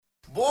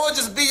Boy,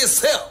 just be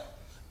yourself.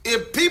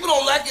 If people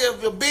don't like you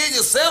if you're being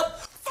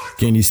yourself,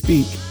 Can he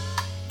speak?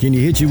 Can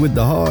he hit you with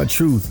the hard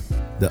truth?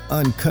 The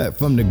uncut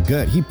from the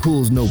gut. He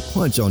pulls no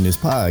punch on this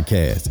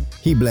podcast.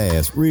 He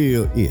blasts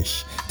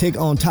real-ish. Take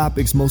on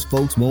topics most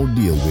folks won't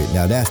deal with.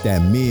 Now that's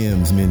that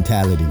Mims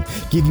mentality.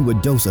 Give you a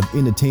dose of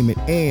entertainment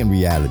and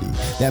reality.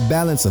 That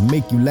balance of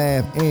make you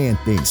laugh and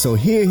think. So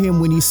hear him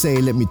when he say,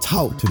 let me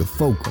talk to the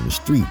folk on the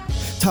street.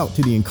 Talk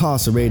to the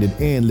incarcerated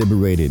and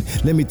liberated.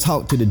 Let me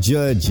talk to the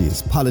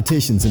judges,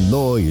 politicians and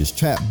lawyers,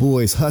 trap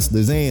boys,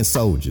 hustlers and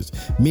soldiers,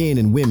 men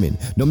and women,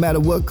 no matter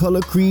what color,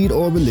 creed,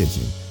 or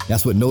religion.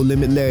 That's what No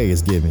Limit Larry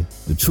is giving.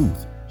 The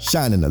truth,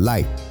 shining the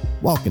light,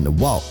 walking the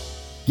walk,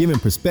 giving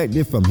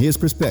perspective from his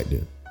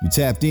perspective. You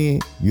tapped in?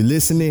 You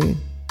listening?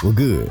 Well,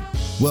 good.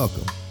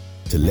 Welcome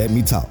to Let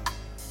Me Talk.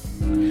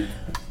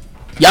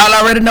 Y'all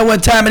already know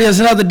what time it is.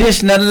 Another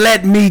edition of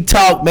Let Me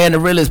Talk, man, the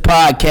realest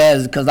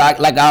podcast. Because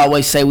like I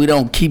always say, we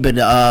don't keep it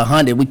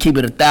 100. We keep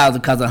it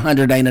 1,000 because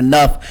 100 ain't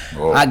enough.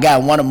 Oh. I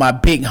got one of my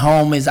big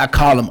homies. I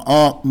call him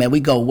Unc. Man,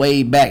 we go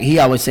way back. He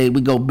always say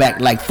we go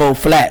back like 4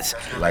 flats.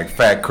 Like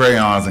fat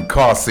crayons and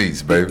car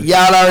seats, baby.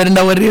 Y'all already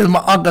know what it is.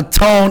 My Uncle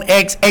Tone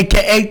X,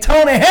 a.k.a.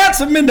 Tony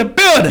Handsome in the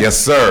building. Yes,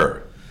 sir.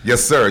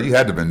 Yes, sir. You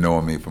had to have been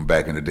knowing me from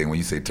back in the day when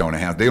you say Tony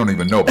Handsome. They don't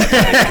even know about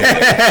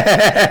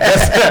that.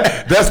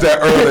 That's that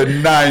early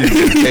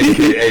 90s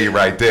AKA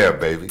right there,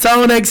 baby.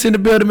 Tone X in the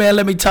building, man.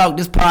 Let me talk.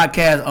 This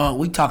podcast,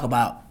 we talk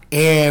about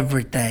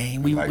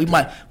everything. We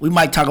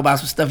might talk about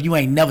some stuff you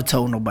ain't never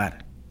told nobody.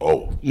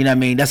 Oh. You know what I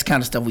mean? That's the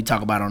kind of stuff we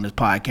talk about on this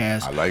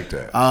podcast. I like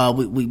that.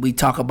 We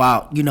talk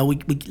about, we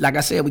like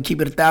I said, we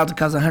keep it 1,000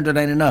 because 100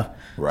 ain't enough.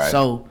 Right.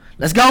 So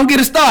let's go and get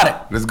it started.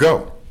 Let's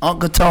go.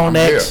 Uncle Tone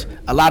X.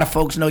 A lot of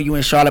folks know you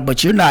in Charlotte,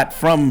 but you're not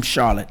from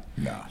Charlotte.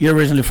 No. You're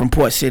originally from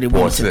Port City.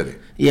 Port City.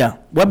 Yeah.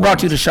 What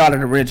brought you to Charlotte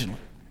originally?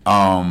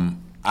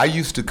 I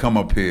used to come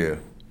up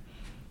here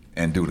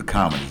and do the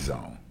Comedy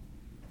Zone.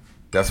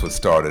 That's what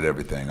started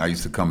everything. I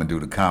used to come and do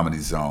the Comedy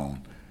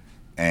Zone,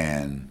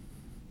 and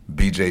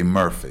B.J.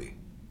 Murphy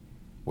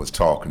was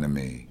talking to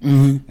me,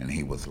 and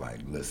he was like,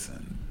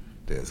 listen,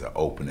 there's an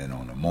opening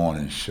on the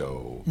morning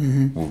show,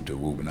 whoop de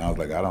whoop. And I was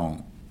like,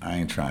 I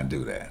ain't trying to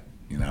do that.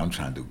 I'm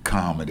trying to do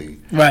comedy.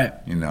 Right.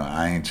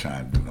 I ain't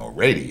trying to do no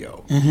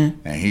radio.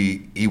 And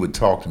he would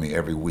talk to me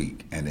every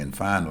week. And then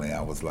finally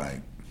I was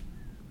like,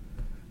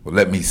 well,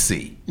 let me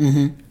see.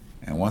 And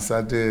once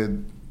I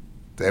did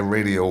that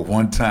radio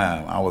one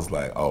time, I was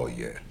like, oh,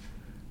 yeah,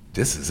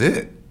 this is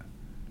it.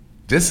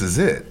 This is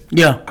it.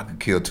 Yeah. I can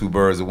kill 2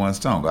 birds with 1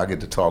 stone. I get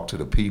to talk to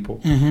the people.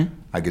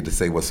 I get to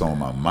say what's on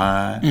my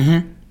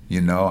mind.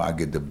 I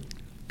get to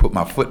put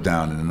my foot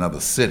down in another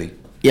city.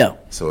 Yeah.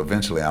 So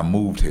eventually I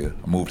moved here.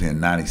 I moved here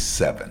in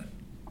 97.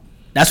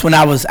 That's when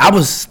I was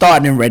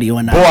starting in radio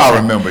in 97. Boy,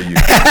 I remember you.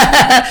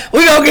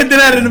 We're going to get to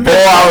that in a minute.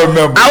 Boy, I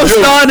remember I was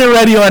starting in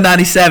radio in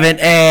 97,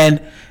 and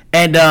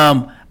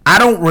I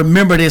don't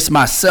remember this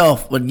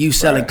myself with you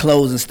selling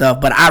clothes and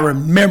stuff, but I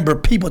remember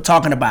people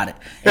talking about it.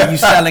 And you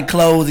selling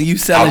clothes and you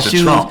selling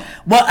shoes. What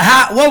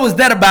was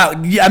that about?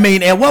 I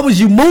mean, and what was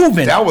you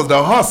moving? That was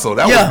the hustle.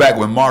 That was back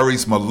when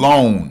Maurice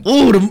Malone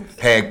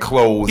had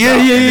clothes out.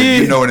 And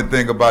if you know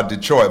anything about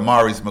Detroit,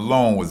 Maurice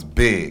Malone was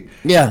big.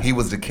 Yeah. He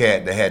was the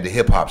cat that had the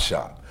hip hop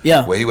shop.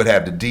 Yeah. Where he would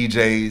have the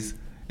DJs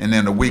and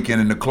then the weekend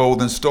in the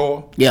clothing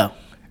store. Yeah.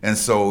 And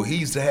so he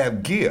used to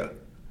have gear.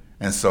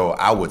 And so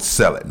I would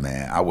sell it,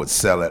 man. I would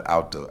sell it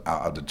out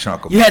the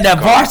trunk of my car. You had that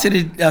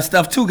Varsity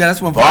stuff too, cause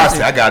that's when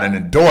Varsity. I got an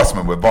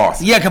endorsement with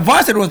Varsity. Yeah, cause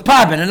Varsity was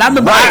popping, and I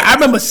remember I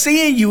remember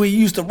seeing you and you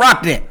used to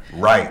rock that.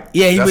 Right.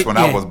 Yeah, that's when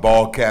I was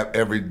ball cap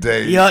every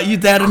day. Yeah, you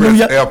had the New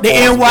York, the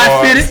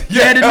NY fitted.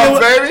 Yeah,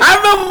 baby.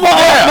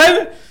 I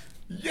remember baby.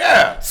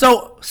 Yeah.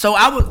 So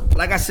I was,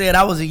 like I said,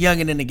 I was a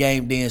youngin' in the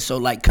game then. So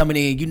like coming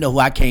in, you know who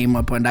I came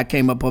up on. I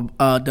came up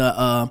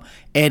the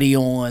Eddie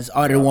Owens,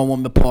 Artie the One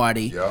Woman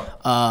Party.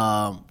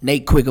 Yeah.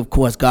 Nate Quick, of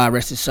course, God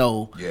rest his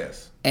soul.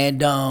 Yes.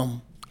 And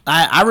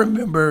I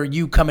remember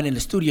you coming in the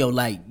studio,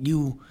 like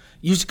you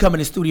used to come in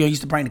the studio and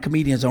used to bring the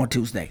comedians on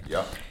Tuesday.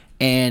 Yeah.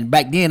 And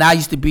back then I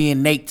used to be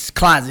in Nate's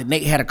closet.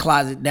 Nate had a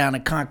closet down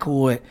in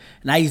Concord,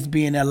 and I used to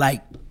be in there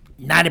like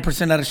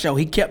 90% of the show.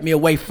 He kept me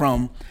away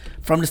from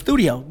the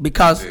studio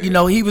because,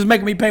 he was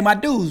making me pay my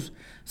dues.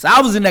 So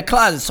I was in that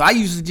closet. So I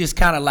used to just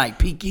kind of like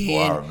peek in.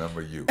 Boy, I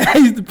remember you. I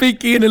used to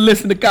peek in and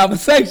listen to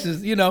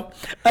conversations,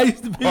 I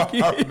used to peek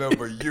in. I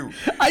remember you.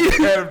 You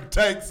had them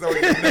tanks on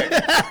your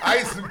neck. I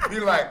used to be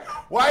like,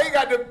 why you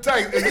got them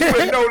tanks? Is he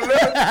with no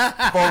lip?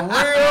 For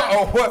real?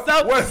 Or what?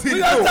 So what's he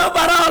doing? We gonna talk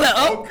about all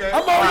that. Okay.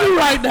 I'm on you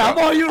right now.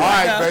 All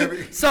right,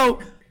 baby. So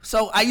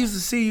I used to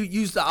see you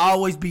used to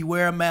always be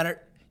well-mannered.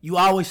 You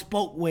always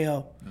spoke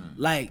well.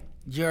 Like,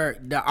 your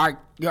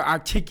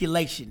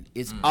articulation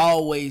is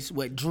always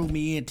what drew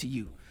me into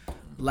you.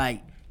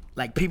 Like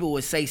people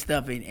would say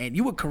stuff and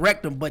you would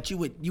correct them, but you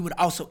would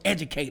also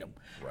educate them.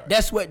 Right.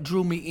 That's what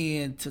drew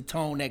me into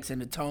Tone X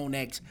and the Tone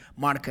X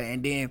moniker.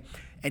 And then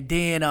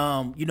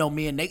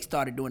me and Nate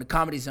started doing the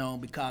Comedy Zone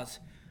because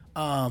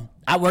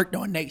I worked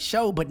on Nate's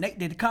show, but Nate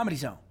did the Comedy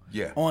Zone.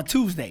 on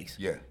Tuesdays.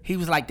 Yeah. He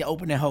was like the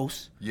opening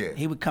host. Yeah.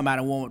 He would come out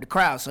and warm up the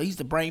crowd, so he used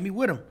to bring me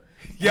with him.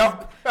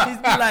 Yep. He'd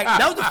be like,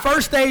 that was the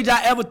first stage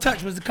I ever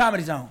touched was the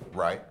Comedy Zone.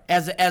 Right.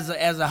 As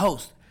a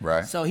host.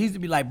 Right. So he used to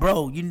be like,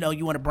 bro, you know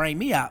you want to bring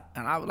me out.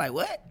 And I was like,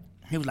 what?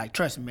 He was like,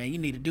 trust me, man, you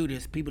need to do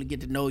this. People to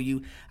get to know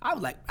you. I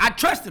was like, I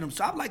trusted him.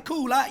 So I was like,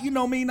 cool, you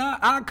know me now.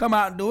 I'll come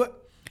out and do it.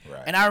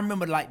 Right. And I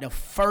remember like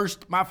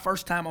my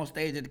first time on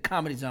stage at the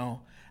Comedy Zone,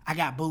 I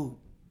got booed.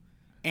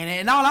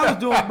 And all I was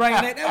doing was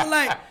bringing that. They was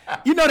like,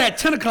 you know that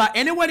 10 o'clock,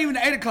 and it wasn't even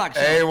the 8 o'clock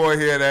show. I ain't want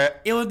to hear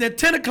that. It was the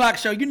 10 o'clock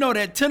show. You know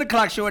that 10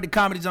 o'clock show at the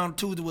Comedy Zone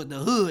Tuesday was the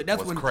hood.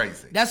 That's was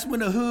crazy. That's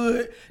when the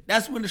hood,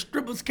 that's when the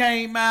strippers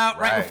came out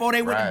right before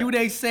they went to do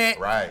their set.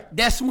 Right.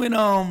 That's when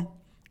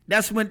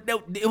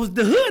it was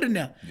the hood in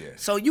there. Yeah.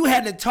 So you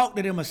had to talk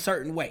to them a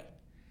certain way.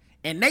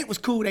 And Nate was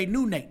cool. They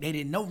knew Nate. They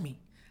didn't know me.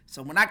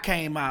 So when I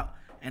came out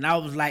and I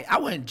was like, I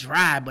wasn't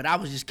dry, but I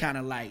was just kind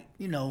of like,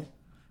 you know,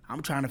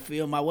 I'm trying to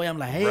feel my way. I'm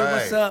like, hey,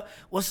 what's up?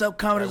 What's up,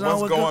 Comedy Zone?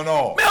 What's going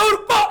on? Man, who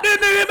the fuck this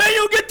nigga, man?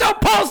 You get your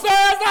post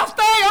ass off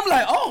stage. I'm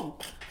like, oh,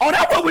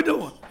 that's what we're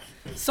doing.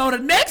 So the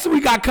next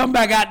week I come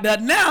back out there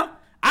now,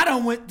 I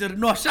done went to the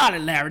North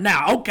Charlotte Larry.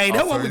 Now, okay,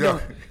 that's what we're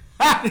doing.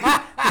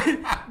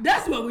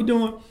 That's what we're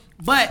doing.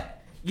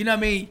 But, you know what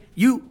I mean?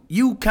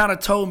 You kind of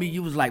told me,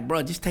 you was like,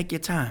 bro, just take your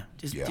time.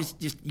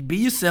 Just be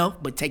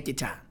yourself, but take your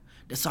time.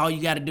 That's all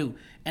you got to do.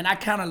 And I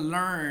kind of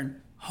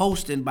learned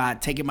hosting by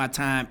taking my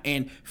time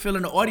and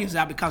filling the audience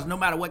out, because no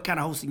matter what kind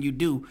of hosting you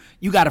do,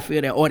 you got to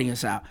fill that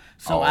audience out.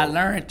 So I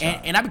learned,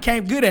 and I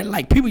became good at it.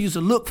 Like, people used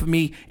to look for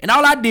me, and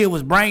all I did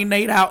was bring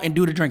Nate out and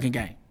do the drinking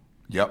game.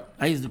 Yep.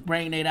 I used to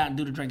bring Nate out and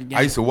do the drinking game.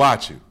 I used to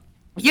watch you.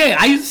 Yeah,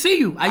 I used to see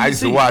you. I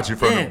used to watch you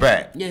from the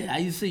back. Yeah, I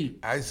used to see you.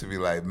 I used to be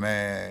like,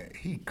 man,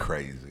 he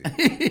crazy.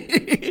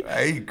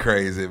 He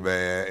crazy,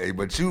 man. Hey,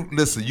 but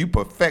you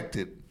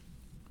perfected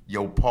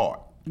your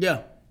part.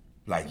 Yeah.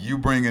 Like, you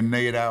bringing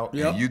Nate out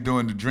and you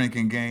doing the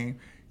drinking game,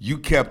 you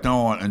kept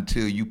on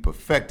until you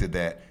perfected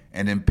that,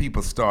 and then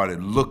people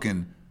started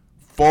looking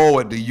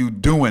forward to you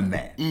doing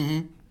that.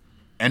 Mm-hmm.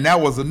 And that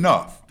was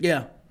enough.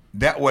 Yeah.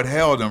 That what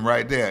held them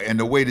right there. And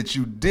the way that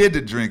you did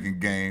the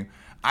drinking game,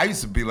 I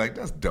used to be like,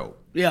 that's dope.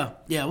 Yeah,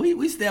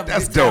 we still.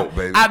 That's dope,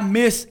 baby. I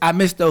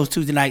miss those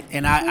Tuesday nights,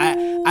 and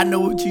I know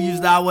what you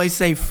used to always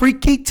say,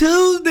 Freaky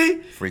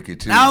Tuesday. Freaky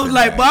Tuesday. And I was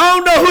like, but I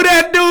don't know who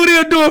that dude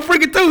is doing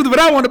Freaky Tuesday, but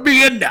I want to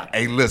be in there.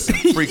 Hey, listen,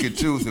 Freaky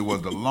Tuesday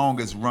was the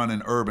longest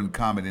running urban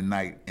comedy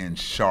night in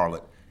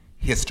Charlotte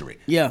history.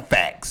 Yeah.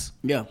 Facts.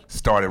 Yeah.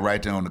 Started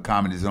right there on the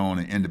Comedy Zone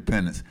in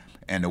Independence,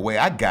 and the way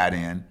I got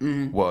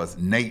in was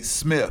Nate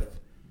Smith,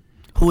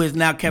 who is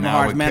now Kevin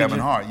Hart's manager. Kevin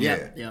Hart,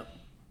 yeah. Yep.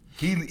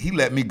 He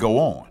let me go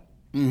on.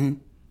 Mm-hmm.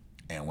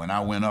 And when I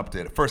went up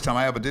there, the first time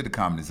I ever did the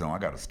Comedy Zone, I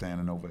got a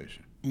standing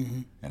ovation.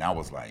 Mm-hmm. And I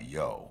was like,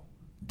 yo,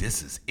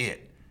 this is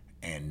it.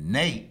 And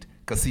Nate,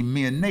 because see,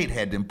 me and Nate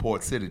had them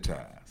Port City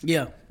ties.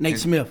 Yeah, Nate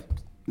Smith.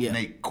 Yeah.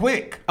 Nate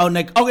Quick. Oh,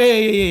 Nate. Oh,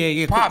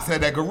 yeah. Pops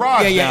had that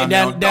garage down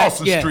there on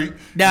Dawson Street.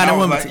 Down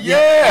in Like,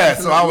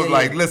 Wilmington. So I was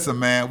like, listen,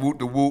 man, whoop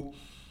the whoop.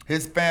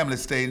 His family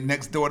stayed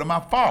next door to my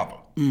father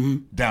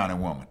down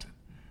in Wilmington.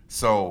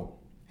 So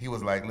he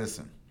was like,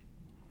 listen,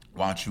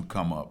 why don't you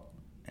come up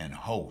and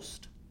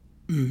host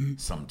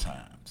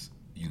sometimes,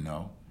 you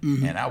know?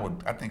 And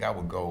I think I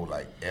would go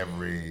like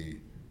every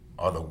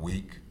other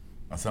week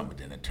or something, but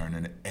then it turned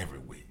into every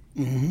week.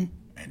 And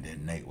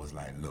then Nate was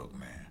like, look,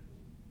 man,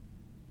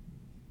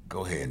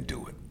 go ahead and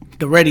do it.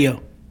 The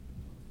radio.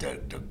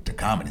 The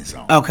Comedy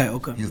Zone. Okay.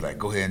 He was like,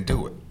 go ahead and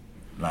do it.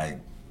 Like,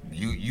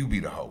 you be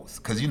the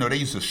host. Because, you know, they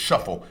used to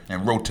shuffle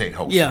and rotate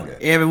hosts. Yeah,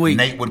 every week.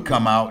 Nate would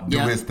come out, do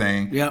his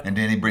thing, and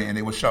then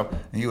they would shuffle.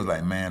 And he was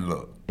like, man,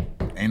 look,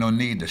 ain't no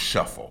need to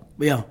shuffle.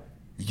 Yeah.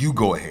 You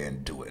go ahead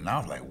and do it. And I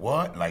was like,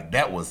 what? Like,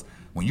 that was,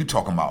 when you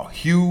talking about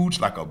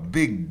huge, like a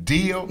big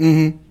deal,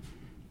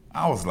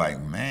 I was like,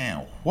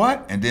 man,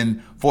 what? And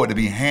then for it to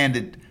be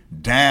handed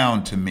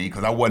down to me,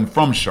 because I wasn't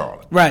from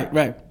Charlotte.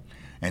 Right.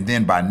 And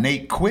then by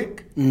Nate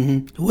Quick.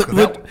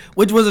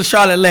 Which was a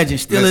Charlotte legend.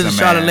 Still is a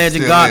Charlotte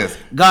legend.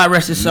 God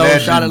rest his soul.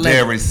 Charlotte legend.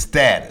 Legendary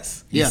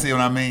status. You see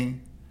what I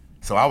mean?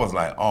 So I was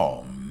like,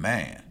 oh,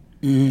 man.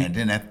 And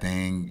then that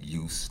thing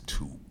used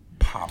to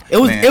pop. It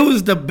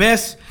was the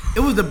best. It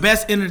was the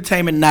best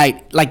entertainment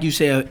night, like you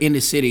said, in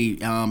the city,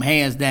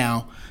 hands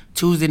down.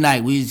 Tuesday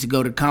night, we used to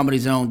go to Comedy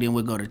Zone, then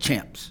we'd go to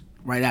Champs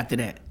right after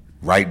that.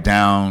 Right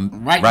down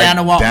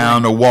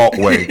the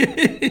walkway.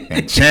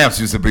 And Champs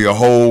used to be a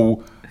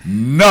whole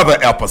nother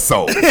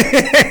episode. Boy,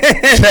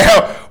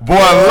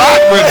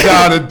 Locke went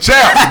down to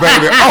Champs,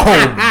 baby.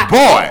 Oh,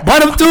 boy. But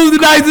them Tuesday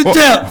nights at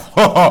Champs.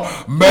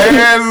 Oh,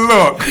 man,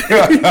 look.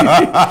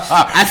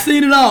 I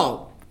seen it all.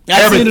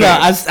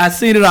 I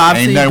seen it all.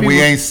 Ain't nothing we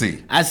ain't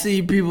see. I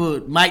seen people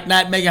might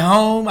not make it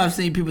home. I've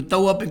seen people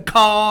throw up in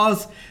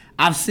cars.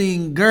 I've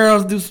seen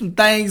girls do some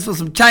things for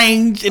some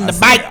change in the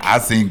bike. I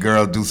seen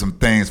girls do some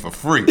things for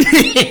free.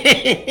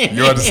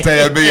 You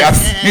understand me? I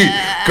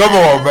Come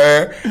on,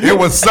 man. It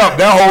was something.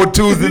 That whole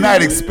Tuesday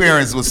night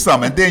experience was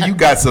something. And then you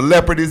got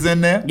celebrities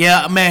in there.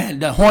 Yeah, man.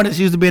 The Hornets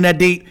used to be in that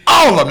deep.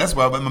 All of them. That's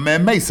why my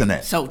man Mason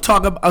at. So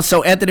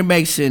Anthony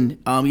Mason,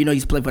 he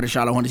used to play for the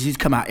Charlotte Hornets. He used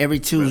to come out every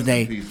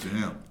Tuesday. Rest in peace to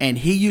him. And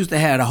he used to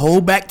have a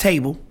whole back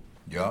table.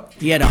 Yup.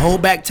 He had a whole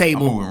back I'm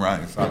table. moving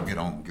right, so I'll get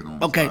on.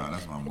 Okay.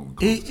 That's why I'm moving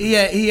close. He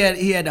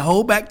had the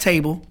whole back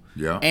table.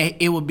 Yeah. And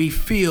it would be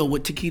filled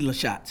with tequila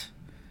shots.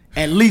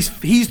 At least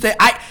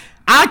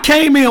I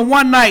came in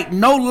one night,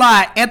 no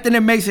lie, Anthony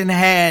Mason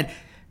had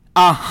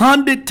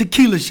 100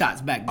 tequila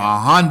shots back there.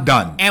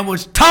 100. And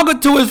was talking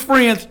to his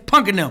friends,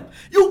 punking them.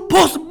 You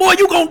pussy boy,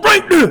 you gonna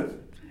drink this.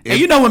 And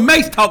you know when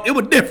Mace talked, it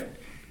was different.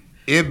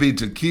 It'd be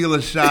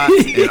tequila shots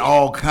and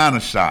all kind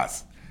of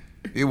shots.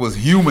 It was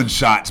human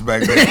shots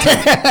back then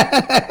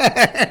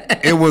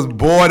too. It was,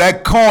 boy,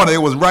 that corner,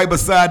 it was right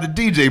beside the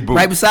DJ booth.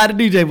 Right beside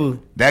the DJ booth.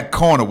 That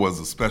corner was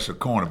a special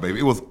corner, baby.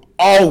 It was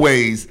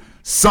always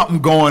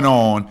something going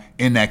on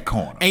in that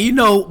corner. And you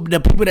know, the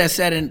people that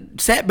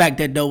sat back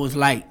there though was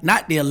like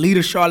not the elite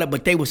of Charlotte,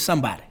 but they was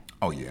somebody.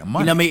 Oh yeah,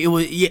 money. You know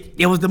what I mean?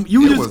 It was the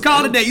you just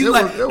called it that. You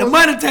like the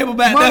money table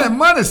back there.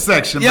 Money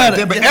section back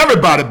there. But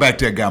everybody back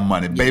there got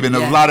money, baby. And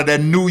a lot of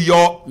that New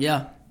York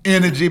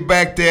energy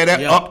back there,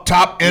 that up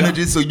top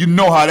energy. So you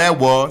know how that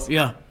was.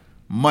 Yeah.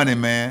 Money,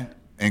 man.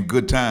 And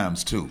good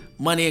times too.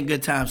 Money and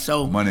good times.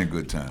 So money and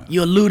good times.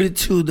 You alluded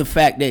to the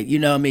fact that, you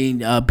know what I mean,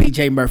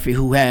 BJ Murphy,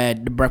 who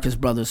had the Breakfast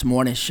Brothers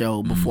morning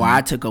show before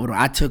I took over.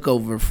 I took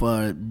over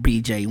for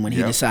BJ when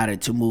he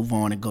decided to move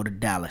on and go to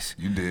Dallas.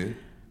 You did.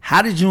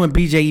 How did you and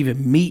BJ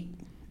even meet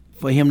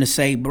for him to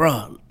say,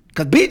 bruh?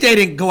 Because BJ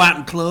didn't go out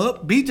in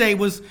club. BJ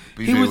was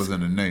in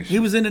the nation. He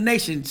was in the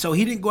nation, so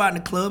he didn't go out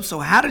in the club. So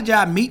how did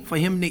y'all meet for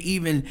him to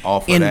even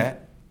offer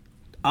that?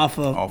 Off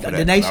of the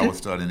that. nation? I was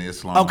studying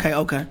Islam.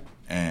 Okay.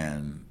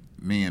 And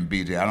me and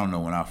BJ, I don't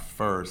know when I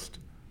first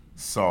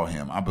saw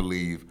him. I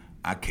believe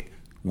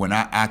when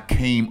I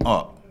came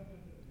up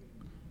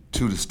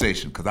to the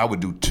station, because I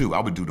would do two.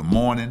 I would do the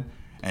morning,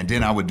 and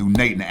then I would do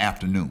Nate in the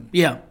afternoon.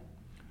 Yeah.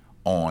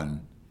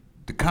 On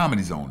the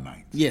Comedy Zone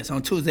nights. Yes,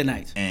 on Tuesday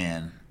nights.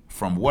 And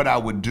from what I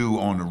would do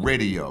on the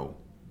radio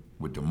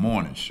with the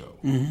morning show,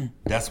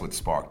 that's what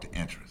sparked the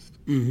interest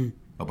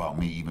about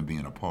me even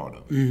being a part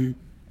of it.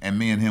 And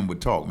me and him would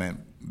talk,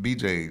 man.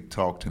 BJ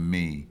talked to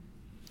me.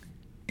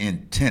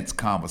 Intense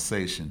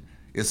conversation.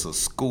 It's a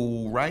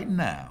school right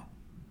now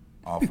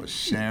off of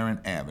Sharon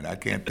Avenue. I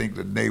can't think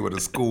the name of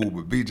the school,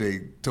 but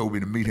BJ told me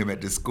to meet him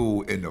at this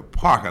school in the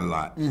parking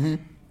lot. And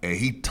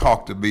he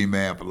talked to me,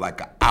 man, for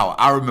like an hour.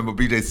 I remember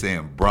BJ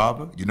saying,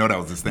 brother. You know that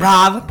was his name.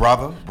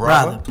 Brother,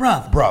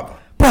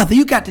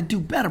 you got to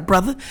do better,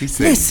 brother. He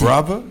said, listen.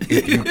 Brother,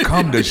 if you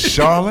come to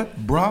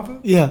Charlotte,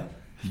 brother,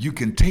 you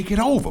can take it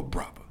over,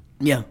 brother.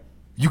 Yeah.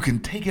 You can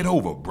take it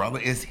over, brother.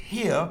 It's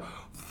here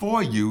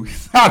for you. He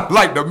sounded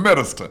like the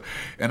minister.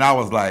 And I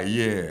was like,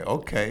 yeah,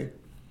 okay.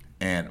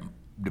 And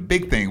the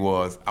big thing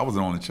was I was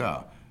an only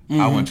child.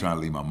 I wasn't trying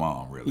to leave my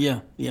mom, really. Yeah.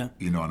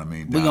 You know what I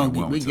mean? We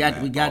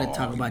got to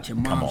talk about your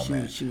mom.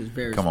 She was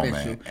very special. On,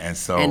 man. And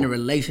so the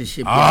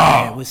relationship you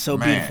had was so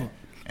beautiful.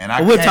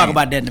 And we'll talk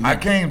about that in a minute.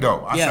 I came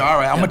though. I said, all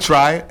right, I'm gonna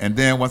try it. And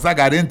then once I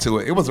got into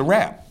it, it was a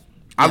wrap.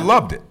 I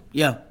loved it.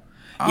 Yeah.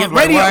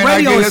 Like,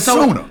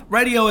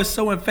 radio is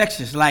so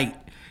infectious. Like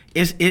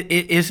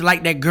it's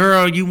like that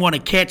girl you want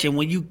to catch, and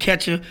when you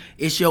catch her,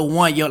 it's your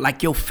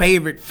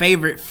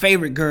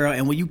favorite girl,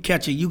 and when you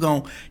catch her, you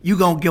gonna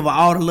give her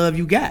all the love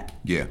you got.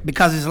 Yeah.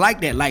 Because it's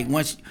like that. Like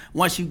once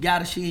you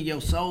got her, she in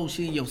your soul,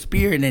 she in your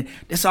spirit, and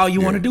that's all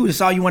you want to do.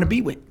 That's all you want to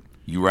be with.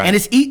 You right. And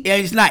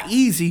it's not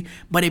easy,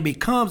 but it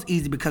becomes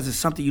easy because it's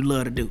something you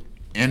love to do.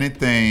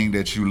 Anything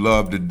that you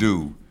love to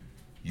do,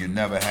 you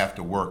never have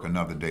to work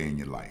another day in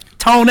your life.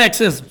 Tone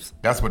X-isms.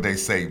 That's what they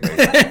say, baby.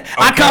 Okay?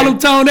 I call them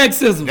Tone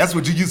X-isms. That's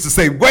what you used to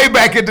say way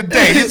back in the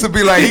day. It used to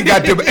be like he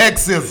got them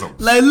X-isms.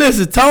 Like,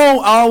 listen, Tone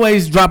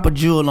always drop a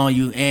jewel on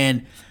you.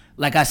 And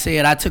like I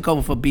said, I took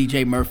over for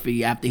BJ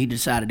Murphy after he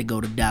decided to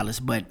go to Dallas.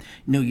 But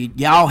you know,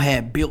 y'all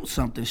had built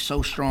something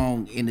so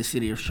strong in the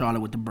city of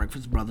Charlotte with the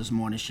Breakfast Brothers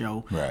morning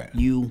show. Right.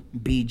 You,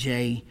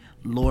 BJ,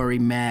 Lori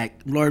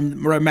Mack. Lori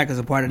Mack is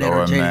a part of that.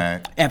 Lori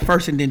Mack. At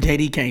first, and then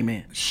JD came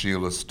in.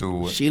 Sheila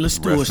Stewart.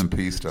 Rest in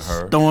peace to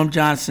her. Storm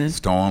Johnson.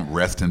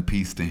 Rest in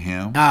peace to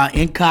him.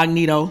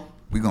 Incognito.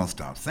 We gonna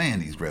stop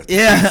saying these rest in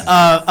pieces.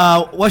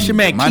 What's your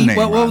man? Keith.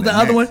 What was the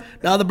other one?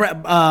 The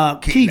other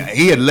Keith.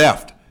 He had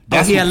left.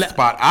 That's the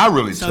spot I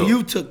really took. So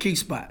you took Keith's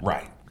spot.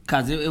 Right.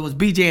 Because it was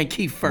BJ and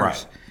Keith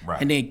first.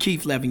 Right. And then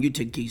Keith left and you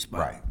took Keith's spot.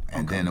 Right.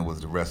 And then it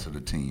was the rest of the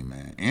team,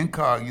 man.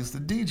 Incog used to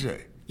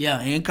DJ. Yeah,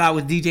 Incog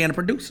was DJ and a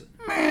producer.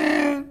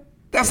 Man,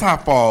 that's how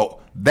far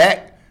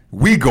that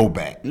we go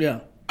back. Yeah.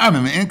 I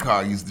remember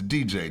Incog used to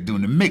DJ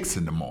doing the mix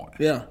in the morning.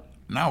 Yeah.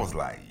 And I was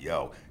like,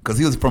 yo, because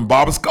he was from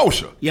Barber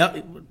Scotia.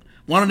 Yep.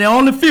 One of the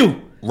only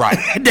few. Right.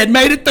 that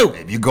made it through.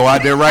 If you go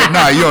out there right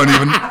now, you don't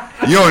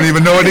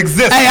even know it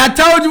exists. Hey, I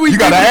told you you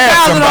gotta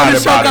ask somebody on the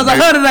show because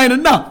 100 ain't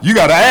enough. You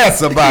gotta ask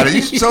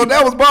somebody. So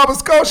that was Barber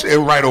Scotia.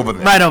 Right over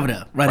there. Right over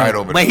there. Right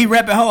over there. But he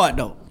rapping hard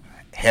though.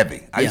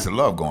 heavy. I used to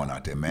love going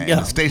out there, man. Yeah,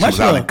 And the station much was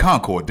out in love.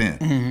 Concord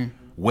then.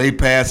 Way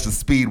past the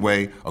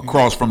Speedway,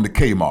 across from the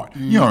Kmart.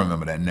 You don't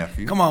remember that,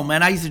 nephew? Come on,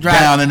 man. I used to drive.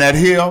 Down in that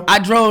hill. I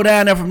drove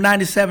down there from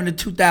 97 to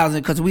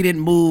 2000 because we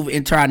didn't move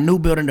into our new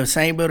building, the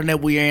same building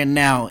that we're in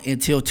now,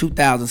 until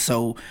 2000.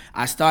 So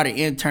I started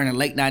interning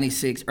late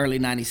 96, early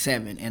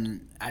 97,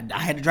 and I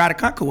had to drive to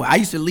Concord. I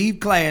used to leave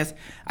class.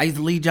 I used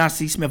to leave John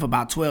C. Smith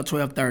about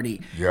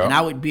 12:30, Yeah. and I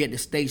would be at the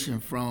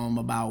station from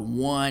about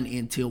 1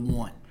 until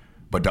 1.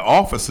 But the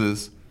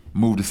officers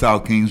moved to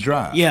South Kings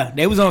Drive. Yeah,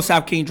 they was on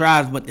South King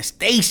Drive, but the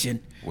station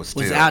was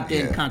still out there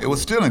in yeah. Concord. It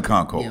was still in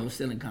Concord. Yeah, it was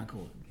still in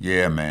Concord.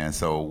 Yeah, man.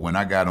 So when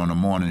I got on the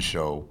morning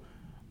show,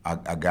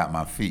 I got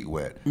my feet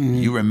wet. Mm-hmm.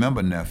 You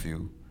remember,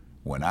 nephew,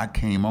 when I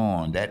came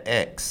on, that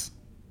X,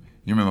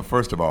 you remember,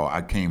 first of all,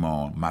 I came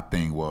on, my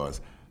thing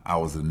was, I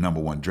was the number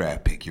 1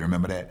 draft pick. You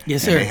remember that?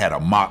 Yes, And sir. they had a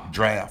mock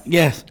draft.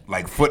 Yes.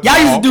 Like football.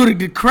 Y'all used to do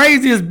the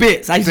craziest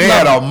bits. I used They to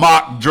had love a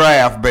mock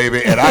draft,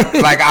 baby, and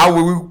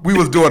we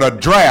was doing a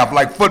draft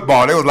like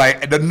football. It was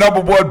like the number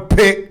 1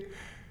 pick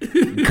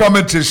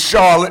coming to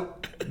Charlotte,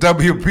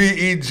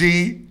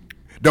 WPEG,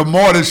 the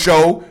morning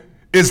show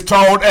is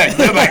Tone X.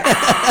 They're like,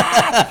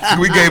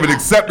 we gave an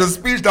acceptance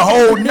speech, the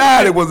whole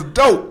night. It was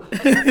dope.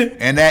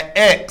 And that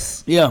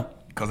X, Yeah,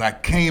 because I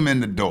came in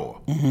the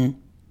door,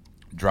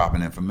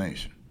 dropping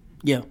information,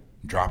 yeah.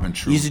 dropping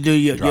truth. You used to do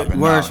your dropping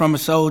words knowledge. from a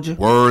soldier.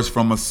 Words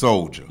from a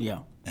soldier. Yeah.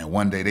 And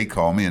one day they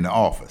called me in the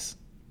office.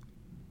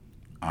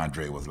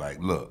 Andre was like,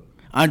 look.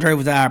 Andre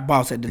was our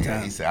boss at the Yeah,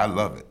 time. he said, I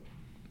love it.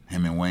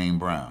 Him and Wayne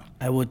Brown.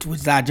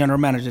 Was our general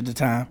manager at the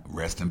time.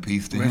 Rest in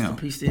peace to Rest him. in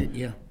peace to it,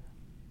 yeah.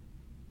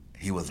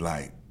 He was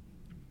like,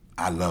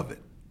 I love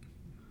it.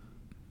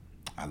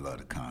 I love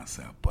the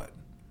concept, but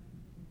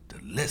the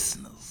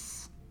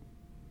listeners,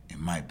 it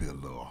might be a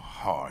little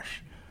harsh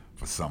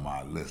for some of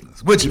our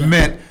listeners, which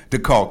meant the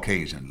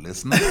Caucasian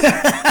listeners.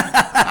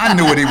 I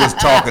knew what he was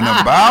talking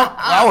about.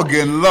 I was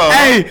getting love.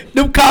 Hey,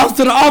 them calls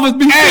to the office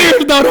be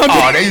serious though, don't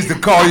Oh, they? they used to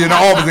call you in the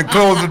office and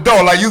close the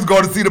door like you was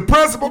going to see the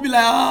principal. Be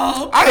like,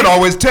 oh. I could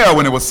always tell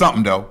when it was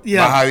something though.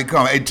 Yeah. By how he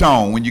come. Hey,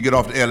 Tone, when you get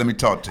off the air, let me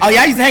talk to you. Oh,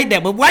 yeah, I used to hate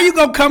that. But why you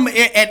gonna come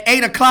at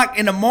 8 o'clock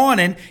in the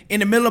morning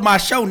in the middle of my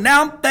show?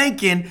 Now I'm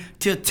thinking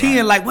till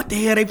 10, like, what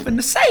the hell they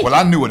finna say? Well,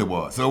 I knew what it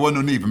was, so it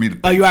wasn't no need for me to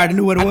think. Oh, you already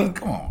knew what it was?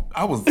 Come on.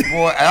 I was, boy,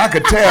 and I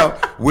could tell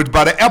which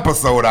by the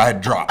episode I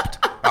had dropped.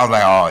 I was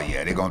like, oh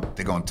yeah, they're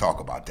gonna talk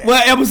about that.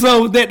 What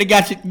episode was that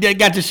got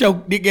your show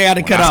got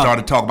to When cut I off?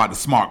 started talking about the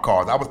smart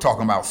cards, I was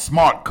talking about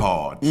smart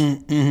cards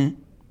in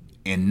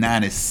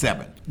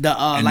 '97. The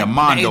and the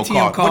Mondo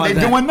ATM cards. What they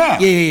that- doing now?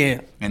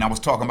 Yeah. And I was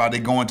talking about they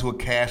going to a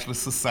cashless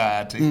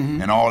society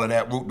and all of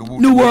that.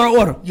 New World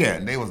Order. Yeah,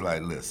 and they was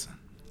like, listen,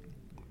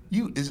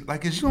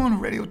 is you on the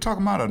radio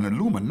talking about an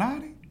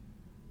Illuminati?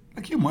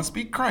 Like, you must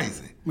be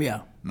crazy.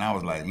 Yeah. And I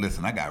was like,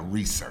 listen, I got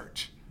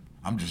research.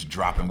 I'm just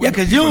dropping what Yeah, the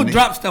because you people don't need.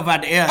 drop stuff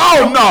out the air.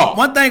 Oh, no.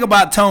 One thing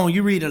about Tone,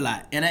 you read a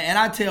lot. And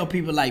I tell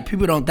people, like,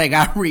 people don't think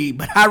I read,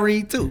 but I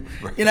read too.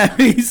 You know what I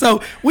mean?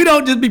 So we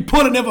don't just be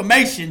pulling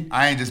information.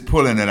 I ain't just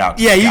pulling it out.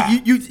 Yeah, the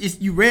sky.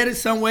 you read it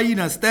somewhere, you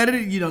done studied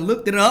it, you done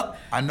looked it up.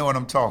 I know what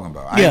I'm talking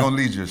about. I Yeah. ain't going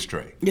to lead you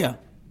astray. Yeah.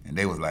 And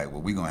they was like,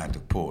 well, we're going to have to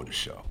pull the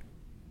show.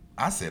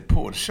 I said,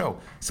 pull the show.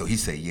 So he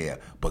said, yeah,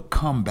 but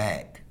come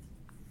back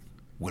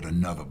with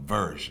another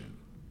version,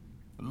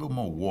 a little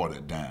more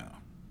watered down.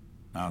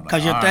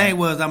 Because your thing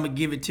was, I'm going to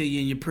give it to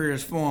you in your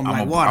purest form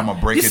like water. I'm going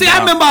to break you it see, down. I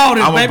remember all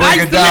this, I'm baby. going I to break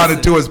used it to down listen.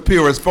 into its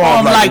purest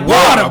form like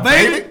water,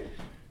 baby.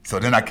 So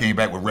then I came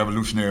back with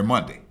Revolutionary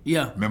Monday.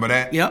 Yeah. Remember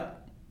that?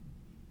 Yep.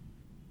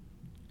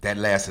 That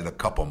lasted a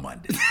couple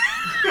Mondays.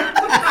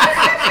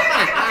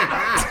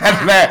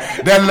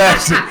 that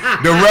lasted.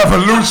 The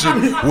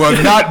revolution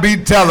will not be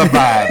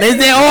televised. They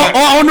say, or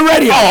on the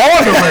radio. Oh,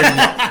 on the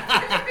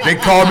radio. They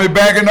called me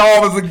back in the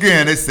office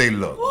again. They say,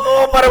 look.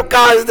 Oh, but them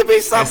cars to be They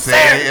something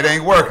say, it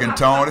ain't working,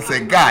 Tone. They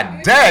say,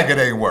 God dang, it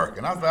ain't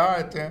working. I was like, all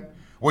right, then.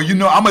 Well,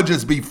 I'm going to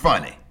just be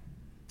funny.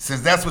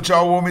 Since that's what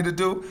y'all want me to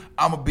do,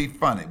 I'm going to be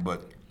funny.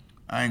 But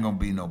I ain't going to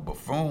be no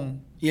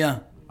buffoon. Yeah.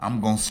 I'm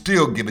going to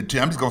still give it to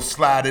you. I'm just going to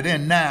slide it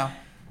in now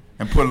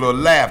and put a little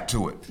laugh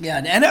to it.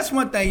 Yeah, and that's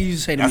one thing you used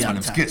to say to That's me all when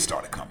the them time. skits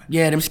started coming.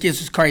 Yeah, them skits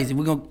was crazy.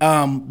 We're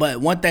gonna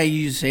but one thing you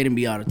used to say to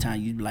me all the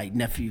time, you be like,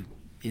 nephew,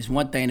 it's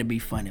one thing to be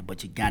funny,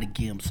 but you gotta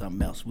give them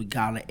something else. We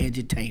call it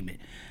edutainment.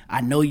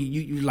 I know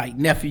you like,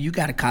 nephew, you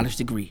got a college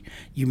degree.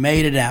 You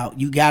made it out.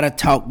 You gotta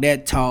talk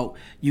that talk.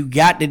 You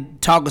got to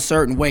talk a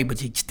certain way,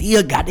 but you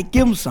still got to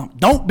give them something.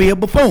 Don't be a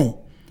buffoon.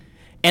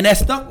 And that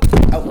stuck.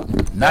 Oh.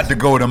 Not to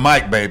go to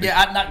Mike, baby.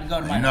 Yeah, I not to go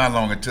to You my. know how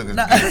long it took us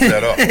to get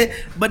set up.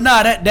 But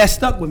no, that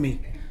stuck with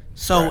me.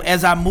 So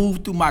as I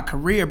moved through my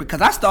career, because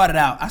I started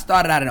out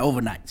in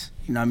overnights.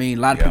 You know what I mean?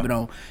 A lot of people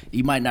don't.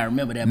 You might not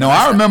remember that. No, but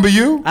I remember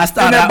you. I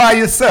started in there out by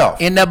yourself.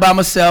 In there by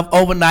myself,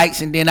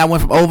 overnights, and then I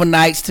went from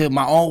overnights to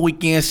my own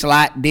weekend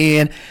slot.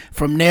 Then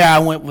from there, I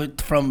went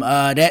from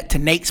that to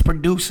Nate's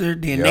producer,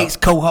 then Yeah. Nate's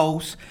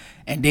co-host.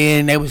 And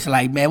then they was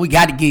like, man, we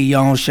got to get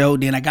your own show.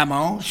 Then I got my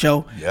own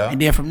show. Yeah.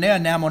 And then from there,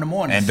 now I'm on the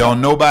morning. And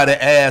don't nobody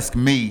ask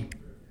me,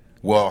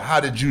 well, how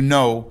did you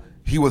know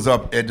he was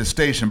up at the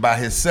station by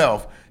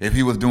himself if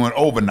he was doing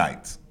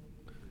overnights.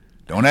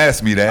 Don't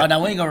ask me that. Oh, no,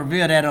 we ain't gonna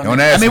reveal that on.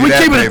 Don't ask me that. we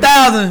keep it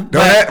 1,000.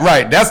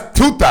 Right, that's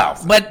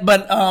 2,000.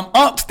 But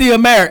Unc still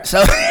married, so.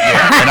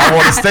 Yeah, and I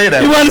want to stay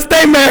that. You want to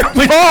stay married?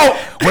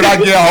 When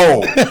I get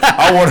old,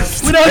 I want to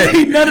stay. We don't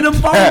need none of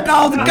them phone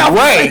calls and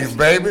conversations,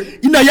 baby.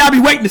 You know y'all be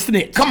waiting to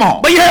snitch. Come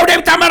on. But you heard what they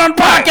were talking about on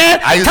the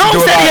podcast.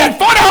 Tom said he had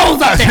 40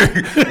 hoes out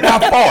there.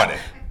 Not 40.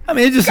 I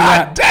mean, it's just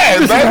God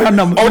damn,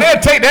 baby. Oh, they'll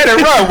take that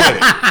and run with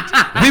it.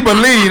 We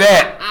believe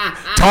that.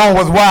 Tom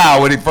was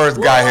wild when he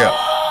first got here.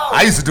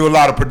 I used to do a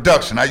lot of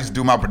production. I used to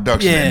do my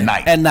production at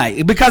night. At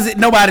night. Because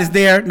nobody's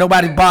there.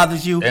 Nobody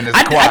bothers you. And it's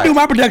quiet. I do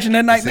my production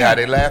at night. See how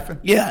they laughing?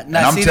 Yeah. And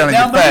I'm telling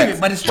you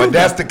facts. But it's true. But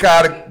that's the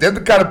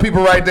kind of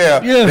people right there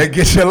that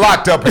get you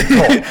locked up in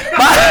court.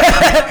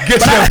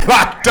 Get you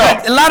locked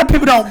up. A lot of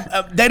people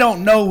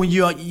don't know when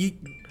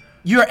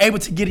you're able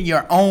to get in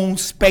your own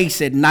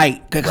space at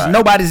night because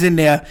nobody's in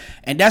there,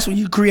 and that's when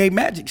you create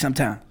magic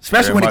sometimes,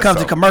 especially when it comes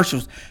to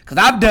commercials. Because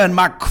I've done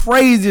my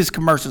craziest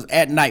commercials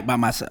at night by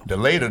myself. The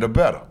later, the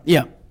better.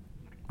 Yeah.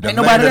 The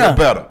later, the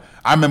better.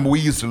 I remember we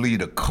used to leave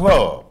the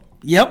club.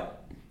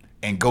 Yep.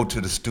 And go to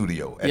the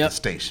studio at the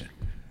station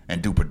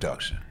and do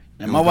production.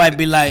 And my wife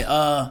be like,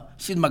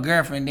 she's my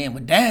girlfriend then,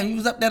 but damn, you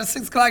was up there at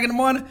 6 o'clock in the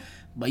morning?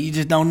 But you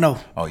just don't know.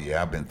 Oh,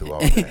 yeah, I've been through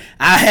all that.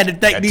 I had to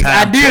think these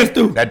ideas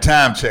through. That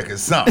time check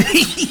is something.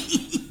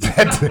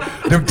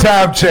 Them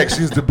time checks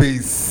used to be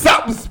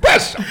something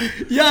special.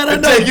 Yeah,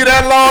 it take you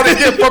that long to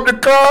get from the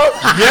club?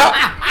 Yep.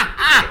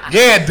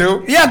 Yeah,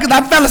 dude. Yeah, because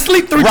I fell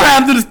asleep 3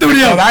 times in the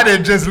studio. Because I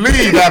didn't just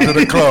leave after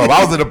the club.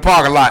 I was in the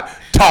parking lot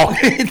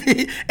talking.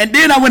 And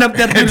then I went up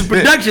there to do the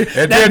production.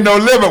 And then No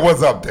Limit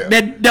was up there.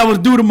 That was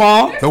due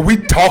tomorrow. So we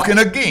talking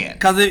again.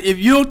 Because if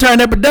you don't turn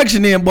that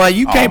production in, boy,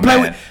 you can't play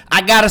with.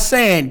 I got a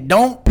saying,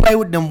 don't play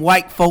with them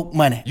white folk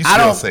money. You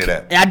still say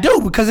that? I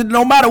do, because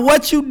no matter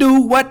what you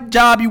do, what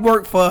job you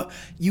work for,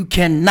 you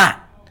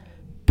cannot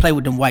play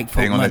with them white folk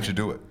money. They ain't gonna let you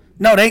do it.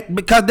 No,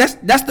 because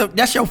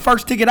that's your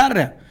first ticket out of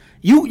there.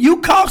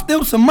 You cost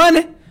them some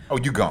money. Oh,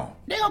 you gone.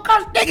 They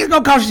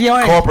gonna cost you your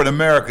ass. Corporate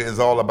America is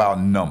all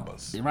about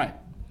numbers. You're right.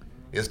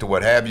 It's the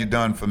what have you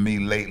done for me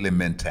lately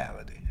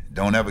mentality.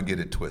 Don't ever get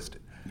it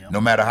twisted. Yep.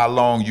 No matter how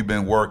long you've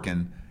been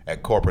working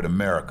at corporate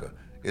America,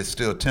 it's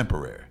still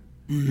temporary.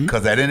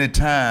 Because at any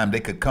time, they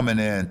could come in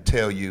there and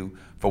tell you,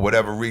 for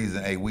whatever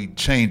reason, hey, we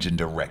changing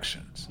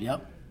directions.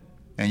 Yep.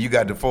 And you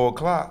got to 4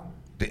 o'clock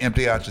to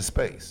empty out your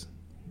space.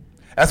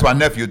 That's why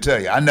nephew will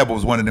tell you, I never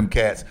was one of them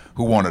cats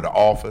who wanted an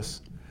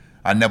office.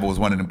 I never was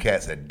one of them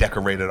cats that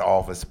decorated the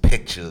office,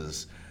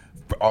 pictures.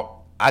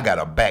 I got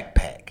a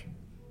backpack.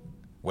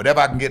 Whatever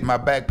I can get in my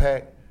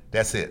backpack,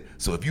 that's it.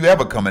 So if you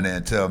ever come in there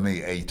and tell me,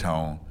 hey,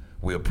 Tone,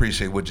 we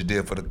appreciate what you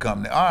did for the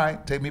company. All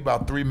right, take me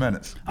about 3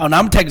 minutes. Oh, no,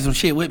 I'm taking some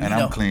shit with me, and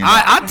though. I'm clean.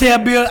 I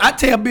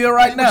tell Bill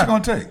right now.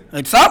 What you gonna take?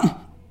 It's something.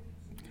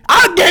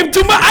 I gave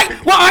too much. I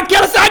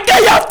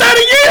gave y'all 30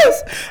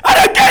 years. I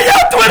done gave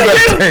y'all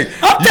 20 years.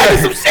 I'm taking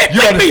some shit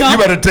with me. You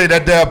better take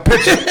that damn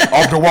picture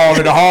off the wall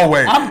in the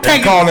hallway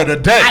and call it a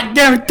day. I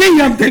guarantee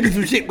you I'm taking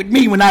some shit with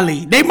me when I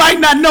leave. They might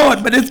not know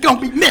it, but it's going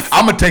to be missing.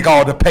 I'm going to take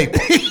all the paper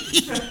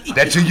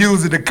that you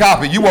use in the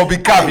copy. You won't be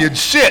copying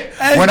shit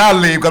when I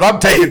leave because I'm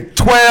taking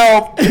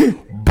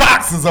 12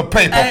 boxes of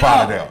paper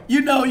out of there.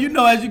 You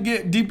know, as you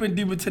get deeper and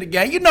deeper to the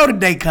game, you know the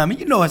day coming.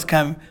 You know it's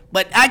coming.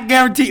 But I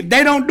guarantee if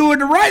they don't do it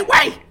the right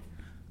way,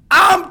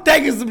 I'm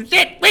taking some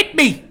shit with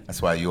me.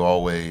 That's why you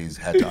always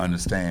have to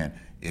understand,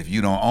 if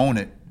you don't own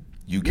it,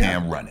 you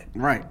can't run it.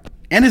 Right.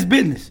 And it's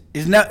business.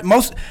 It's not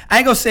I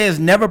ain't gonna say it's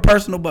never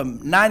personal, but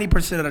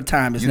 90% of the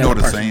time it's never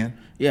personal. You know the saying?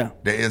 Yeah.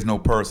 There is no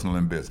personal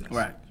in business.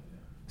 Right.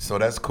 So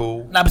that's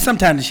cool. Nah, but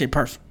sometimes the shit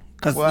personal.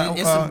 Because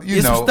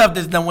it's some stuff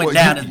that's done went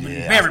down that's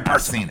very personal.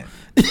 I've seen it.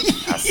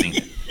 I've seen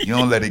it. You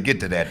don't let it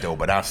get to that though,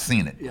 but I've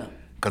seen it. Yeah.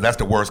 Because that's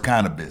the worst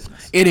kind of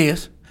business. It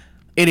is.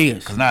 It is.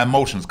 Because now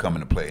emotions come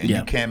into play. And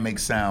you can't make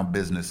sound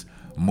business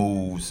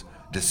moves,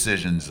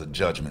 decisions, or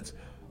judgments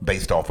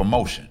based off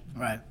emotion.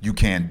 Right. You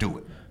can't do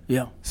it.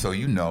 Yeah. So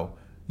you know,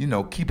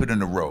 keep it in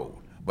the road.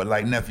 But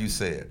like nephew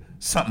said,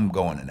 something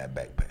going in that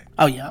backpack.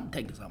 Oh yeah, I'm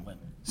taking something with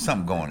me.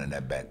 Something going in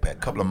that backpack.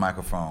 Couple of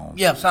microphones.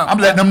 Yeah, something. I'm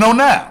letting them know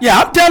now. Yeah,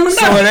 I'm telling them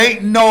now. So it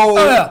ain't no.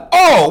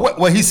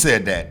 Well, he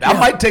said that. Yeah. I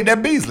might take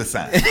that Beasley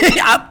sign.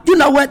 You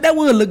know what? That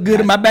would look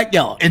good in my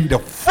backyard. In the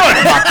front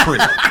of my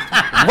crib,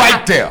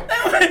 right there.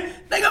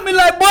 They gonna be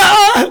like, boy.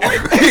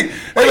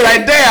 They be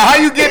like, damn, how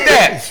you get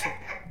that?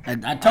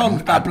 I told him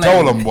stop playing.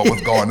 I told him what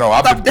was going on.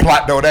 I've been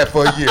plotting on that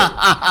for a year.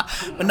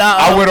 But now,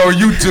 I went on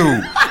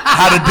YouTube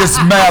how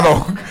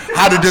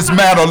to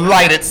dismantle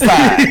lighted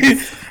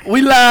signs.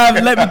 We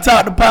live. Let Me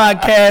Talk the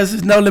podcast.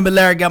 It's No Limit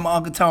Larry. Got my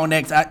Uncle Tone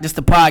X. Just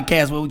the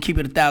podcast where we keep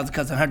it 1,000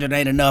 because 100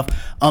 ain't enough.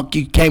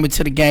 Uncle, you came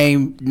into the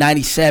game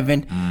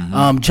 97.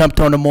 Jumped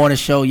on the morning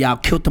show. Y'all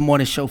killed the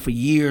morning show for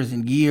years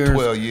and years.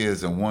 12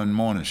 years in one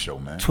morning show,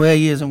 man. 12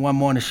 years in one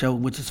morning show,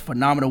 which is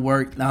phenomenal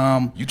work.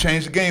 You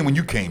changed the game when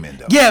you came in,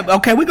 though. Yeah.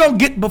 Okay. We gonna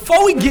get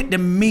before we get to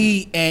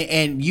me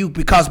and you,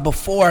 because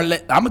before I'm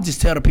gonna just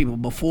tell the people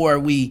before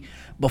we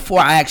before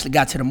I actually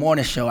got to the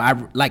morning show,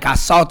 I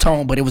saw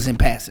Tone, but it was in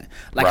passing.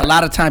 Like a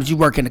lot of times you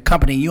work in the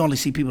company and you only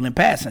see people in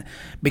passing.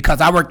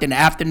 Because I worked in the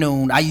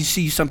afternoon. I used to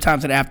see you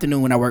sometimes in the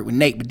afternoon when I worked with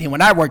Nate. But then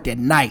when I worked at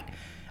night,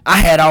 I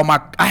had all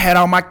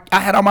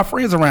my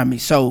friends around me.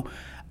 So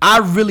I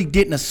really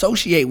didn't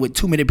associate with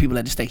too many people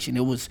at the station.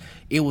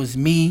 It was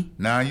me.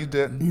 No, you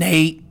didn't.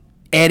 Nate,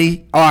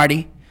 Eddie,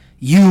 Artie.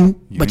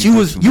 But you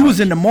was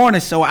in the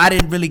morning, so I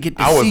didn't really get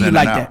to see you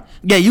like that.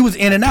 Yeah, you was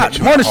in and out.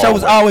 The morning show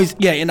was always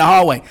in the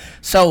hallway.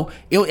 So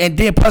and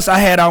then plus I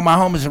had all my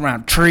homies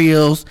around.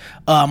 Trills,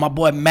 my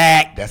boy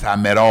Mac. That's how I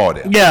met all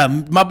them. Yeah,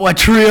 my boy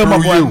Trill,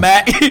 my boy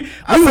Mac.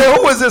 I said,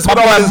 who was this? My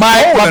boy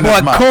Mike, my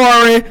boy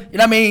Corey. You know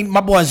what I mean? My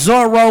boy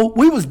Zorro.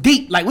 We was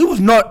deep. Like we was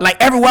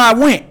everywhere I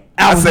went.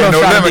 I say No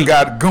Limit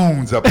got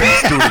goons up in the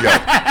studio,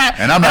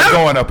 and I'm not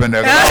going up in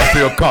there because I don't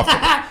feel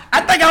comfortable.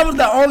 I think I was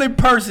the only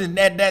person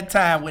at that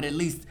time with at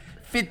least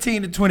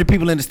 15 to 20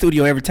 people in the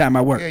studio every time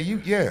I worked.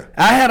 Yeah.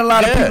 I had a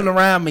lot of people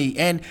around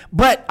me,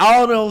 but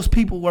all those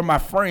people were my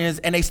friends,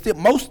 and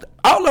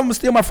all of them are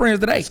still my friends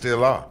today.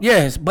 Still are.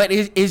 Yes, but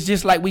it's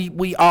just like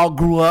we all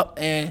grew up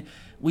and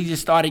we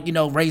just started,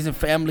 raising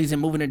families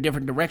and moving in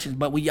different directions.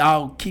 But we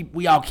all keep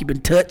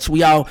in touch.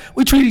 We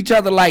treat each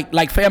other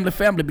like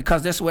family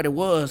because that's what it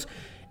was.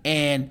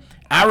 And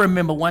I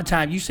remember one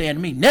time you saying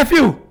to me,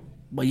 nephew,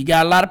 well, you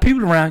got a lot of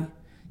people around you.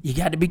 You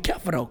got to be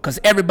careful though, because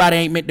everybody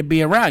ain't meant to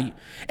be around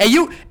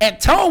you. And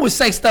Tone would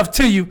say stuff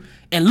to you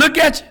and look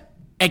at you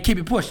and keep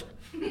it pushing.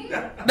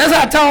 That's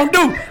how Tone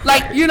do.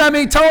 Like, you know what I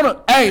mean?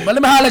 Tone, hey, but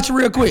let me holler at you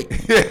real quick.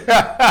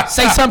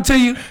 Say something to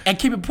you and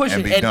keep it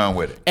pushing. And be done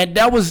with it. And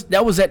that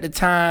was at the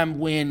time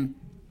when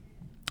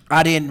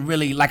I didn't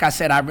really, like I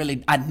said,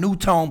 I knew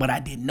Tone, but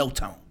I didn't know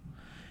Tone.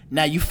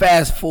 Now you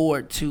fast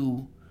forward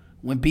to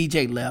when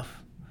BJ left.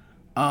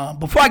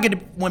 Before I get to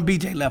when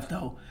BJ left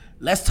though,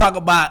 let's talk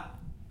about,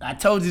 I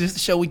told you this is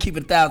the show we keep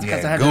it 1,000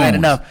 because 100 ain't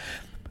enough.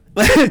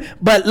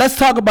 But let's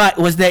talk about,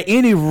 was there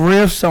any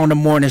riffs on the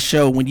morning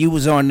show when you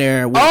was on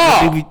there with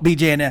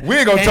BJ and that? We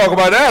ain't gonna talk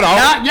about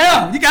that,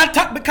 yeah, you gotta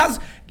talk, because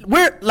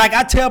we're, like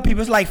I tell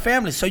people, it's like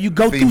family, so you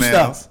go through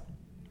stuff.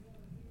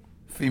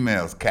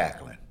 Females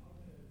cackling.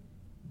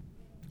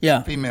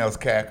 Yeah. Females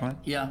cackling.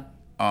 Yeah.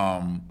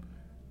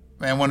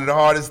 Man, one of the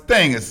hardest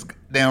things is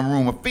damn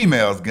room of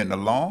females getting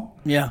along.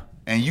 Yeah.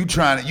 And you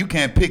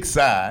can't pick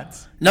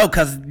sides. No,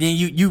 because then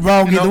you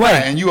wrong either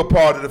way. And you a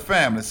part of the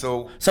family,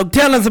 so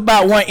tell us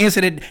about one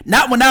incident,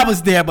 not when I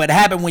was there, but it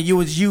happened when you,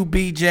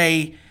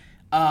 BJ,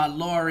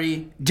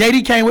 Lori.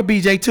 JD came with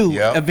BJ too,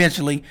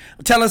 eventually.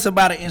 Tell us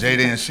about an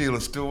incident. JD and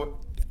Sheila Stewart.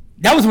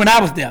 That was when I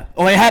was there.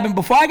 Or it happened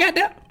before I got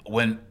there?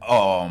 When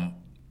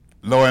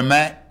Lori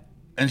Mack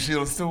and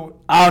Sheila Stewart.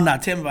 Oh, no,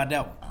 tell me about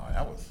that one. Oh,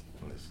 that was...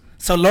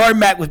 So Lori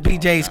Mack was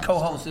BJ's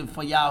co-host,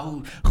 for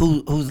y'all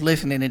who's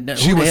listening. And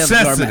she was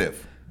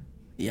sensitive.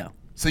 Yeah.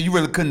 So you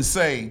really couldn't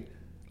say,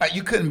 like,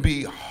 you couldn't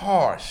be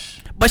harsh.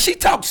 But she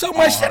talked so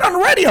much shit on the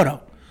radio,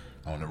 though.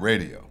 On the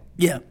radio.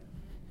 Yeah.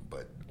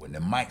 But when the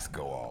mics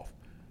go off,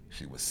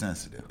 she was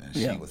sensitive and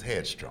she was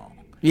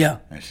headstrong. Yeah.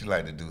 And she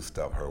liked to do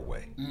stuff her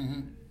way.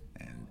 Mm-hmm.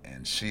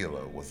 And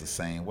Sheila was the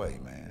same way,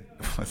 man.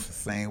 It was the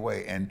same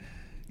way. And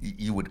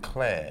you would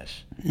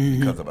clash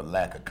because of a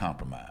lack of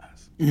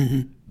compromise.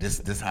 Mm-hmm.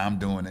 This how I'm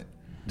doing it.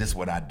 This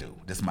what I do.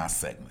 This my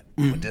segment.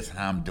 Mm-hmm. But this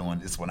how I'm doing.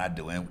 This what I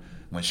do. And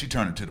when she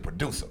turned it to the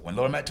producer, when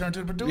Lori Mack turned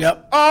to the producer,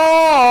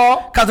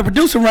 because the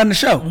producer run the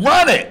show.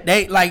 Run it.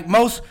 They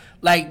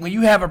when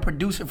you have a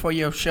producer for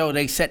your show,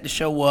 they set the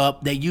show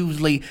up. They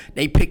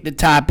pick the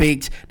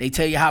topics. They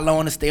tell you how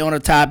long to stay on the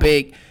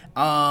topic.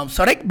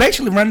 So they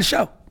basically run the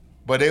show.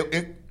 But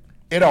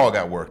it all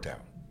got worked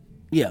out.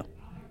 Yeah.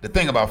 The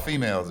thing about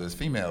females is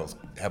females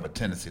have a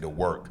tendency to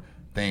work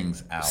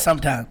things out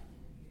sometimes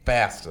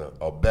faster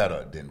or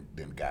better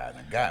than guys.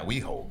 And guys, we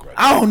hold grudges.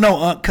 I don't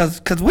know,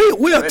 cause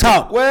we'll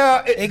talk.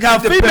 Well, it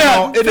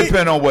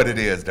depends on what it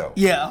is, though.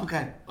 Yeah,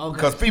 okay.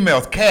 Because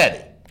females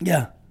catty.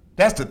 Yeah.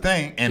 That's the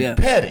thing, and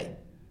petty.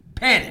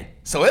 Petty.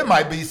 So it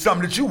might be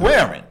something that you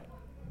wearing,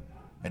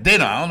 and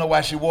then I don't know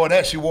why she wore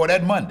that. She wore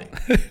that Monday.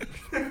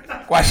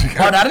 Why she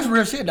got? Oh, that is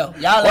real shit though.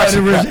 Y'all like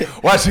the real shit.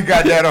 Why she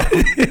got that on?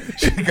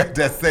 She got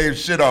that same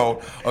shit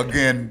on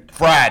again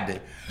Friday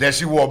that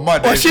she wore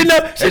Monday. Well, she know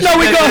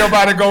we go.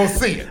 Nobody go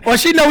see it. Well,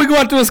 she know we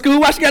going to a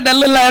school. Why she got that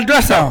little ass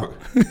dress on?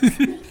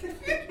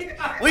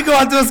 We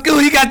going to a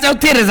school. You got your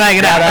titties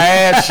hanging out. Got her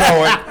ass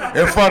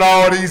showing in front of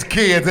all these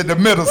kids at the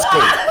middle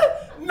school.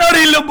 No,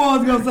 these little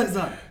boys gonna say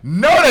something.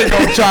 No, they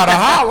gonna try to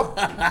holler.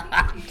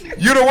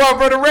 You the one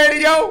for the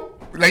radio?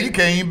 Like, you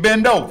can't even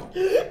bend over.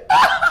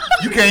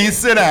 You can't even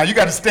sit down. You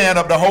got to stand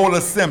up the whole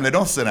assembly.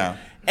 Don't sit down.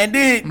 And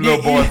then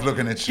little boys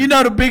looking at you. You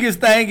know the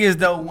biggest thing is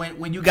though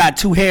when you got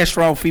two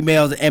headstrong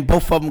females and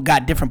both of them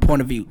got different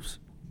point of views.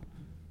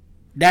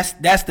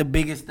 That's the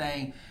biggest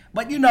thing.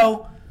 But you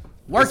know,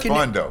 working it's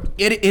fun though.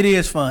 It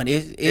is fun.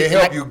 It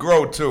help you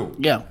grow too.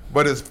 Yeah.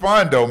 But it's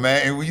fun though,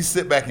 man. And when you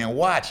sit back and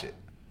watch it,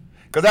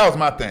 because that was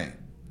my thing.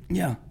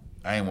 Yeah.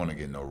 I ain't want to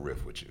get no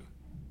riff with you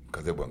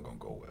because it wasn't gonna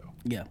go well.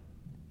 Yeah.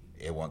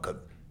 It wasn't,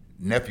 because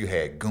nephew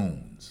had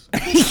goons.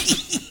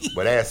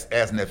 But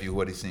ask nephew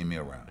what he seen me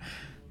around.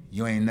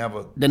 You ain't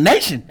never. The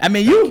Nation. I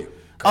mean, you.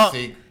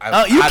 See,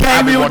 You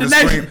came in with the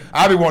Nation.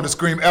 I be wanting to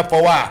scream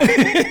FOI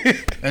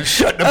and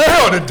shut the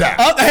building down.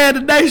 Uncle had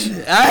the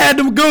Nation. I had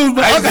them goons,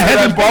 but I used Uncle to had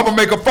say, them. I'm gonna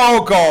make a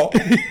phone call,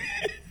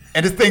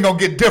 and this thing gonna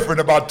get different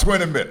in about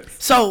 20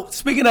 minutes. So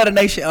speaking of the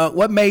Nation,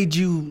 what made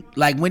you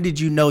like? When did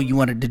you know you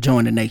wanted to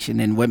join the Nation,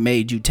 and what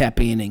made you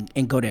tap in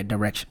and go that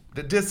direction?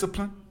 The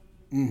discipline.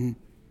 Mm-hmm.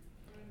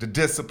 The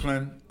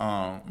discipline,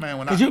 man.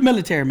 When Cause you're a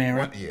military man,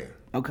 right? Yeah.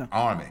 Okay.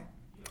 Army,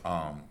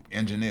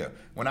 engineer.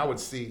 When I would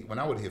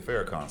hear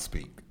Farrakhan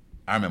speak,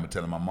 I remember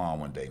telling my mom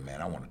one day,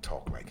 man, I want to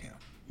talk like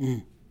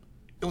him.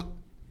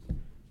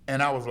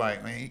 And I was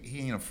like, man, he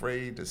ain't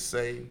afraid to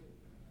say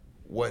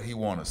what he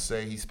want to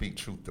say. He speak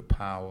truth to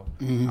power.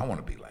 I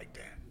want to be like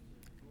that.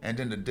 And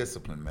then the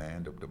discipline,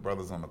 man, the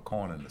brothers on the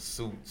corner in the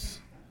suits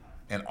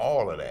and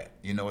all of that.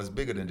 You know, it's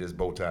bigger than just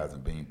bow ties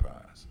and bean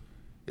pies.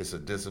 It's a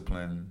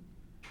discipline.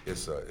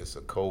 It's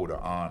a code of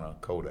honor,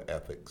 code of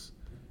ethics.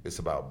 It's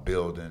about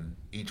building,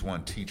 each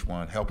one teach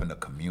one, helping the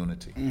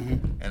community.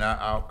 And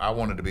I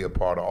wanted to be a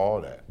part of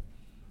all that.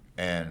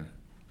 And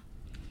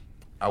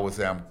I would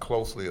say I'm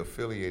closely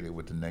affiliated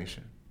with the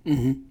Nation.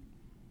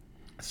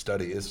 I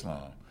study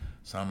Islam.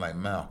 So I'm like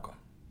Malcolm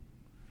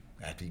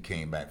after he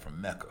came back from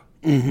Mecca.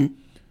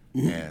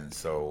 And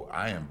so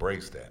I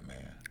embrace that,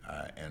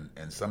 man.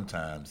 And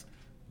sometimes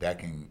that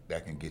can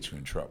get you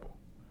in trouble.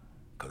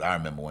 Because I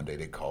remember one day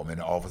they called me in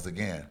the office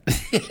again.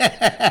 They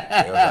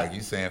was like,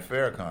 you saying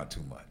Farrakhan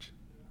too much.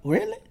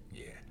 Really?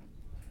 Yeah.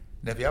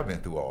 Nephew, I've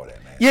been through all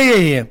that, man.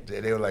 Yeah.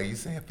 They were like, you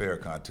saying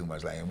Farrakhan too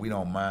much. Like, and we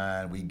don't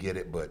mind, we get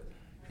it, but,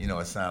 you know,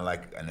 it sounded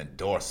like an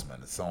endorsement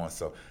and so on.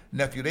 So,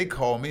 nephew, they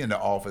called me in the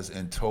office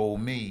and told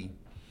me,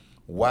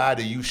 why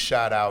do you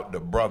shout out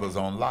the brothers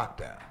on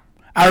lockdown?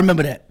 I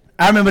remember that.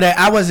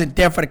 I wasn't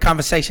there for the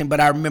conversation, but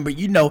I remember,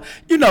 you know,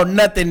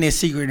 nothing is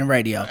secret in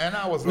radio. And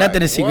I was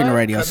nothing like, is secret in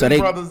radio. So they they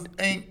brothers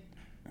ain't.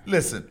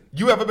 Listen,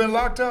 you ever been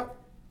locked up?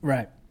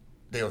 right.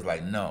 They was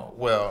like, no.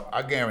 Well,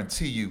 I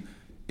guarantee you,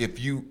 if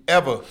you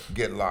ever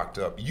get locked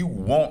up, you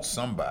want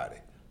somebody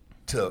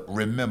to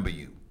remember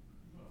you.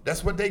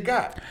 That's what they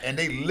got, and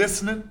they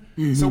listening.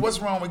 So what's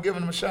wrong with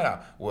giving them a shout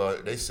out? Well,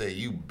 they say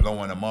you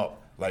blowing them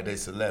up like they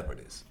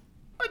celebrities.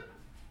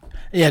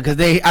 Yeah, because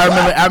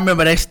I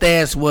remember their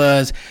stance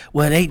was,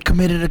 well, they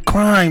committed a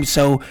crime,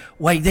 so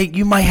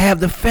you might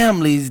have the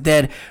families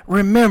that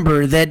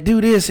remember that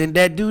do this and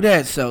that do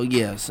that. So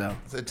yeah, so. I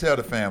said, tell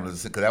the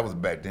families, because that was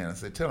back then. I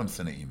said, tell them to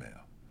send an email.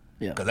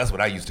 Yeah. Because that's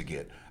what I used to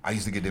get. I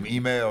used to get them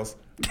emails,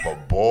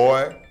 but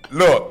boy,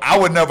 look, I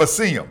would never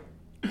see them,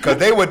 because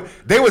they would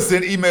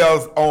send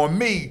emails on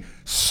me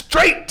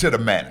straight to the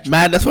manager.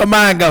 Man, that's where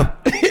mine go.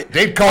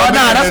 They'd call me.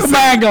 That's where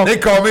mine go. They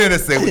call me in and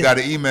say, we got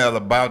an email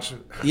about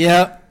you.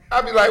 Yeah.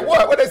 I'd be like,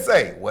 what? What'd they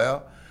say?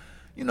 Well,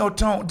 you know,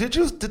 Tone,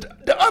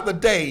 the other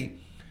day,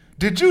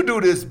 did you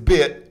do this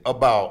bit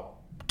about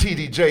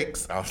T.D.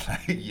 Jakes? I was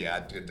like, yeah, I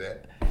did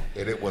that.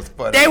 And it was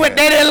funny. They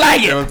didn't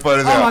like it. It was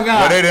funny. Oh my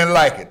God. Well, they didn't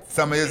like it.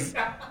 Some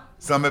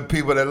of the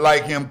people that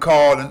like him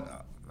called and,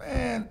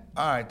 man,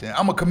 all right then.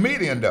 I'm a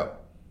comedian though.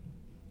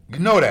 You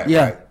know that,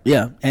 Yeah, right?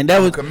 yeah, and that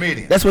I'm a was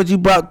comedian. That's what you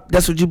brought.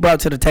 That's what you brought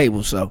to the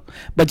table. So,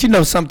 but you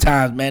know,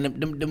 sometimes, man,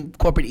 them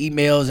corporate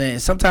emails,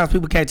 and sometimes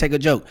people can't take a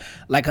joke.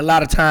 Like a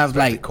lot of times,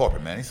 like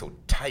Corporate, man, he's so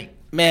tight.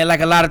 man, like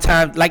a lot of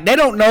times, like they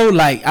don't know,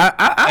 like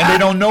And they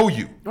don't know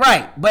you.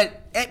 right, but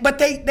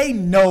they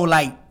know,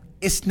 like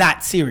it's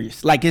not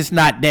serious, like it's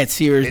not that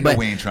serious. They know but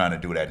we ain't trying to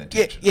do that yeah,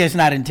 intentionally. yeah, it's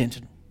not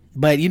intentional.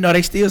 But you know,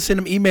 they still send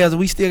them emails, and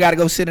we still got to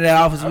go sit in that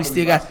office. We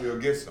still got. still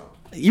get some.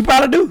 You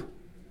probably do.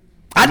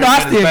 I know. I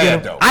It's still bad,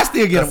 get them. though. I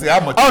still get See,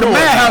 them. I'm Oh, mature the now,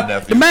 madhouse.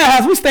 nephew. The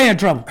madhouse. We stay in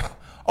trouble.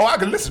 Oh, I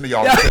can listen to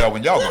y'all tell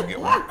when y'all gonna get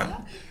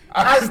one.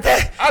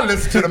 I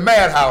listen to the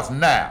Madhouse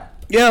now.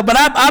 Yeah, but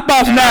I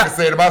boss And I now. can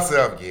say to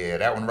myself, yeah,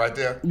 that one right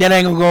there. That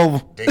ain't gonna go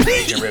over. They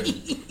get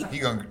ready.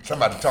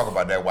 Somebody talk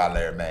about that while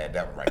Larry mad.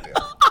 That one right there.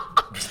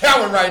 That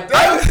one right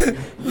there.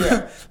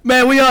 Yeah.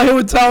 Man, we on here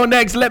with Tone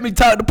Next. Let me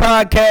talk the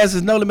podcast.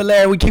 It's No Limit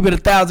Larry. We keep it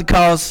 1,000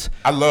 calls.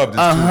 I love this.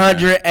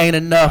 100 ain't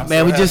enough, I'm man.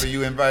 so We happy just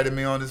you invited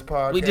me on this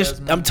podcast.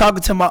 Man. I'm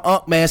talking to my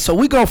uncle, man. So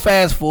we gonna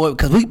fast forward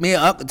because me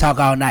and Uncle talk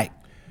all night.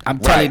 I'm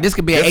telling you, this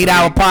could be an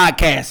 8-hour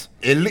podcast.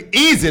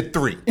 Easy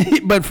 3.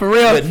 But for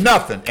real, With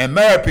nothing. And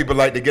married people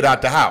like to get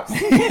out the house. So,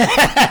 you know,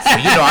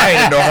 I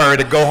ain't in no hurry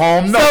to go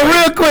home. No. so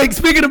real quick,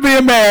 speaking of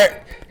being married,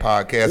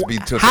 Podcast be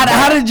to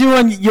how did you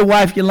and your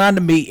wife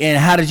Yolanda meet, and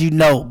how did you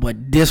know?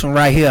 But this one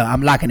right here,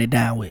 I'm locking it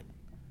down with.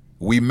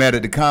 We met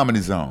at the Comedy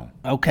Zone.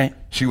 Okay.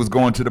 She was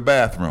going to the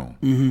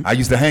bathroom. I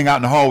used to hang out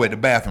in the hallway at the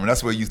bathroom.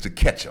 That's where I used to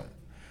catch them.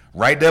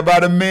 Right there by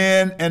the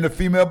men and the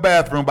female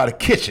bathroom by the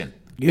kitchen.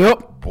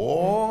 Yep.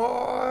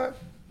 Boy,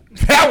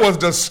 that was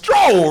the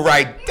stroll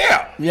right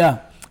there. Yeah.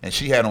 And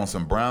she had on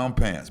some brown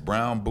pants,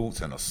 brown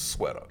boots, and a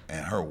sweater.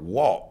 And her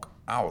walk,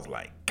 I was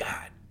like,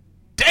 God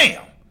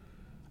damn.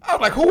 I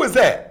was like, who is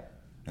that?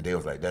 And they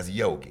was like, that's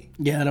Yogi.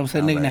 Yeah, that was her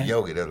I was nickname. like,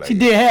 Yogi. They was like, She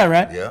did hair,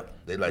 right? Yeah.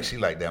 They like, she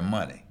like that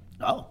money.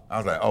 Oh. I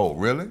was like, oh,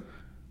 really?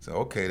 So,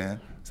 okay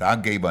then. So I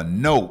gave a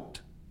note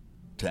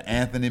to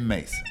Anthony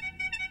Mason.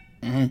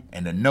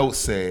 And the note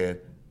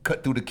said,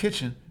 cut through the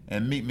kitchen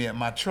and meet me at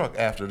my truck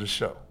after the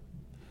show.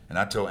 And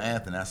I told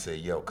Anthony, I said,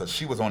 yo, because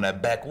she was on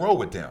that back row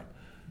with them.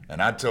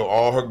 And I told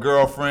all her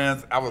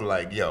girlfriends, I was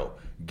like, yo,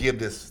 give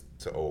this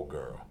to old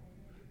girl.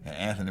 And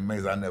Anthony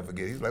Mason, I'll never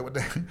forget, he's like, what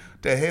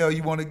the hell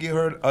you want to give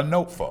her a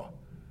note for?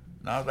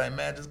 And I was like,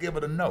 man, just give her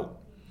the note.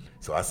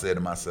 So I said to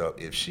myself,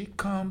 if she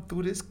come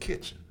through this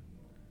kitchen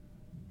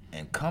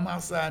and come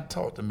outside and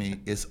talk to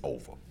me, it's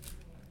over.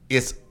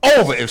 It's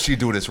over if she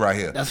do this right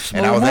here. That's a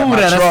smooth move.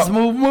 That's a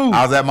smooth move.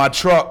 I was at my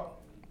truck,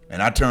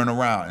 and I turned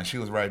around, and she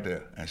was right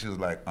there. And she was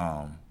like,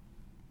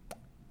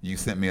 you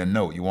sent me a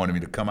note. You wanted me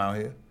to come out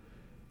here?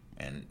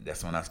 And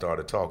that's when I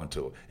started talking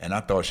to her. And I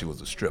thought she was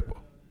a stripper.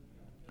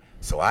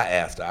 So I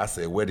asked her, I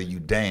said, where do you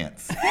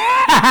dance? So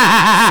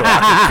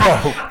I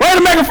could Way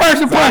to make a first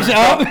impression,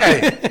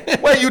 hey,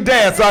 where you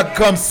dance so I can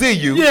come see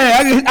you?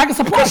 Yeah, I can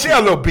support you. She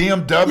had a little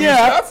BMW.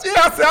 Yeah. I said,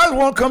 I just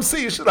want to come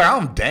see you. She's like, I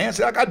don't dance.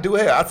 I got to do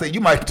hair. I said,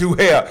 you might do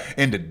hair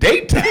in the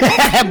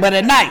daytime. But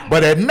at night.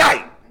 But at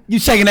night. You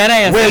shaking that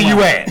ass. Where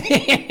you at?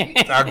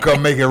 I can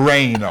come make it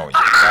rain on you.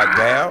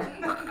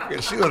 Goddamn.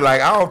 And she was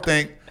like, I don't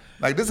think,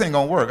 like, this ain't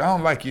going to work. I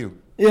don't like you.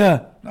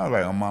 Yeah. And I was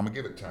like, oh, mama,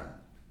 give it time.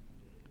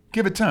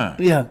 Give it time.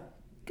 Yeah.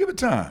 Give it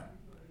time.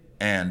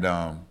 And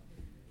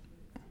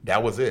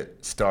that was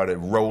it. Started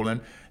rolling.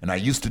 And I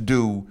used to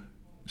do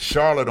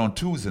Charlotte on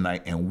Tuesday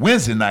night. And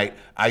Wednesday night,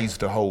 I used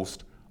to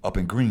host up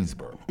in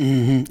Greensboro.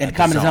 Mm-hmm. At the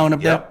Comedy Zone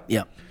up there?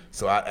 Yep.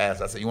 So I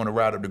asked, I said, you want to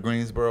ride up to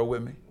Greensboro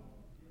with me?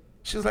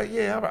 She was like,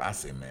 yeah. I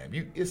said, man,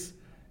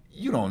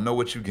 you don't know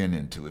what you're getting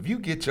into. If you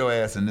get your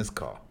ass in this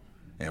car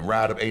and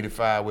ride up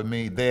 85 with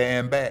me there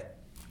and back,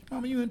 I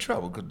mean, you in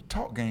trouble because the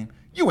talk game,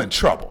 you in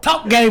trouble.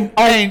 Talk game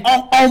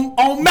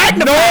on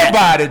magnified.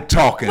 Nobody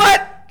talking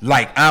What?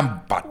 like I'm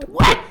about to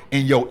put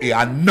in your ear.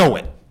 I know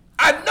it.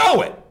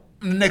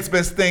 The next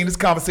best thing, this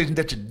conversation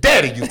that your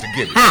daddy used to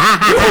give you.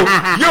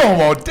 You don't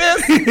want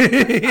this.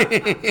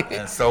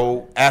 And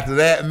so after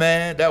that,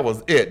 man, that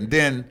was it. And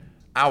then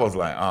I was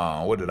like,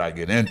 what did I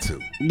get into?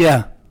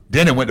 Yeah.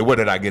 Then it went to what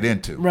did I get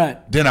into?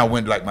 Right. Then I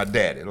went like my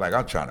daddy. Like,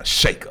 I'm trying to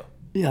shake her.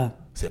 Yeah.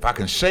 So if I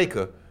can shake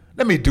her,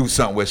 let me do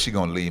something where she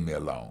gonna leave me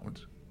alone.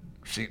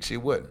 She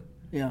wouldn't.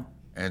 Yeah.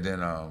 And then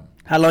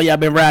how long y'all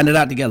been riding it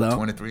out together?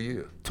 23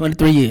 years.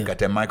 23 years. Got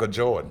that Michael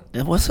Jordan.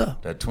 What's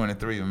up? That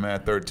 23,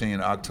 man,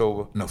 13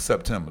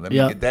 September. Let me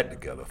get that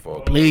together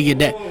for Please get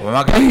that.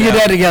 Well, Please get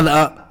that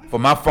together. For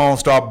my phone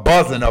start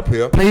buzzing up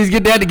here. Please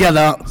get that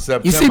together.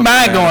 September, you see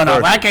mine going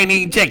off. I can't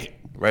even check it.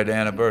 Right, the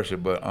anniversary,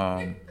 but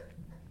I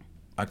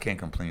can't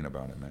complain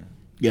about it, man.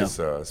 Yeah.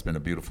 It's been a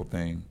beautiful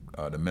thing.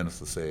 The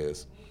minister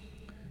says,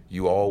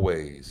 you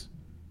always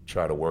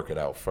try to work it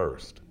out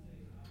first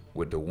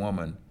with the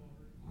woman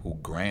who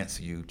grants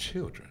you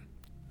children.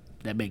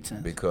 That makes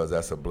sense. Because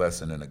that's a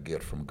blessing and a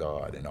gift from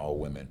God, and all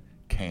women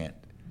can't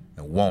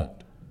and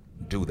won't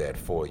do that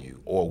for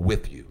you or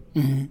with you.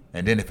 Mm-hmm.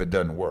 And then if it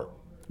doesn't work,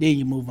 then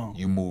you move on.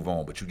 You move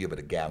on, but you give it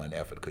a gallant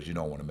effort because you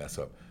don't want to mess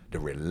up the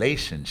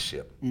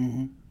relationship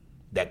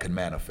that can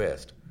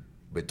manifest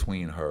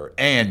between her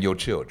and your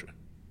children.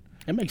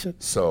 That makes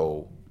sense.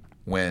 So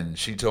when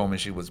she told me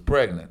she was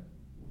pregnant,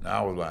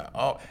 I was like,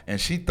 oh,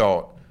 and she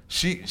thought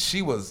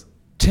she was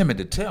timid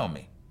to tell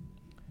me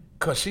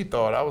because she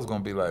thought I was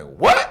going to be like,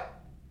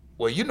 what?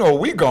 Well, you know where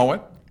we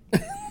going. We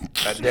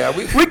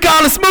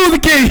call it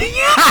Smoothie King.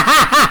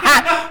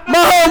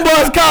 My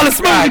homeboys call it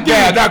Smoothie King.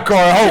 Yeah, not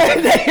Corey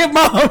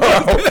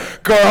Holcomb.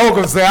 Corey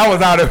Holcomb said I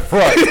was out in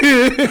front.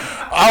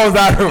 I was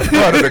out in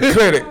front of the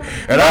clinic,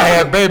 and I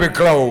had baby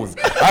clothes.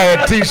 I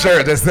had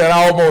T-shirts that said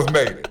I almost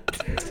made it.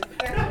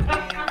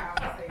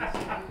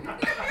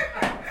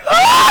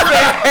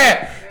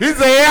 He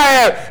said I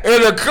had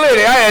in the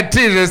clinic. I had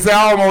T-shirts that said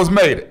I almost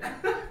made it.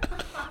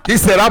 He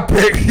said I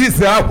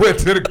went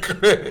to the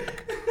clinic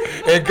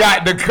and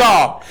got in the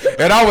car,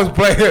 and I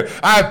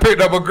had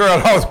picked up a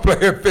girl, I was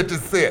playing 50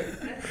 Cent.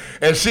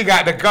 And she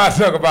got in the car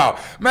talking about,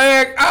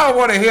 man, I don't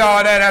want to hear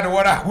all that after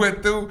what I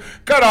went through.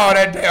 Cut all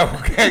that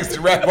damn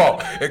gangster rap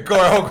off. And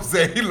Corey Holcomb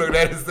said, he looked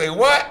at it and said,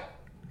 what?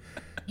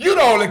 You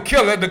the only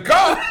killer in the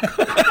car.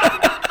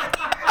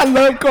 I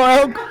love Corey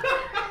Holcomb.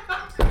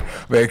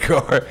 Man,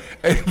 Corey,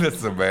 hey,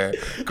 listen, man.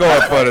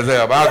 Corey fun as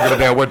hell. I don't give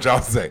a damn what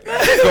y'all say.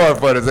 Corey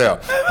fun as hell.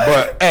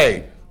 But,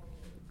 hey,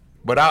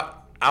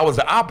 I was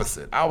the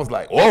opposite. I was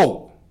like,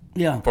 whoa.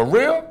 Yeah. For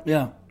real?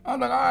 Yeah. I'm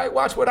like, all right,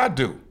 watch what I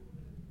do.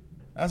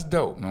 That's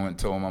dope. And I went and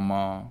told my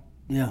mom.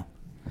 Yeah.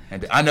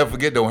 And I never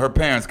forget, though, her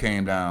parents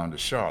came down to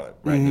Charlotte,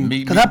 right, to meet me.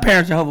 Because her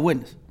parents are Jehovah's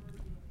Witness.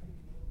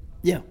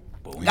 Yeah.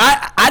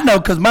 I know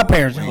because my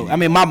parents are Jehovah's. I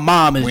mean, my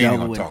mom is Jehovah's Witness. We ain't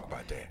going to talk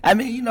about that. I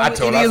mean, you know, I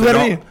told her,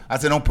 I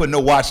said, don't put no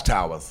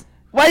watchtowers.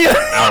 Why you?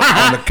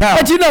 On the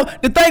couch. But you know,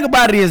 the thing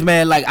about it is,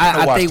 man, like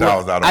I think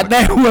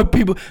what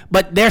people,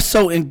 but they're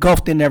so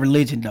engulfed in their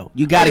religion, though.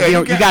 You gotta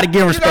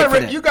give respect for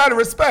that. You gotta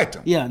respect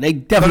them. Yeah, they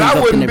definitely. But I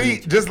wouldn't be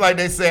just like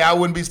they say. I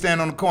wouldn't be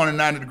standing on the corner,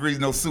 90 degrees,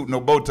 no suit,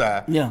 no bow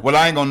tie. Yeah. Well,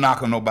 I ain't gonna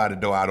knock on nobody's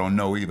door I don't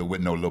know either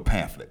with no little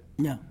pamphlet.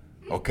 Yeah.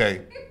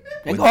 Okay.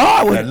 They go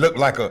hard with it. That looked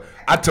like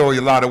I told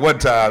you a lot of one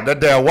time that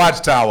damn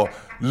watchtower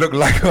looked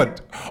like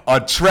a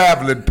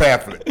traveling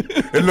pamphlet.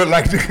 It looked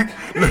like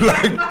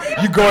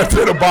you going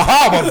to the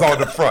Bahamas on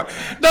the front.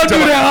 Don't do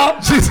that,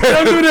 huh? She said,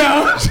 don't do that,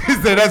 huh? She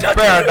said, that's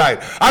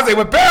paradise. I said,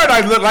 well,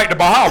 paradise look like the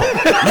Bahamas.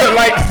 Look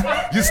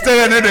like you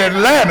staying in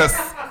Atlantis.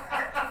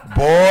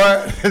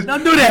 Boy.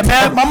 Don't do that,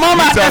 man. My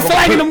mama out there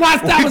slanging them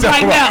watch towers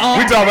right now.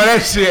 We talking about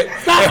that shit.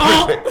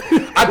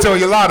 Stop, I told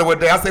Yolanda one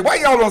day, I said, why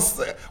y'all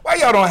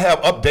don't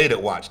have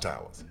updated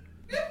watchtowers?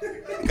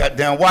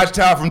 Goddamn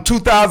watchtower from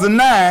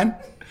 2009.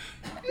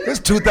 It's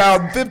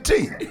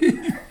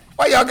 2015.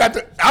 Why y'all got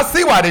to? I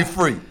see why they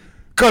free.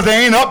 Because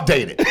they ain't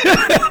updated.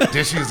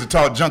 Then she used to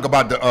talk junk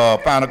about the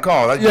final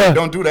call.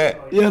 Don't do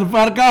that. Yeah, the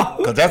final call.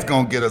 Because that's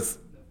going to get us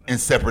in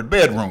separate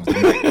bedrooms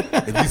tonight.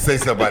 If you say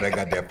somebody that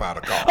got that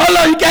final call. Oh,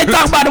 no, you can't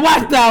talk about the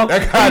watchtower.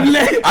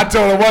 I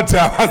told her one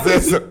time,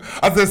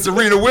 I said,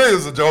 Serena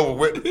Williams is Jehovah's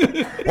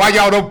Witness. Why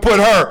y'all don't put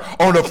her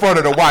on the front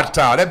of the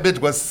watchtower? That bitch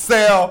would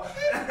sell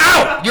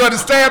out. You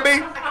understand me?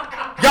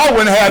 Y'all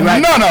wouldn't have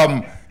none of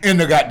them in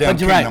the goddamn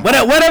kingdom.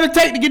 Right. Whatever it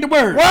take to get the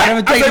word. What?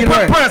 I say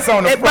put Prince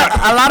on the front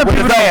a lot of with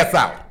people his ass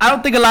out. I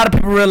don't think a lot of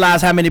people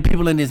realize how many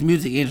people in this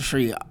music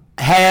industry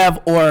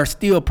have or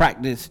still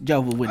practice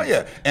Jehovah's Witness. Oh,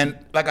 yeah. And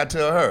like I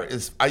tell her,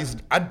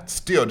 I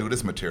still do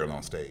this material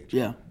on stage.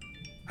 Yeah.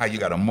 How you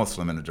got a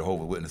Muslim and a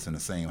Jehovah's Witness in the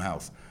same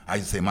house. I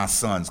used to say, my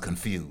son's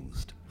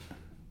confused.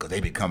 Because they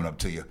be coming up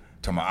to you,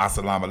 talking about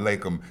Assalamu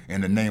alaikum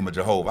in the name of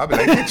Jehovah. I be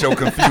like, get your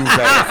confused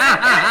ass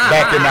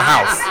back in the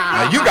house.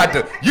 Now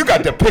you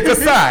got to pick a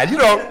side. You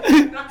know,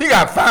 he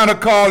got final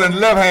call in the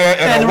left hand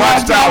and a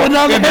watchtower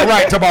in the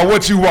right, talking about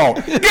what you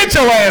want. Get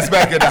your ass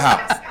back in the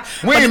house.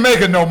 We ain't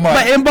making no money.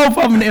 But in both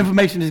of them, the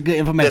information is good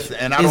information. Listen,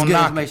 and I don't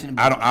knock it.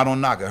 I don't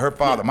knock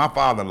it. My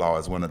father-in-law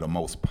is one of the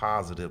most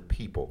positive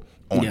people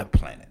on the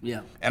planet.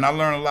 Yeah. And I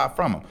learned a lot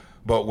from him.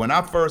 But when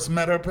I first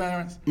met her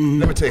parents,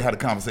 let me tell you how the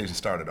conversation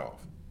started off.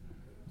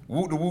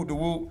 Woot the woot the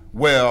woot.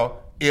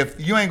 Well, if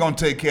you ain't gonna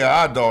take care of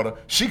our daughter,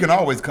 she can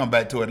always come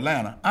back to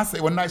Atlanta. I say,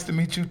 well, nice to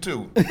meet you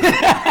too.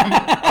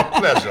 A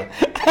pleasure.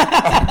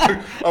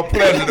 A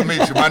pleasure to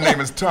meet you. My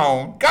name is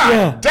Tone.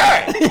 God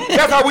dang.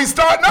 That's how we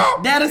start now.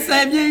 Daddy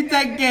said you ain't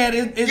take care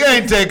of it. You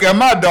ain't take care of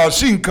my daughter.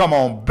 She can come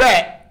on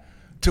back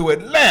to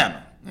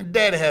Atlanta. And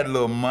Daddy had a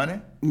little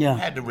money. Yeah.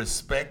 Had to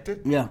respect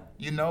it. Yeah.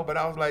 You know, but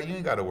I was like, you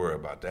ain't got to worry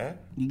about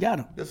that. You got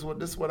to. This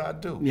is what I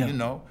do. Yeah. You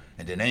know.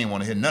 And then they ain't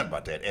want to hear nothing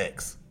about that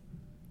ex.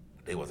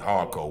 They was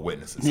hardcore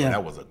witnesses, so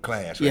that was a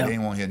clash. Right? They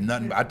ain't want to hear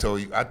nothing. I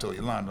told you,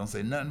 Lon, don't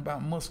say nothing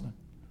about Muslim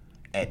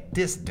at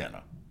this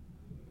dinner.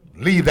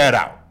 Leave that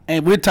out.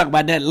 And we'll talk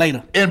about that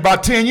later. In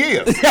about 10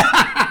 years. It's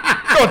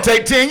gonna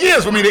take 10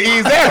 years for me to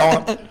ease that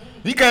on them.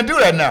 You can't do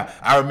that now.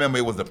 I remember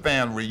it was a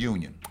family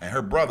reunion, and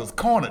her brothers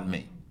cornered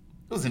me.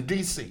 It was in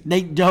D.C.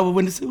 They Jehovah's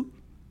Witness too?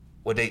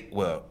 You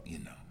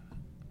know.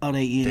 Oh,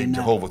 they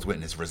Jehovah's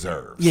Witness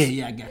reserves.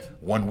 Yeah, I got you.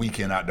 1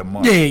 weekend out the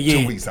month.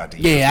 Yeah. 2 weeks out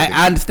the year. Yeah,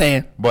 I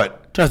understand.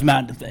 But trust me, I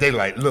understand. They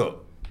like,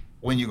 look,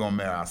 when you gonna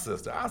marry our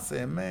sister? I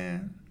said,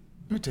 man,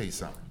 let me tell you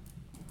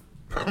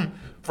something.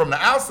 From the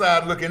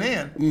outside looking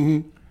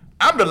in,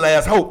 I'm the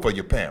last hope for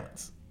your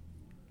parents.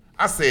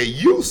 I said,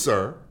 you,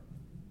 sir,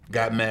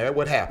 got married.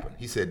 What happened?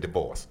 He said,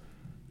 divorce.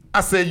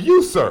 I said,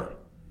 you, sir,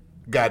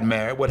 got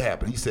married. What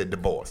happened? He said,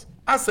 divorce.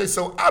 I say,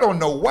 so I don't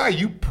know why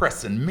you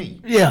pressing me.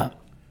 Yeah.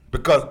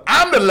 Because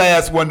I'm the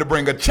last one to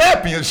bring a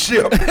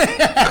championship to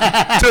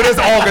this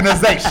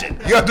organization.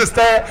 You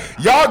understand?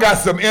 Y'all got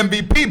some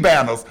MVP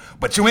banners,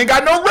 but you ain't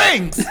got no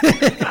rings.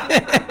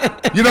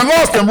 You done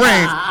lost them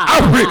rings.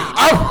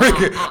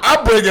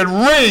 I'm bringing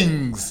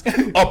rings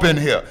up in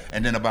here.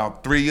 And then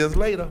about 3 years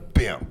later,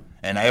 bam.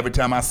 And every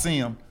time I see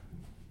him,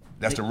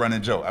 that's the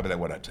running joke. I be like,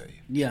 what I tell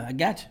you? Yeah, I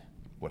got you.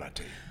 What I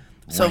tell you?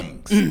 So,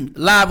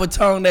 live with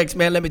Tone X,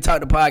 man. Let me talk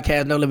the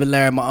podcast. No Living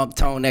Larry, my Uncle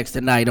Tone X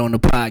tonight on the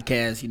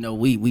podcast. You know,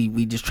 we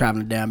just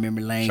traveling down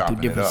memory lane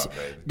through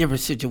different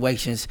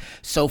situations.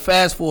 So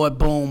fast forward,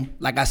 boom.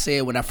 Like I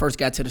said, when I first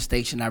got to the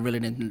station, I really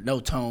didn't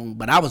know Tone,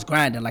 but I was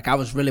grinding. Like I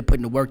was really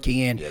putting the work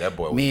in. Yeah, that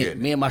boy was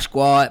me and my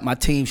squad, my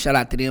team. Shout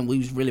out to them. We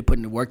was really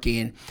putting the work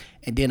in,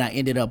 and then I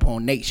ended up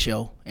on Nate's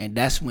show, and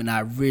that's when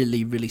I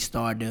really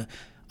started to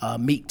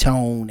meet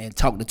Tone and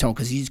talk to Tone,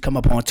 because he used to come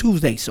up on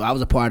Tuesday. So I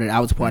was a part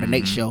of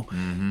Nate's show,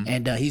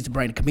 and he used to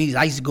bring the comedians.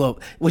 I used to go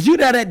up. Was you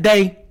there that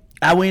day?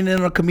 I went in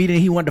on a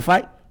comedian. He wanted to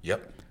fight.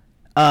 Yep.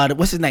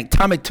 What's his name?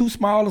 Tommy Too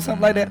Small or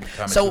something like that.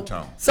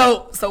 Tommy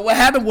So what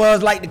happened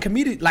was, like, the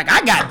comedian, like,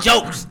 I got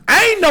jokes.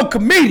 I ain't no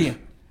comedian,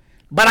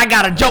 but I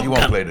got a joke. You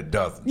want to play the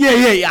dozen?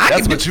 Yeah.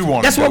 That's what you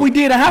want. That's what we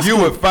did in high school.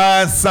 You would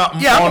find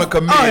something on a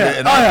comedian,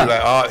 and I'd be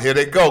like, oh, here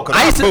they go. Because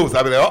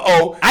I'd be like,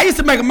 uh-oh. I used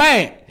to make a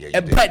man. Yeah,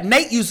 but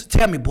Nate used to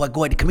tell me, boy,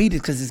 go at the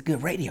comedians because it's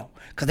good radio.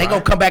 Because they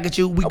going to come back at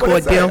you. We go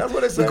at them.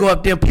 We go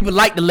up there. People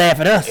like to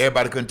laugh at us.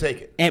 Everybody couldn't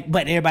take it.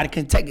 But everybody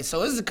couldn't take it.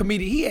 So this is a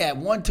comedian. He had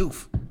one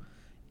tooth.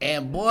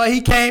 And, boy,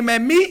 he came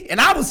at me.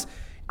 And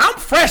I'm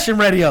fresh in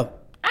radio.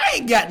 I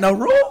ain't got no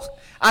rules.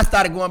 I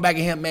started going back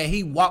at him, man.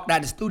 He walked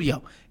out the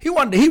studio. He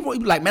was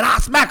like, man,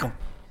 I'll smack him.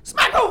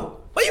 Smack him.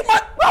 What you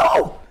want?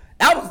 Whoa.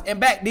 And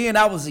back then,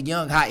 I was a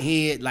young hot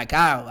head. Like,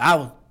 I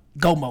was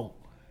go mode.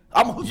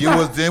 You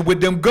was in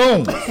with them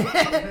goons.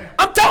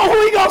 I'm telling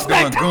who he gonna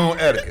smack. Doing goon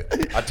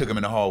etiquette. I took him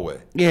in the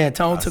hallway. Yeah,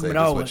 Tone took him in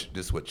the hallway.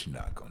 This is what you're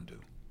not gonna do.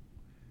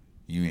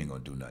 You ain't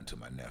gonna do nothing to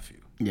my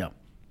nephew. Yeah.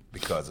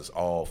 Because it's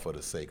all for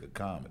the sake of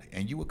comedy.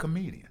 And you a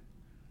comedian.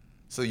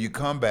 So you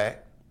come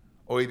back,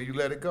 or either you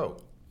let it go.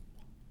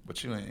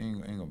 But you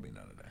ain't gonna be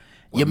none of that.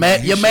 Your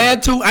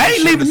man too. I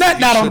ain't leaving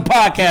nothing out on the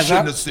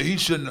podcast. He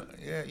shouldn't.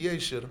 Yeah, he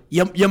should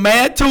have. Your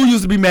man too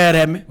used to be mad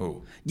at me.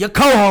 Who? Your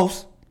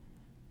co-host,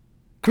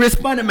 Chris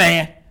Funny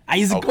Man. I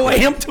used to go at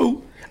him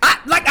too.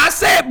 Like I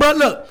said, bro.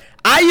 Look,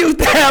 I used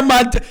to have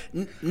my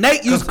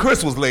Nate. Because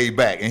Chris was laid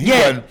back, and he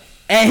wasn't.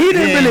 And he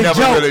didn't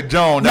really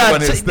joke. That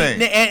wasn't his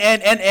thing.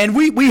 And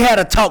we had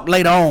a talk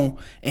later on,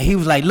 and he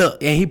was like,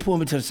 "Look," and he pulled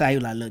me to the side. He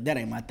was like, "Look, that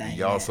ain't my thing."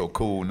 Y'all so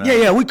cool now.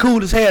 Yeah, we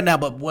cool as hell now.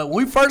 But when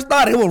we first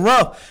started, it was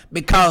rough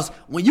because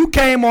when you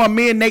came on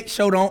me and Nate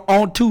showed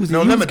on Tuesday,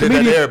 No Limit did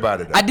that to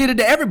everybody. Though. I did it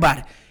to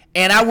everybody,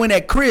 and I went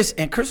at Chris,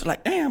 and Chris was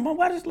like, "Damn,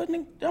 why this little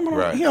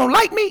nigga? He don't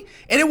like me."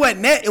 And it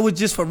wasn't that; it was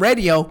just for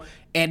radio,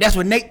 and that's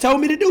what Nate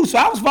told me to do. So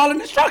I was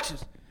following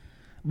instructions.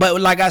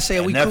 But like I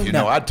said, we nephew, cool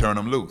now. I'd turn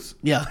him loose.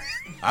 Yeah.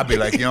 I'd be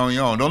like, yo,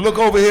 don't look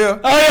over here.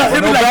 Oh, yeah. He'd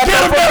be like,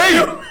 get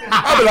him,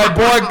 I'd be like,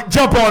 boy,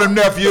 jump on him,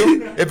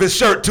 nephew, if his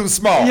shirt too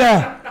small.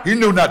 Yeah. He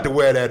knew not to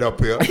wear that up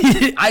here.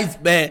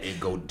 Man. It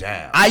go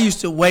down. I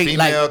used to wait.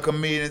 Female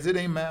comedians, it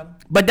ain't matter.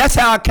 But that's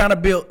how I kind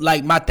of built,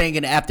 like, my thing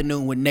in the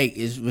afternoon with Nate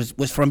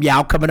was from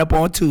y'all coming up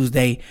on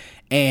Tuesday,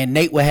 and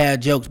Nate would have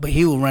jokes, but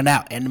he would run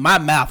out. And my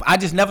mouth, I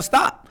just never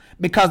stopped.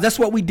 Because that's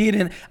what we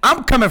did.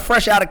 I'm coming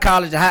fresh out of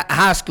college,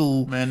 high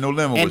school. Man, No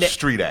Limit was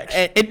street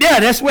action.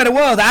 Yeah, that's what it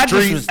was. I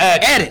street just was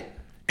action. at it.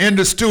 In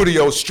the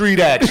studio, street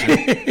action.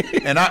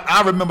 And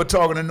I remember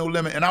talking to No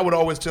Limit, and I would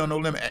always tell No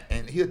Limit,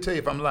 and he'll tell you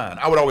if I'm lying,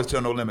 I would always tell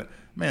No Limit,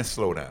 man,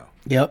 slow down.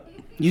 Yep.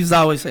 You used to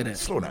always say that.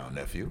 Slow down,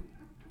 nephew.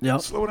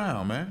 Yep. Slow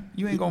down, man.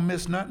 You ain't going to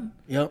miss nothing.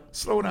 Yep.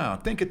 Slow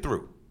down. Think it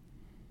through.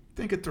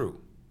 Think it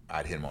through.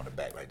 I'd hit him on the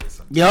back like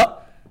this.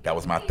 Yep. That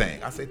was my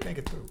thing. I say, think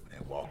it through,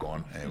 and walk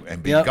on,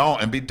 and be gone,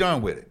 and be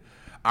done with it.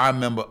 I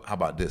remember, how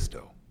about this,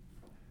 though?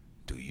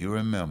 Do you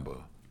remember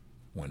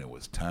when it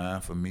was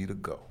time for me to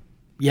go?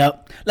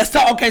 Yep. Let's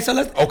talk. Okay, so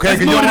let's move to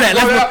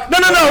that.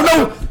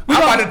 No.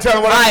 I'm about to tell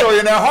you what I told you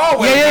in that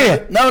hallway.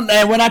 Yeah. No,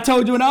 and when I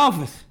told you in the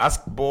office.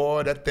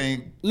 Boy, that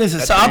thing. Listen,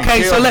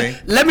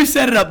 let me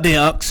set it up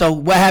there. So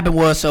what happened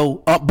was,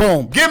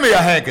 boom. Give me a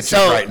handkerchief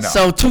right now.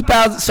 So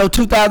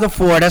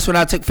 2004, that's when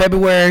I took,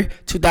 February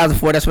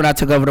 2004, that's when I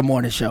took over the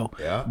morning show.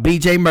 Yeah.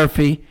 BJ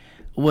Murphy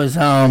was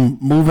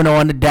moving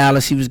on to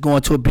Dallas. He was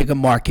going to a bigger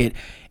market.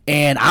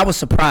 And I was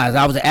surprised.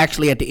 I was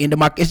actually at the end of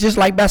it's just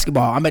like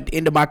basketball. I'm at the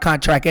end of my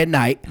contract at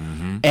night,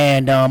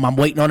 and I'm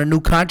waiting on a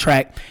new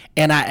contract.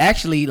 And I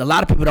actually, a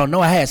lot of people don't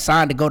know, I had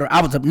signed to go to,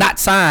 I was not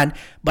signed,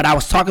 but I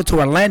was talking to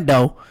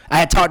Orlando. I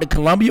had talked to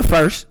Columbia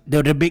first,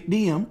 the Big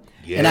DM.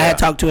 Yeah. And I had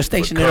talked to a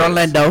station in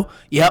Orlando.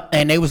 Yep.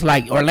 And they was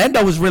like,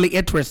 Orlando was really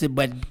interested,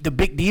 but the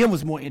Big DM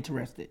was more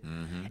interested.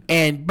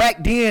 And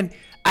back then,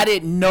 I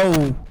didn't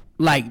know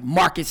like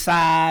market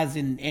size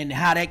and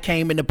how that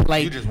came into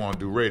play. You just want to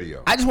do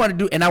radio. I just wanted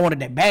to do, and I wanted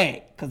that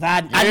bag because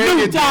I knew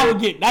what y'all were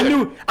getting.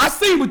 I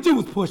see what you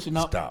was pushing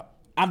up. Stop.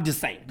 I'm just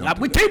saying. Like,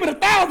 we keep it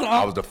 1,000.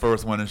 I was the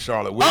first one in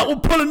Charlotte. I was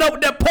pulling up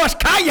with that Porsche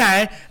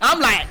Cayenne. I'm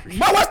like,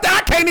 what's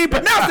that? I can't even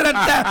pronounce it at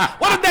the time.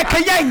 What is that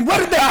Cayenne? What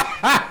is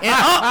that?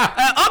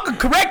 And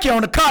Uncle correct you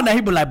on the car. Now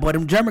he be like, boy,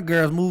 them German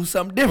girls move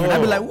something different. I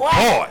be like, what?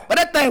 Boy. But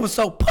that thing was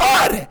so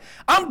party.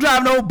 I'm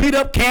driving an old beat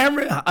up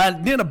Camry,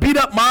 then a beat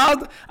up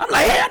Mazda. I'm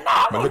like, hell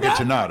no. But look at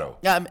you now, though.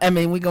 Yeah, I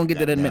mean, we gonna get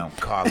to that in a minute.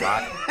 Car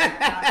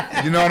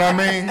lot. You know what I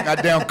mean?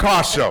 Goddamn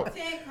car show.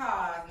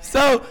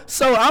 So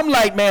I'm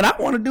like, man, I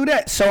want to do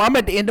that. So I'm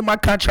at the end of my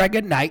contract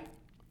at night,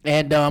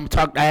 and I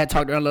had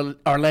talked to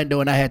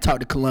Orlando, and I had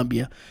talked to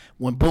Columbia.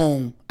 When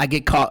boom, I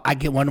get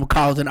one of them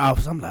calls in the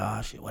office. I'm like,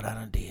 oh shit, what I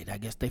done did? I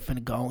guess they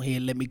finna go on here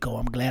and let me go.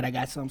 I'm glad I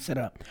got something set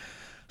up.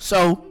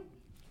 So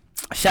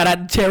shout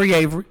out to Terry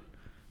Avery,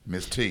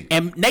 Miss T,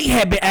 and Nate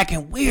had been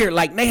acting weird.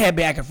 Like Nate had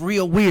been acting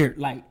real weird.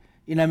 Like,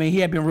 you know what I mean? He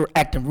had been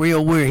acting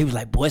real weird. He was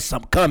like, boy,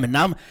 something coming.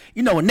 Now,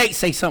 when Nate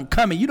say something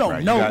coming, you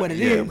don't know what it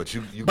is.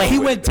 But he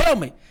wouldn't tell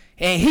me.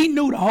 And he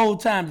knew the whole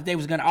time that they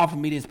was going to offer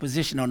me this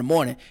position on the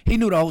morning. He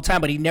knew the whole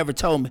time, but he never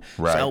told me.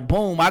 Right. So,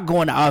 boom, I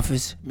go in the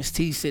office. Miss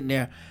T sitting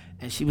there,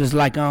 and she was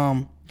like,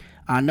 I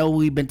know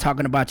we've been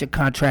talking about your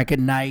contract at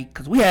night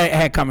because we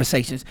had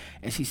conversations.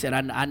 And she said,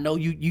 I know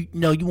you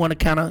want to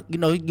kind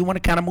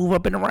of move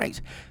up in the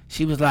ranks.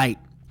 She was like,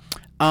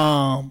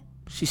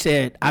 she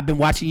said, I've been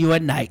watching you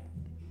at night.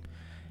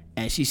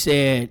 And she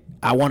said,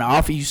 I want to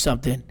offer you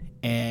something,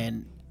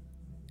 and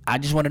I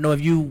just want to know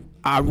if you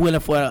are willing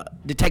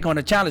to take on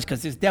a challenge,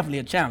 because it's definitely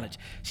a challenge.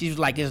 She was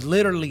like, it's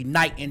literally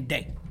night and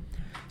day.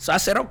 So I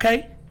said,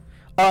 okay.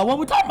 What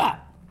we talking about?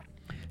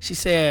 She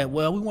said,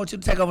 well, we want you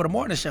to take over the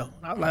morning show.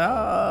 I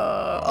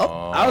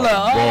was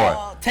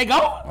like, take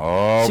over?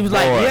 Oh, she was boy.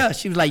 like, yeah.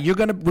 She was like, we're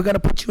gonna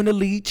put you in the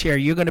lead chair.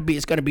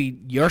 It's gonna be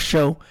your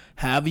show,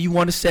 however you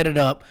want to set it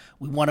up.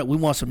 We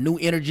want some new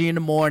energy in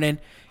the morning.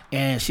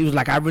 And she was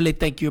like, I really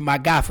think you're my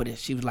guy for this.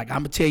 She was like, I'm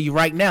gonna tell you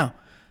right now,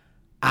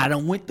 I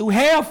done went through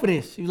hell for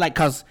this. She was like,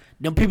 cause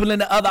them people in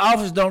the other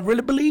office don't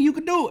really believe you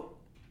can do it.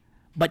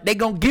 But they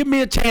gonna give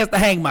me a chance to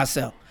hang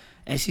myself.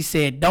 And she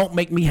said, don't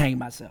make me hang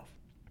myself.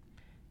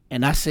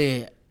 And I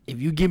said, if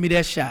you give me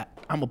that shot,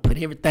 I'm gonna put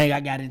everything I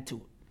got into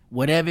it.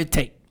 Whatever it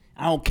take.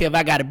 I don't care if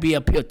I gotta be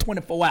up here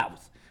 24 hours.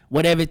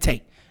 Whatever it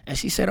take. And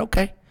she said,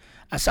 okay.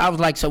 I was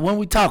like, so when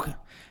we talking?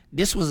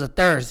 This was a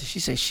Thursday. She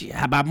said, shit,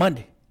 how about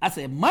Monday? I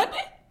said,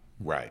 Monday?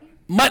 Right.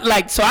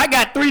 So I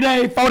got 3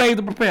 days, 4 days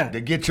to prepare. To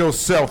get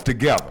yourself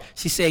together.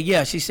 She said,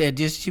 yeah. She said,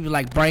 she was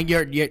like, bring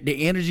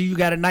the energy you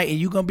got tonight and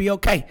you gonna be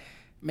okay.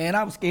 Man,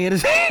 I was scared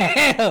as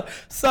hell.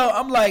 So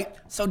I'm like,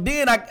 so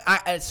then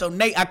so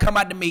Nate, I come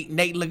out to meet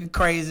Nate looking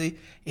crazy.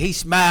 He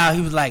smiled.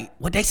 He was like,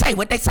 what they say?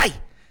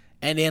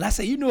 And then I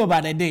said, you knew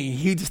about that, didn't you?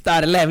 He just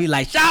started laughing. He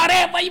like, shout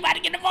out, boy, you about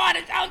to get the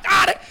morning.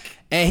 Shout it.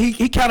 And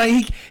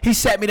he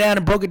sat me down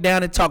and broke it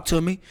down and talked to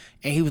me.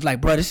 And he was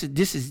like, bro, this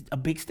is a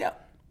big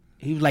step.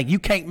 He was like, you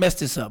can't mess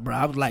this up, bro.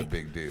 I was like, it's a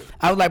big deal.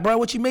 I was like, bro,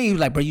 what you mean? He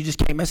was like, bro, you just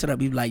can't mess it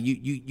up. He was like,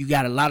 you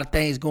got a lot of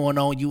things going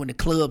on. You in the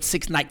club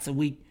 6 nights a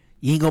week.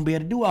 You ain't gonna be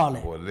able to do all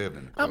that. Boy,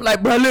 living. I'm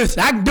like, bro,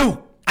 listen, I can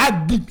do. I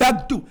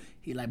can do.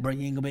 He like, bro,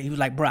 you ain't gonna be. He was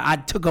like, bro, I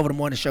took over the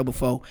morning show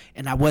before,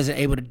 and I wasn't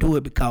able to do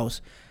it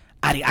because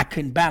I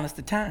couldn't balance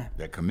the time.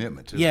 That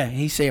commitment too. Yeah,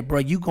 he said, bro,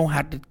 you gonna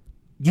have to.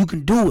 You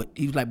can do it.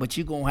 He was like, but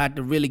you gonna have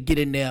to really get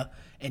in there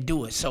and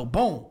do it. So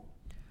boom.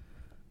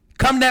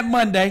 Come that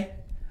Monday,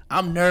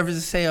 I'm nervous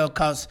as hell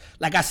because,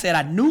 like I said,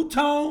 I knew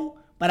Tone,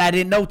 but I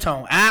didn't know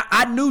Tone.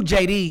 I knew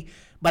JD,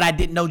 but I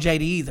didn't know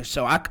JD either.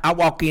 So I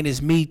walk in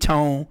as me,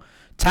 Tone.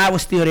 Ty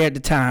was still there at the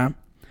time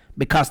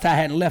because Ty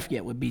hadn't left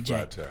yet with BJ.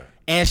 Right, Ty.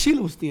 And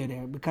Sheila was still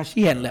there because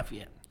she hadn't left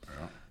yet.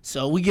 Yeah.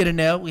 So we get in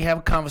there, we have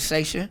a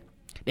conversation.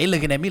 They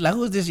looking at me like,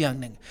 who's this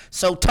young nigga?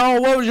 So,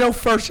 Tone, what was your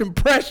first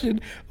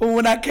impression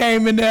when I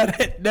came in there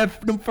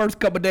them first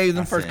couple of days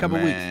and first couple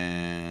of weeks?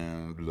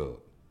 Man,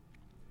 look,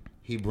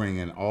 he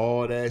bringing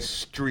all that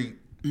street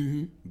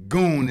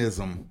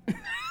goonism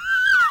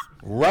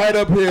right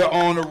up here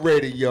on the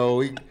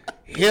radio.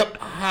 Hip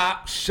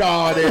hop,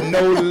 shawty,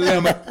 no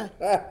limit.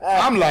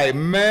 I'm like,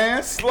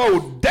 man, slow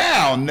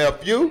down,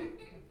 nephew.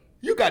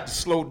 You got to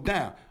slow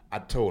down. I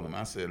told him,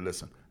 I said,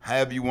 listen,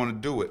 however you want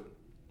to do it,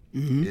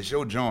 it's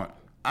your joint.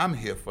 I'm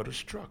here for the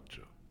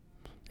structure.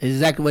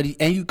 Exactly what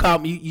and you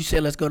called me, you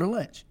said, let's go to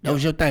lunch. That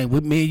was your thing.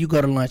 With me, you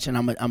go to lunch, and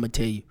I'm going to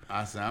tell you.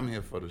 I said, I'm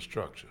here for the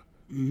structure.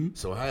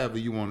 So however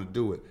you want to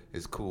do it,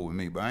 it's cool with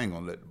me, but I ain't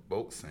going to let the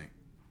boat sink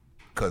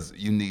because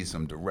you need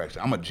some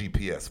direction. I'm a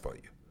GPS for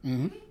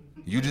you.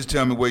 You just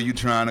tell me where you're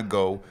trying to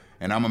go,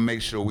 and I'm going to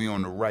make sure we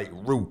on the right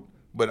route.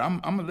 But I'm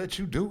going to let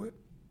you do it.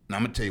 And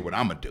I'm going to tell you what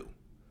I'm going to do.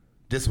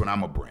 This is what I'm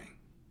going to bring.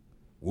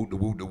 Whoop, the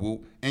whoop, the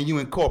whoop. And you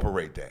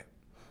incorporate that.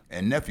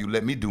 And nephew,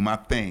 let me do my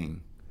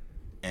thing.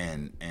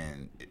 And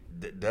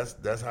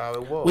that's how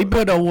it was. We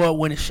built an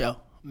award-winning show.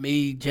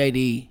 Me,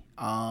 JD,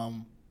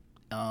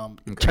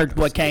 Church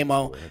Boy came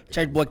on.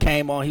 Church Boy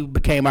came on. He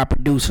became our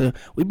producer.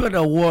 We built an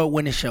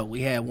award-winning show.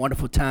 We had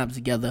wonderful times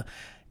together.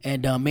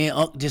 And me and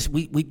Unc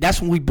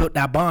that's when we built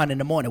our bond in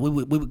the morning. We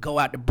would go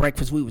out to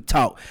breakfast. We would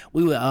talk.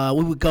 We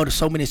would go to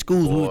so many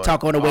schools. We would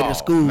talk on the way to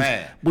school.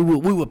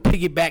 We would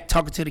piggyback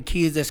talking to the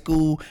kids at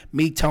school.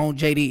 Me, Tone,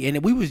 JD,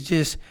 and we was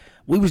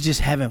just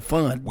having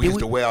fun. We used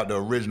to wear out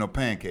the original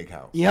Pancake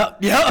House.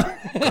 Yep.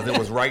 Because it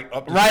was right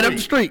up the street. Up the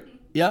street.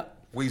 Yep.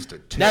 We used to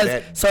tear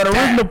that So the down.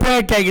 original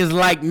Pancake is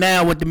like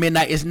now what the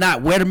Midnight. It's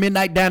not where the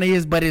Midnight Diner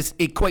is, but it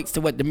equates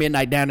to what the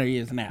Midnight Diner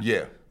is now.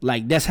 Yeah.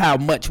 Like that's how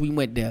much we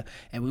went there,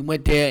 and we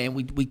went there and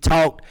we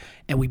talked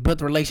and we built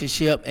a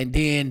relationship, and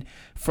then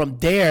from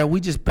there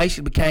we just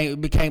basically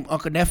became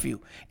uncle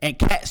nephew. And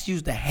cats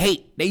used to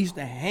hate. They used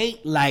to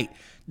hate like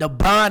the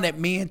bond that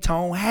me and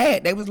Tone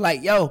had. They was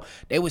like, yo,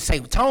 they would say,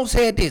 Tone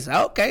said this.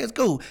 Okay, it's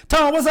cool.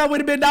 Tone, what's up with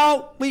it, big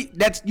dog?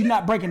 You're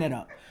not breaking it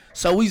up.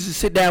 So we used to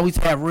sit down. We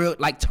used to have real,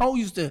 like Tone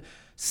used to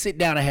sit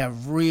down and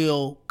have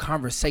real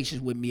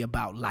conversations with me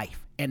about life.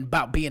 And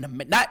about being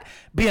not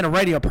being a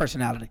radio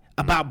personality,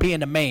 about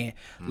being a man.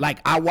 Like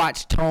I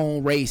watched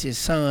Tone raise his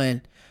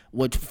son,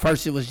 which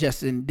first it was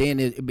Justin, then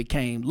it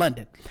became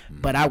London.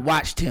 But I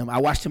watched him. I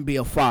watched him be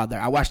a father.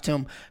 I watched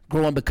him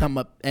grow and become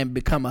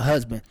a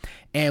husband.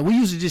 And we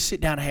used to just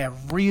sit down and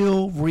have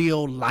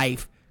real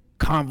life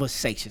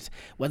conversations.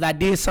 Whether I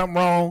did something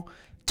wrong,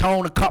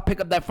 Tone would pick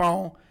up that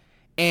phone.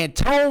 And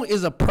Tone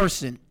is a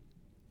person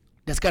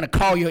that's gonna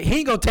call you. He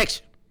ain't gonna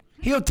text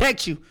you. He'll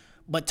text you.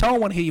 But Tone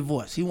want to hear your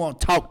voice. He want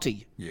to talk to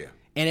you. Yeah.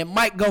 And it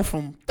might go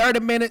from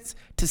 30 minutes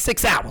to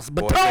 6 hours.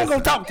 But Tone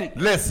gonna talk to you.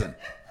 Listen,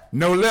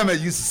 No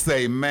Limit used to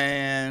say,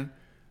 man,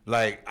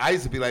 like, I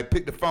used to be like,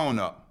 pick the phone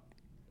up.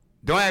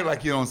 Don't act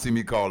like you don't see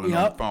me calling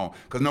on the phone.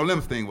 Because No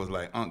Limit thing was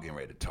like, Unc getting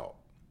ready to talk.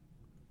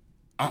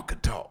 Unc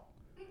could talk.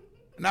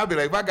 And I'd be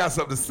like, if I got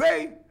something to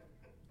say,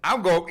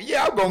 I'm going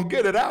to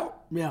get it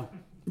out. Yeah.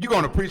 You're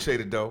going to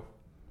appreciate it, though.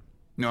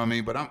 You know what I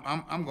mean? But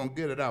I'm going to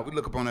get it out. We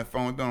look up on that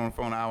phone. We've been on the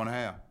phone an hour and a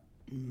half.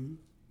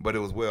 But it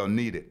was well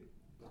needed.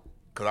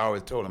 Because I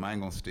always told him, I ain't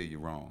going to steer you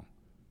wrong.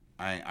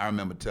 I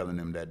remember telling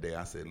them that day,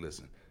 I said,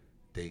 listen,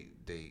 they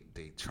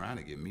trying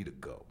to get me to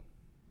go.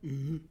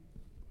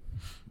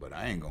 but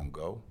I ain't gonna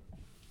go,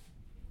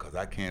 cause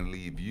I can't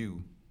leave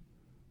you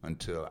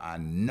until I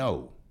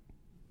know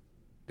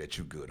that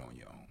you good on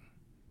your own.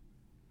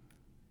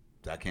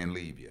 I can't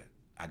leave yet.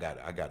 I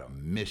got a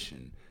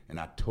mission, and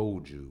I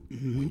told you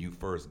when you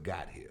first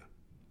got here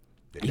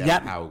that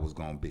that's how it was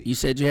gonna be. You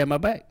said you had my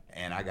back.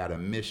 And I got a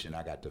mission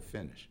I got to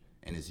finish,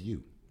 and it's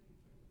you.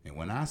 And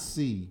when I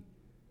see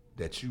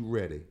that you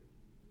ready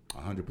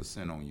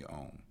 100% on your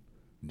own,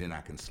 then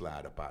I can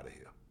slide up out of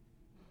here.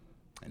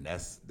 And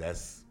that's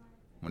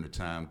when the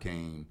time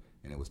came,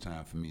 and it was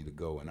time for me to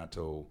go. And I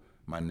told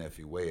my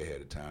nephew way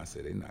ahead of time. I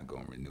said, they're not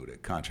going to renew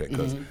that contract,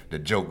 because the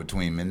joke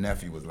between me and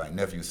nephew was like,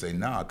 nephew say,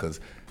 nah, because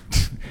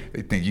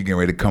they think you getting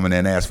ready to come in there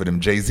and ask for them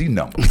Jay-Z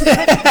numbers.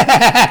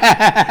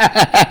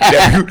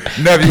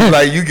 nephew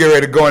like, you get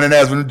ready to go in and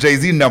ask for them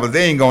Jay-Z numbers.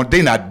 They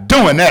not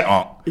doing that,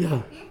 Unc.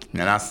 Yeah.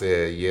 And I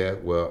said, yeah,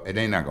 well,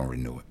 they not going to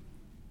renew it.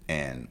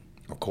 And,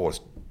 of course,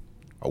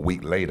 a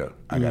week later,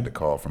 I got the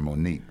call from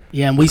Monique.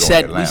 Yeah, and we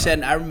sat,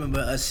 I remember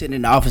us sitting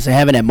in the office and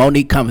having that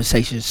Monique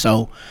conversation.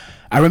 So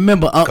I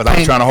remember Unc. Because I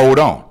was trying to hold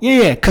on.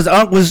 Yeah, because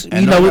Unc was,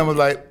 and Unc was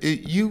like,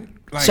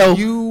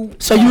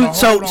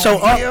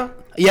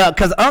 yeah,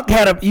 because Unc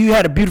you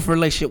had a beautiful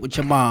relationship with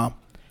your mom.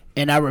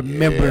 And I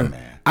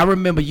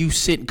remember you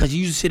sitting, because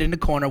you used to sit in the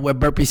corner where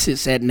Burpee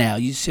sits at now.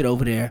 You sit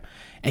over there.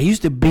 And it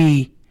used to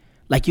be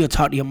like you would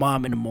talk to your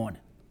mom in the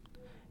morning.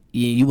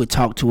 You would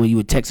talk to her, you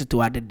would text her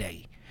throughout the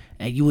day.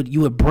 And you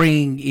would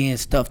bring in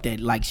stuff that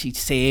like she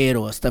said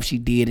or stuff she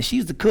did, and she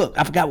used to cook.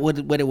 I forgot what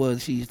it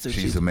was she used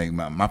to make.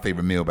 My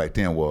favorite meal back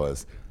then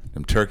was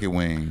them turkey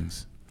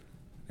wings,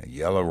 and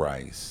yellow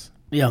rice.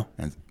 Yeah.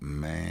 And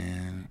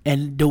man.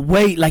 And the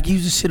way like you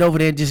used to sit over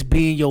there and just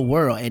be in your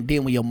world, and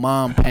then when your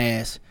mom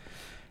passed,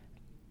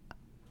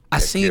 I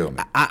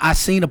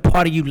seen a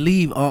part of you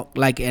leave,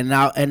 like, and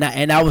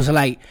I was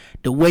like,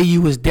 the way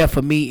you was there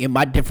for me in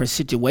my different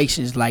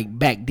situations, like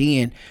back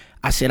then,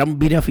 I said I'm gonna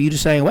be there for you the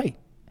same way.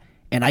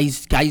 And I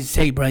used to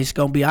say, bro, it's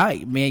gonna be all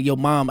right, man. Your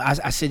mom,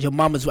 I said your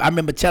mom is. I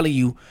remember telling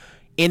you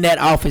in that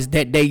office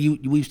that day we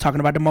was talking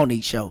about the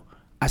Monique show.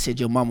 I said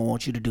your mama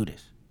wants you to do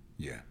this.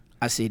 Yeah.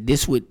 I said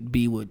this would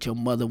be what your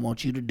mother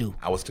wants you to do.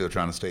 I was still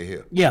trying to stay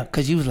here. Yeah,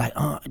 because you was like,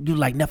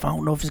 Neff, I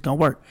don't know if it's gonna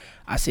work.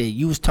 I said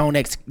you was Tone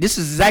X. This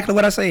is exactly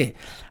what I said.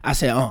 I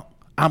said,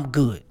 I'm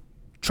good.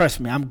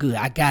 Trust me, I'm good.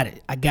 I got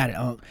it.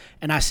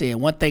 And I said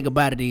one thing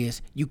about it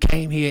is you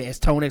came here as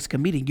Tone X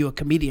comedian. You're a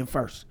comedian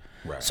first.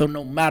 Right. So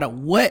no matter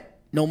what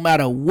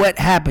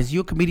happens,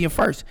 you're a comedian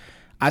first.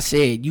 I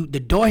said the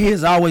door here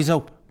is always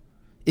open.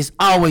 It's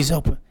always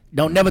open.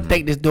 Don't never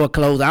think this door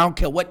closed. I don't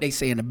care what they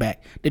say in the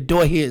back. The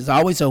door here is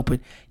always open.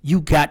 You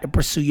got to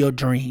pursue your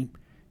dream.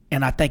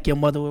 And I think your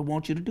mother would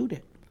want you to do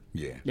that.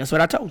 Yeah. That's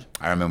what I told you.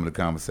 I remember the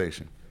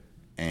conversation.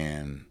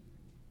 And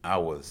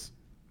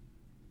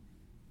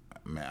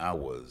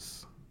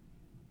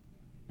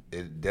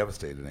it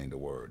devastated ain't the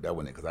word. That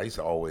wasn't it. Because I used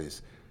to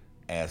always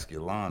ask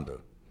Yolanda,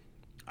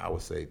 I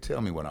would say, tell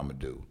me what I'm going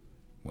to do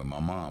when my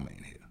mom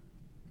ain't here.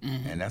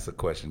 Mm-hmm. And that's a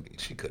question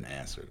she couldn't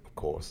answer, of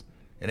course.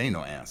 It ain't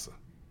no answer.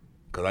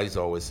 Because I used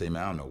to always say,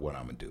 man, I don't know what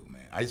I'm going to do,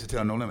 man. I used to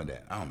tell No Limit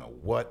that. I don't know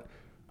what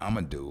I'm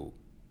going to do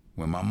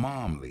when my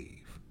mom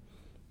leave.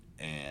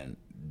 And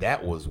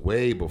that was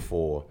way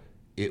before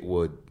it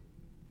would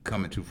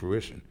come into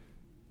fruition,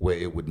 where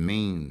it would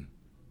mean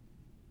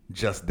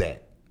just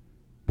that,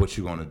 what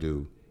you going to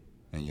do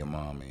and your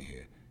mom ain't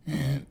here.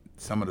 Mm-hmm. And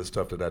some of the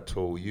stuff that I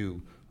told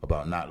you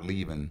about not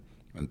leaving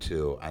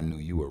until I knew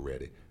you were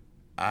ready,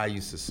 I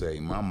used to say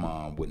my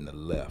mom wouldn't have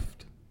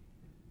left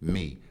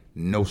me.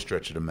 No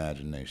stretch of the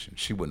imagination.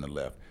 She wouldn't have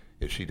left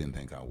if she didn't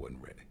think I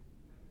wasn't ready.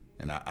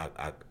 And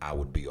I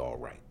would be all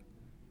right.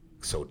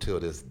 So till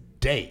this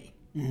day,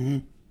 mm-hmm.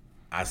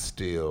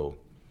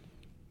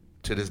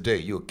 To this day,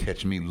 you'll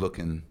catch me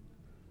looking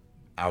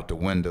out the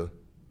window,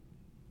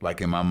 like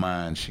in my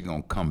mind, she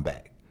gonna come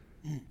back.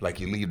 Mm. Like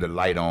you leave the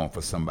light on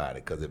for somebody,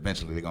 because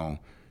eventually they're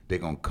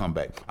gonna come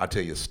back. I'll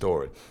tell you a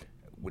story.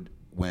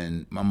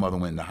 When my mother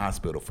went in the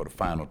hospital for the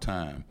final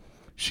time,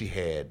 she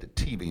had the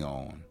TV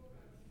on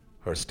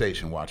her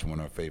station watching one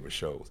of her favorite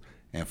shows.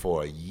 And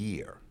for 1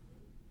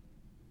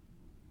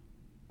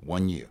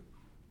 year,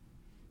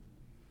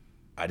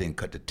 I didn't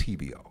cut the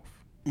TV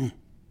off. Mm.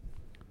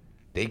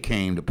 They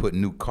came to put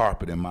new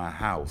carpet in my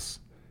house,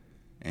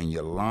 and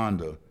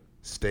Yolanda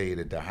stayed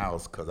at the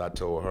house because I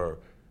told her,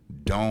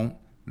 don't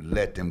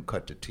let them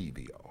cut the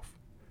TV off.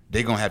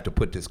 They're going to have to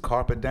put this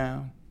carpet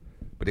down,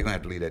 but they're going to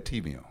have to leave that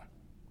TV on.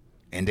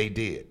 And they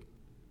did.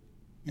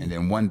 Mm. And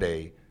then one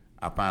day,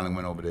 I finally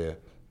went over there,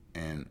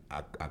 and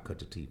I cut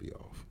the TV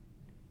off.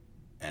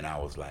 And I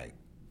was like,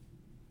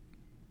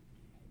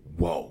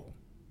 whoa.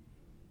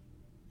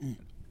 Mm.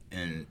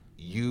 And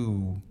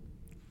you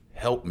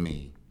helped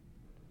me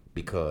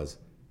because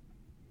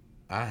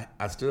I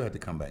still had to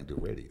come back and do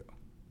radio.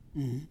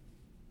 Mm-hmm.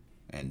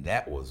 And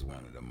that was one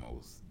of the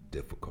most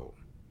difficult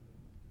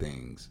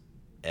things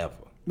ever.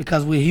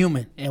 Because we're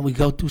human and we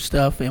go through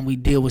stuff and we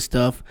deal with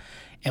stuff.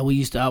 And we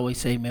used to always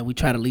say, man, we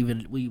try to leave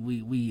it,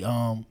 we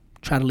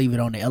try to leave it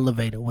on the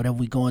elevator, whatever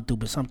we going through.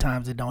 But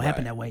sometimes it don't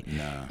happen that way.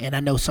 Nah. And I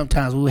know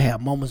sometimes we would have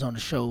moments on the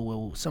show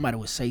where somebody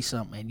would say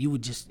something, and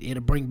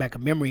it'll bring back a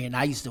memory. And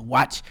I used to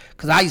watch,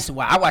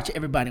 I watch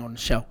everybody on the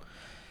show,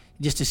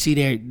 just to see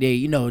their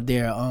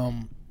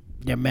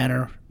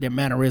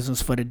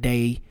mannerisms for the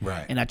day.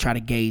 Right. And I try to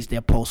gauge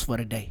their posts for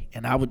the day.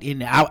 And I would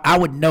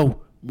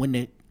know when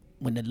to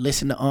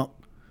listen to Unc.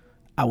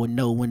 I would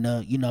know when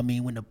to,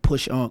 when to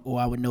push Unc, or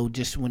I would know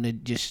just when to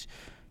just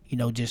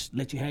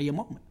let you have your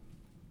moment.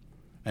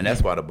 And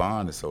that's why the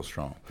bond is so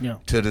strong. Yeah.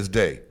 To this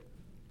day.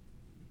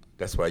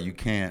 That's why you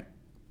can't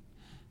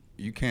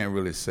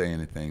really say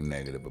anything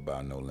negative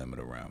about No Limit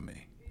around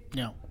me.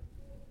 Yeah.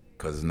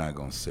 Because it's not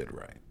going to sit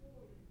right.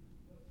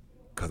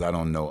 Because I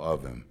don't know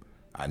of him.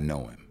 I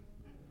know him.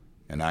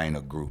 And I ain't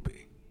a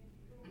groupie.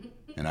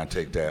 And I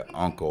take that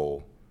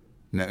uncle.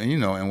 Now,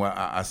 and why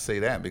I say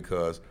that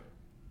because,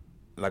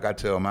 like I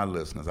tell my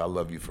listeners, I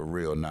love you for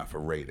real, not for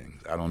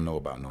ratings. I don't know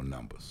about no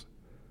numbers.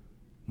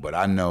 But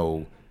I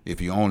know if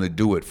you only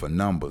do it for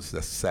numbers,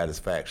 that's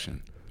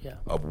satisfaction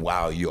of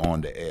while you're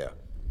on the air.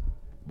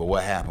 But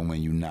what happened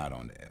when you're not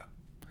on the air?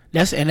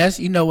 That's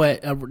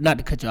not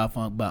to cut you off,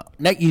 but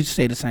Nick used to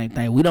say the same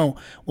thing. We don't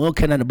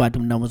care nothing about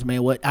them numbers,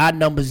 man. What our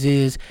numbers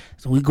is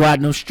we go out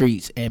in those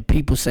streets and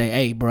people say,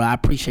 hey, bro, I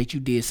appreciate you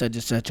did such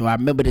and such, or I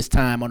remember this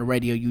time on the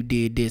radio you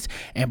did this,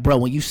 and bro,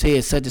 when you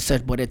said such and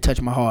such, boy, that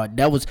touched my heart.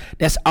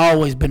 That's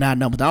always been our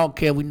numbers. I don't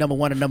care if we number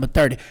 1 or number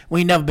 30.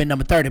 We ain't never been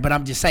number 30, but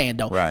I'm just saying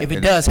though, right. If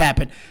it does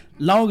happen,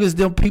 long as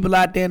them people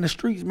out there in the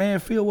streets, man,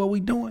 feel what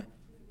we doing,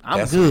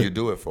 that's good. Who you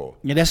do it for.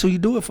 Yeah, that's who you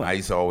do it for. I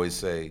used to always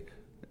say,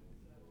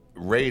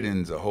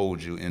 ratings will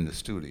hold you in the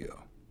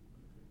studio,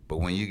 but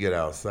when you get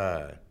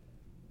outside,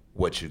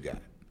 what you got?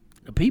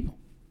 The people.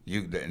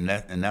 And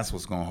that's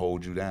what's gonna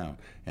hold you down,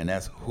 and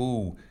that's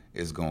who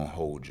is gonna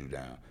hold you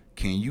down.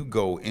 Can you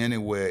go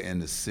anywhere in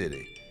the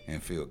city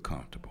and feel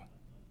comfortable?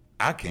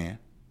 I can.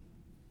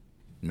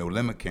 No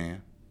Limit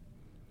can,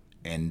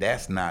 and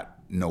that's not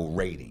no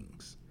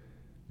ratings.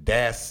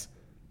 That's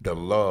the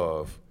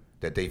love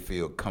that they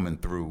feel coming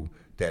through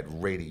that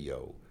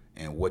radio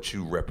and what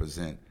you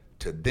represent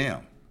to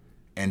them.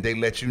 And they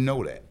let you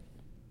know that.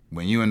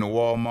 When you in the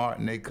Walmart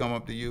and they come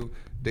up to you,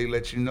 they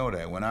let you know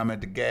that. When I'm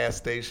at the gas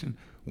station,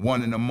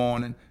 1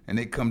 a.m, and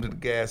they come to the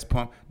gas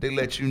pump, they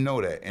let you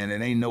know that. And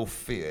it ain't no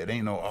fear. It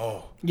ain't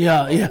no,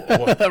 Yeah.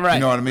 Right. You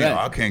know what I mean?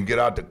 Right. I can't get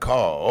out the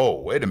car. Oh,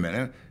 wait a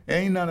minute. It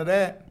ain't none of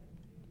that.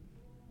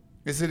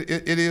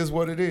 It is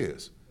what it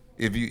is.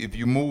 If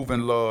you move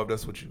in love,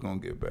 that's what you're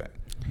going to get back.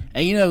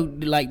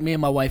 And like me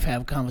and my wife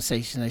have a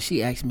conversation, and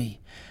she asked me,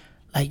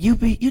 like,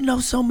 you know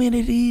so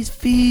many of these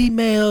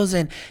females,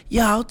 and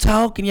y'all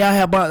talk and y'all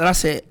have bonds. And I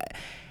said,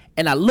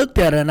 and I looked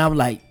at her and I'm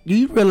like, do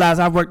you realize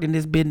I worked in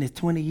this business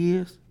 20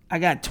 years? I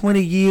got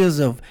 20 years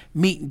of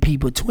meeting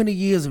people, 20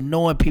 years of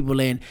knowing people,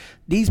 and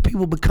these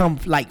people become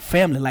like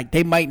family. Like,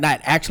 they might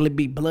not actually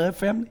be blood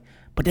family,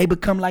 but they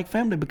become like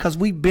family because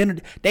they've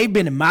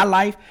been in my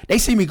life. They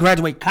see me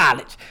graduate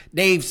college.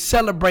 They've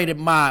celebrated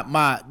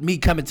me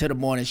coming to the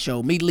morning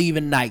show, me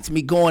leaving nights,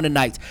 me going to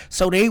nights.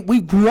 So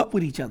we grew up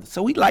with each other.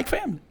 So we like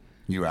family.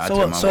 You're right.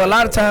 So a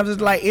lot of times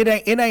it's like it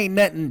ain't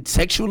nothing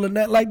sexual or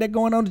nothing like that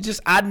going on. It's just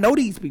I know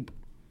these people.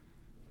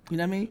 You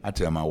know what I mean? I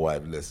tell my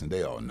wife, listen,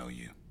 they all know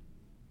you.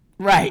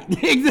 Right,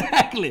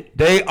 exactly.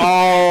 They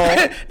all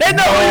they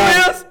know who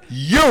it is.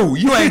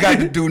 You ain't got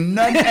to do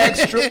nothing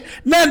extra.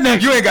 Nothing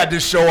extra. You ain't got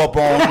to show up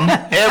on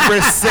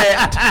every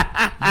set.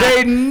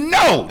 They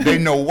know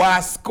Y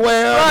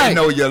Square. Right. They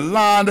know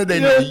Yolanda. They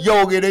know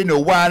Yogi. They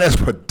know YNS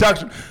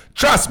Production.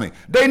 Trust me,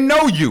 they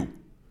know you.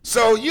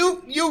 So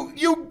you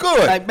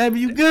good. Like, baby,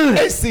 you good.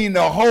 They seen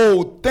the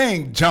whole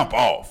thing jump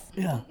off.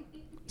 Yeah.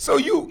 So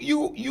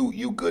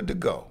you good to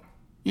go.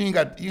 You ain't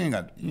got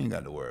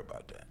to worry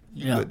about that.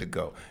 You good to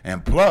go.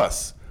 And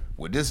plus,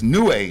 with this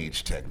new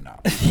age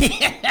technology,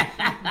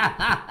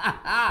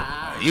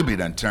 you be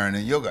done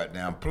turning your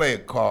goddamn play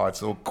card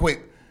so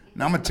quick.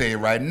 Now I'm gonna tell you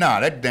right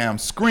now, that damn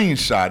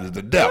screenshot is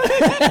the devil.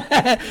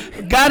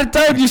 Gotta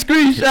tell you,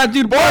 screenshot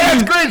you. Boy,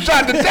 that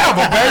screenshot the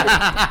devil,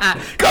 baby.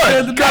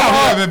 Good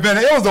God, who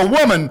invented it? It was a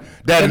woman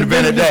that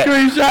invented that.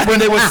 Screenshot. When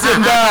they were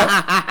sitting down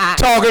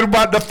talking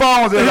about the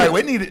phones, they're like,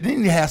 we need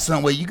to have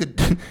something where you could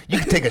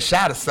take a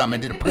shot of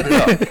something and then put it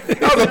up.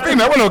 That was a female.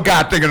 There was no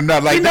guy thinking of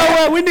nothing like that. You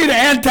know what? We need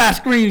an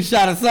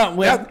anti-screenshot or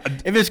something.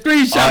 If it's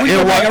screenshot,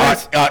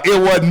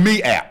 it wasn't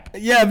me app.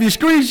 Yeah, if you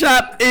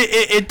screenshot,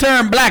 it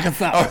turned black or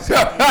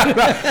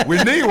something. We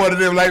need one of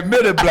them like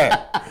Men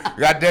Black.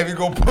 Goddamn, you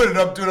gonna put it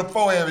up to the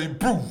forehead and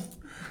proof.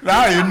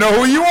 Now you know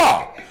who you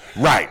are.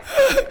 Right.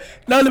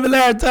 No Limit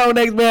Larry Tone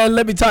next, man.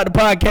 Let me talk the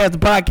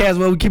podcast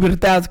where we keep it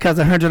 1,000 because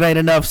 100 ain't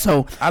enough.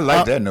 So I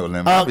like that No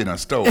Limit. I be done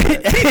stole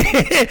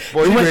that.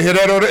 Boy, you can hear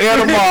that on the air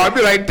tomorrow. I'll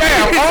be like,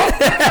 damn, you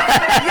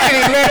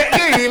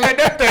ain't let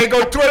that thing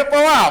go 24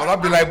 hours. I'll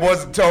be like,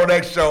 boys, the Tone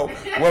X show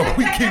where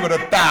we keep it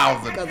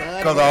 1,000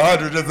 because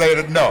 100 just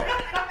ain't enough.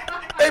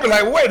 They be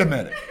like, wait a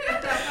minute.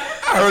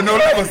 I heard No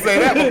Limit say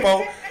that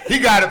before. He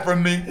got it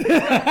from me.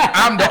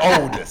 I'm the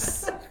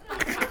oldest.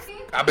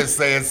 I've been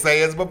saying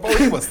sayings before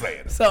he was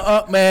saying it.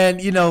 So, man,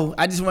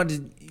 I just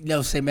wanted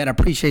to, say, man, I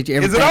appreciate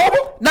you. Is it over?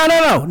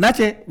 No, not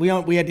yet. We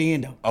at the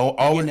end though.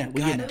 Oh, we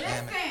getting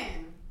there.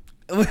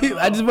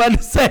 I just wanted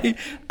to say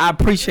I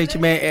appreciate you,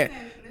 man.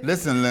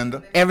 Listen,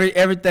 Linda.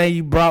 Everything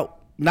you brought,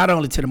 not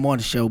only to the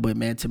morning show, but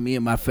man, to me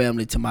and my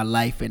family, to my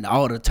life, and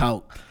all the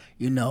talk.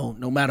 No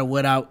matter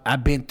what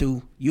I've been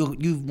through,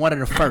 you one of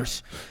the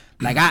first.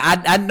 Like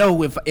I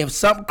know if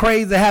something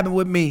crazy happened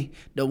with me,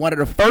 one of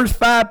the first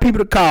 5 people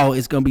to call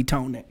is gonna be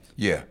Tone next.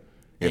 Yeah.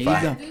 Do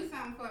something for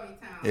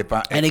me,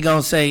 Tone. And he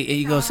gonna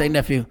say,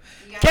 nephew,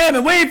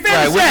 Kevin, we ain't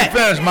finished. Right, we ain't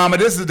finished, Mama.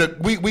 This is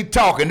we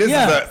talking. This is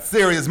a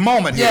serious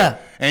moment here. Yeah.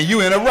 And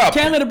you interrupt.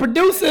 Kevin, the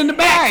producer in the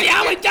back.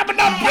 Y'all was jumping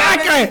on the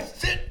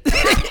podcast. I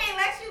can't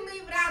let you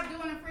leave without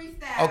doing a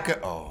freestyle. Okay.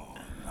 Oh.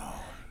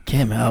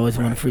 Kevin, I always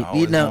want to freak.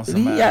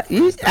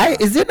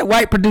 Is it the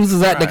white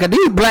producers out there? Because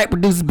these black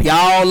producers be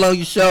all on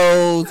your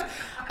shows,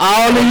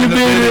 all in your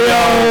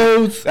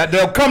videos. That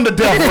they'll come to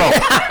death row.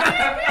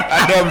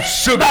 That them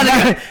sugar.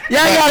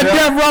 Y'all got a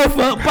death row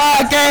for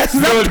podcasts.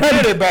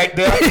 Good back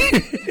there.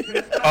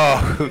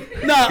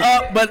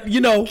 But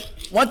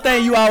one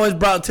thing you always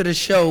brought to the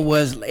show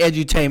was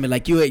edutainment.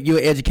 Like you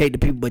educate the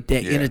people with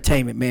that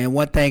entertainment, man.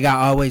 One thing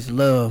I always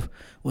loved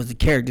was the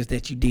characters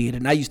that you did,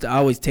 and I used to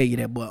always tell you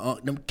that, boy,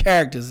 them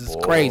characters is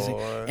crazy,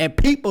 and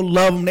people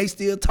love them. They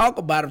still talk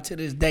about them to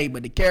this day.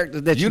 But the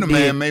characters that you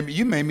did,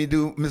 you made me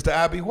do Mr.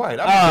 I.B. White.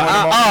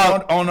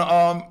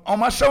 On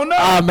my show now.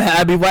 Oh man,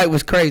 I.B. White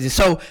was crazy.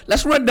 So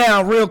let's run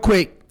down real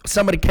quick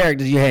some of the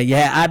characters you had. You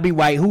had I.B.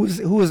 White. Who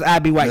was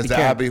I.B. White? Mr.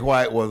 I.B.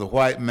 White was a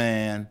white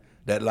man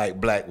that liked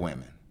black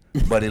women,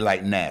 but he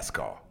liked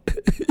NASCAR.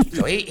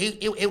 So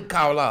he would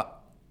call up.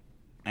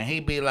 And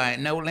he'd be like,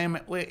 "No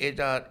limit, where is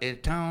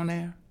Tone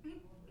there?"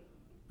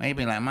 And he'd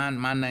be like,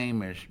 "My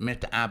name is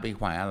Mr. I.B.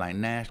 White. I like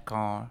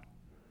NASCAR.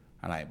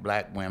 I like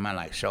black women. I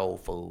like soul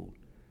food,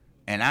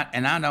 and I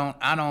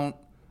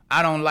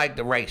don't like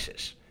the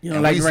racists." You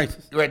don't like the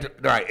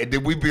racists, right? And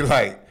then we'd be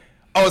like,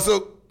 "Oh,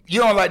 so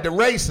you don't like the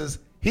racists?"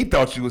 He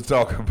thought you was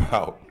talking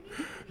about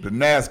the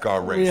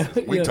NASCAR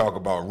racists. We talk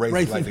about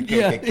racists like the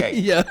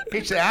KKK. Yeah.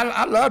 He said,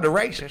 "I love the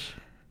racists."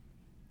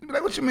 He'd be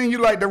like, "What you mean you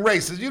like the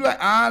racists?" You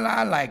like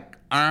I like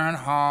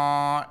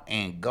Earnhardt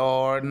and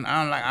Gordon.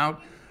 I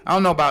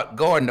don't know about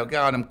Gordon. Though,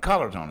 got all them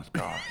colors on his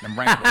car. Them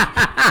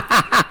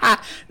that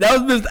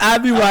was Mr.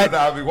 I.B. White.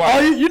 Oh,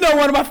 you know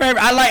one of my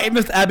favorites. I like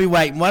Mr. I.B.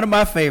 White. One of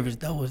my favorites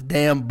though was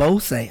damn Bo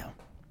Sam.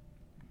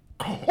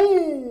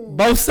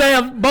 Bo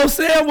Sam was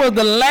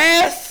the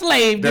last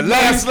slave. The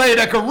last slave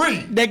that could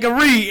read. That could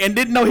read and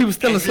didn't know he was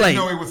still a slave.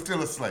 Didn't know he was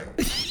still a slave.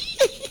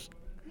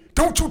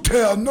 Don't you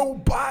tell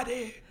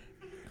nobody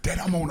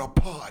that I'm on a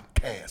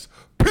podcast.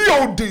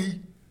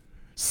 PODCAST.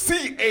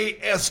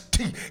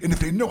 And if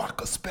they know I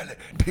could spell it,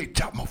 they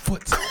chop my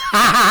foot.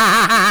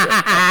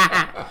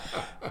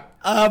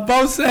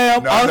 Bo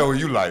Sam. No, I know who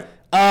you like.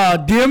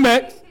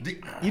 DMX.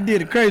 You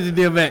did a crazy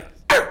DMX.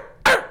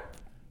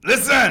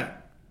 Listen.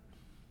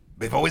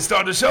 Before we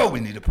start the show, we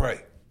need to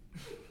pray.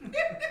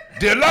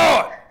 Dear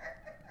Lord,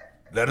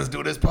 let us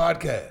do this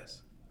podcast.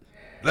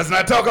 Let's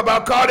not talk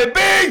about Cardi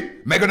B,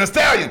 Megan Thee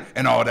Stallion,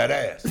 and all that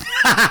ass.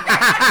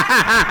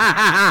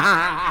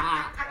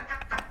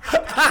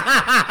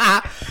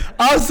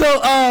 Also,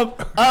 what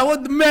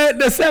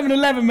the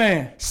 7-Eleven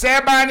man?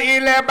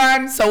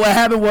 7-Eleven. So what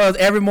happened was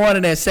every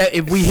morning if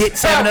we hit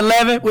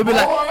 7-Eleven,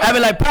 I'd be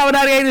like, Power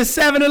 98 is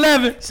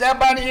 7-Eleven.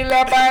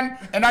 7-Eleven,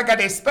 and I got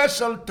a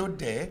special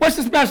today. What's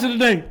the special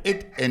today?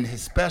 And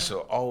his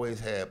special always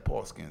had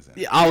pork skins in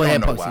it. Yeah, always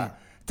had pork skins.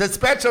 The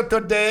special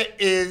today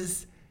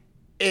is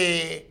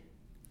a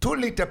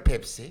 2-liter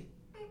Pepsi,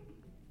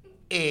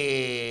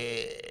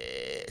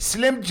 a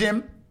Slim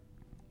Jim,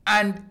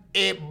 and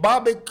a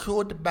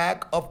barbecued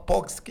bag of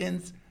pork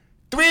skins.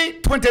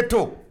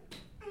 $3.22.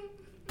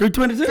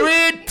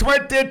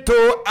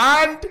 $3.22,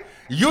 and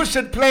you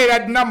should play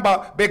that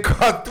number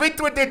because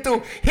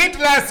 $3.22 hit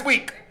last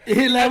week. It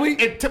hit last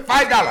week? It took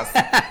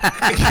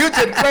 $5. You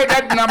should play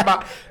that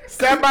number.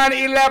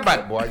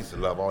 7-Eleven. Boy, I used to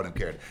love all them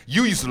characters.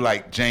 You used to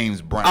like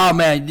James Brown. Oh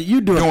man,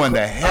 you doing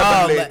the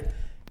heavenly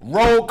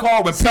roll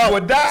call when people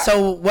would die.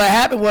 So what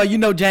happened was,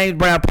 James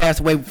Brown passed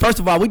away. First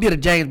of all, we did a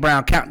James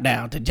Brown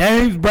countdown because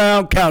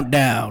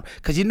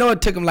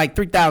it took him like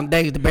 3,000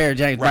 days to bury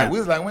James Brown. Right, we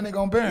was like, when they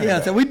gonna bury him?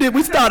 Yeah, so we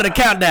started a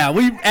countdown.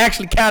 We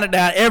actually counted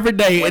down every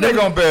day. When they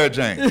gonna bury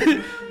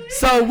James?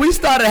 So we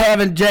started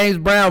having James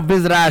Brown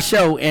visit our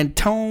show, and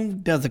Tone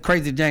does a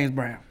crazy James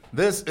Brown.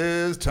 This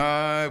is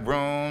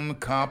Tyrone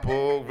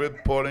Copple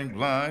reporting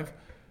live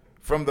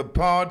from the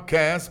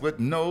podcast with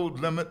No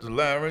Limit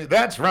Larry.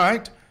 That's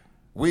right.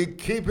 We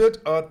keep it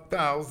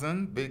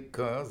 1,000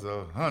 because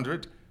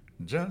 100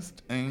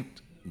 just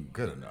ain't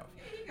good enough.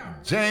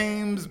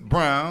 James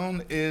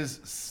Brown is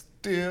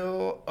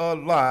still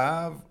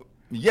alive,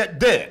 yet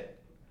dead.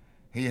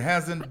 He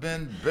hasn't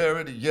been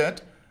buried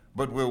yet,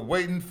 but we're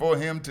waiting for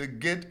him to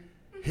get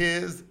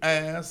his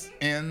ass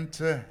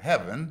into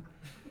heaven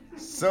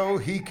so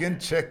he can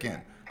check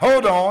in.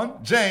 Hold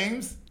on,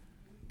 James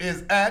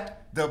is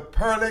at the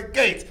pearly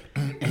gates.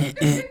 Look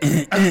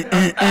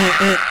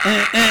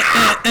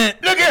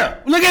here.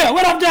 Look here.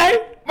 What up, Jay?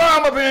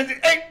 Mom up in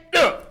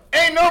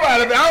ain't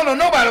nobody up there. I don't know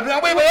nobody up there.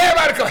 I'm waiting for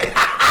everybody to come in.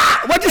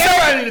 What you say?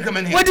 Everybody need to come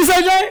in here. What you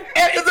say, Jay?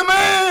 It's a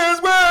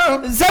man's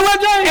world. Say what,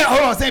 Jay? Yeah,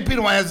 hold on, St.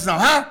 Peter want to answer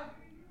something, huh?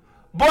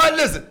 Boy,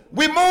 listen,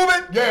 we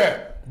moving?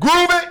 Yeah.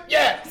 Grooving?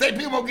 Yeah. St.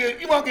 Peter won't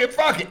get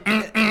funky.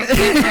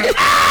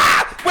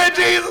 Where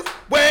Jesus?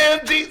 Where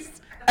Jesus?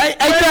 Hey,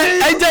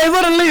 Jay,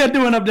 what Aaliyah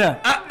doing up there?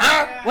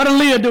 What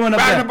Aaliyah doing up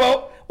there? Riding the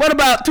boat. What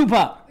about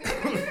Tupac?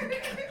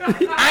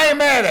 I ain't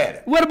mad at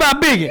it. What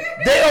about Biggie?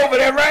 They over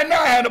there right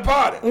now having a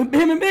party.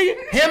 Him and Biggie?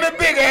 Him and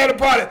Biggie had a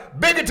party.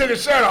 Biggie took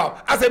his shirt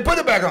off. I said, put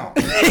it back on.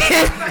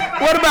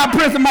 What about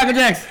Prince and Michael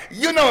Jackson?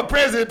 You know,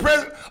 Prince up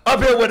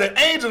here with an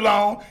angel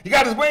on. He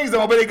got his wings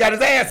on, but he got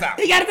his ass out.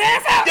 He got his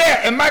ass out?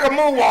 Yeah, and Michael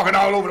moonwalking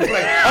all over the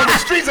place. On the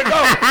streets of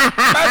gold.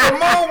 Michael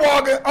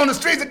moonwalking on the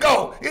streets of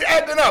gold. He's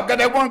acting up. Got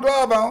that one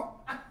glove on.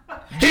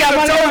 He got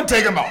one told glove? him to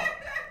take him off.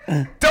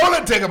 Told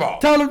him to take him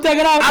off. Told him to take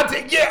it off? I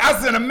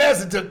sent a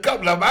message to a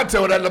couple of them. I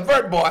told that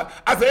Levert boy,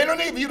 I said, ain't no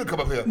need for you to come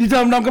up here. You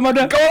told him don't come up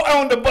there? Go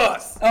on the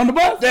bus. On the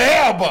bus? The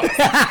hell bus.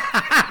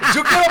 But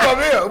you come up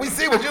here. We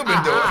see what you've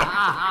been doing.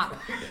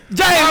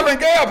 Jay, Marvin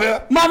Gaye up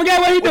here. Marvin Gaye,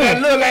 what he With doing?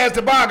 that little ass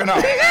toboggan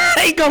on.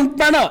 He gonna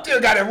burn up. Still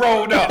got it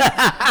rolled up.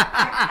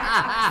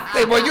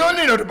 Hey, boy, you don't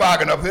need no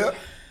toboggan up here.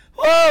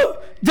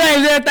 Whoa.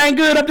 James, everything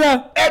good up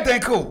there?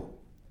 Everything cool.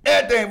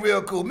 Everything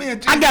real cool. Me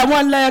and Jesus. I got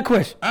one last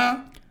question.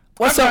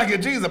 What's I'm trying to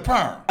get Jesus a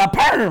perm. A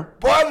perm?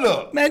 Boy,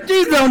 look. Man,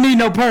 Jesus don't need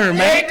no perm, man.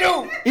 Yeah, he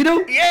do. He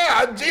do?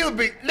 Yeah, Jesus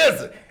be,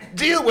 listen,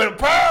 Jesus with a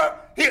perm,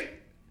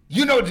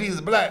 you know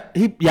Jesus black.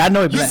 Yeah, I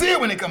know he black. You see it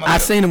when he come up I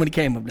here. seen him when he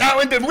came up there. Now,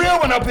 when the real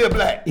one up here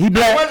black. He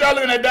black. The ones y'all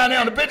looking at down there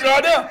on the picture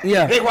right there,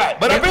 Yeah. they white.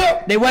 But up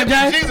here, They white,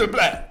 James? Jesus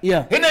black.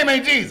 Yeah. His name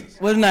ain't Jesus.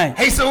 What's his name?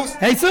 Jesus.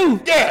 Jesus?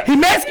 Yeah. He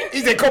Mexican?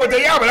 He said, Copa de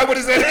Yaba. That's what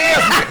he said.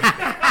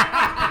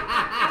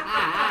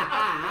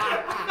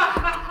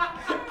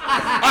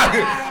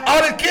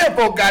 All the kid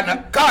folk got in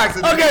a car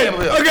accident. Okay,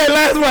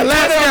 last one.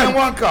 Last 20 of them in character.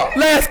 one car.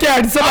 Last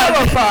character. All of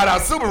them Somebody, fired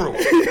out Subaru.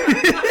 I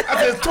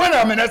said, it's 20 of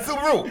them in that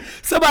Subaru.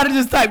 somebody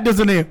just type this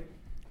one in.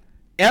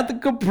 Ethel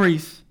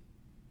Caprice.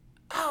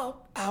 Ow.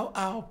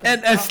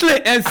 And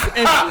Slick. And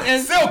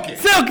Silky.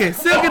 Silky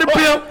the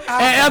Pimp.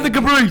 And Ethel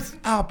Caprice.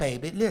 Oh,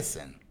 baby,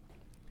 listen.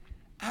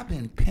 I've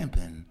been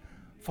pimping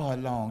for a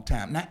long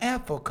time. Now,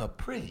 Ethel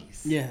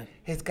Caprice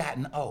has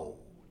gotten old.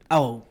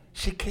 Oh.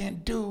 She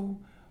can't do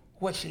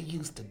what she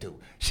used to do.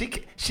 She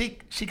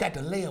got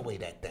to lay away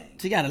that thing.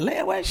 She got a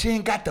layaway? She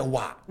ain't got the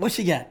wop. What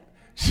she got?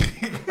 She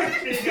ain't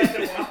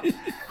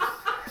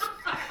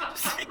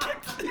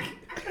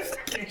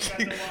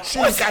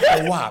got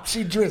the wop.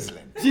 She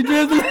drizzling. She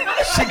drizzling?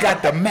 She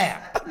got the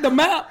map. The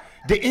map?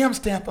 The M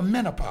stand for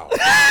menopause.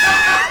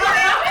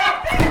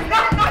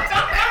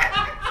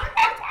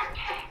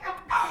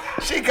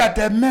 She got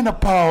that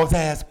menopause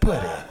ass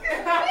pudding.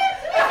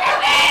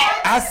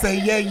 I say,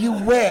 yeah, you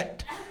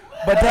wet,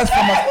 but that's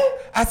from a.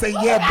 I say,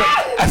 yeah, but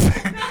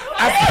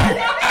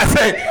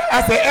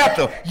I say,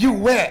 Ethel, you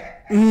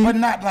wet, but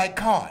not like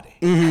Cardi.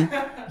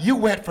 You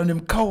wet from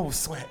them cold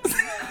sweats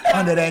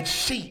under that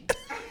sheet,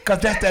 cause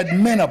that's that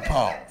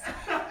menopause.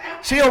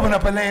 She opened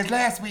up her legs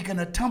last week in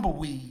a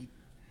tumbleweed.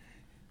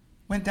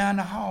 Went down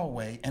the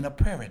hallway in a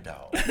prairie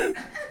dog.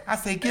 I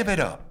say, give it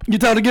up. You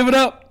told her to give it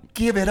up?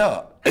 Give it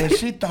up. And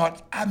she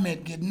thought I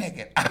meant get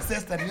naked. I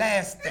said, that's the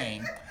last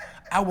thing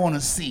I want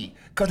to see.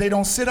 Because they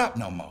don't sit up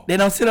no more. They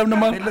don't sit up no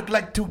more? They look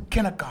like two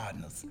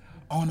kindergartners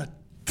on a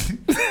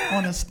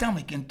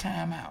stomach in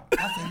timeout.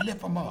 I said,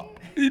 lift them up.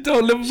 You told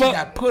her lift them She up?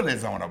 got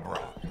pulleys on her bra.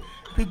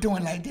 Be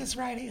doing like this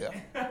right here.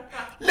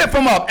 Lift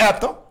them up,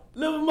 Ethel.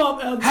 Lift them up,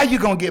 Ethel. How you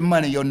going to get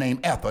money your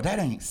name Ethel? That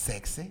ain't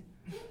sexy.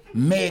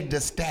 Meg Thee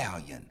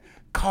Stallion,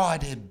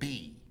 Cardi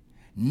B,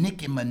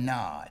 Nicki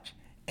Minaj,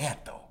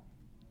 Ethel.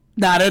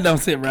 Nah, that don't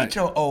sit right. Get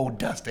your old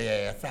dusty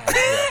ass out of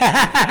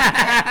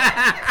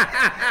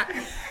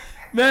here.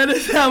 Man,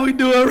 this is how we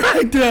do it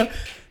right there.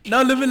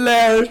 No Living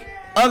Larry.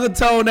 Uncle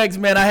Tone X,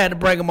 man, I had to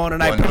bring him on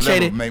tonight.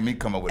 Appreciate it. Make me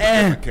come up with a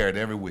different character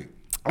every week.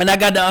 And I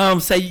got to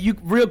say, you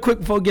real quick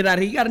before we get out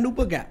of here, you got a new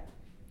book out.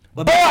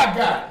 Boy, I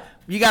got it.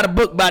 You got a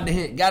book about to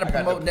hit. Got to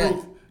promote that.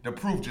 The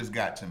proof just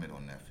got to me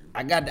on nephew.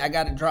 I got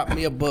to drop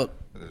me a book.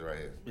 Look at this right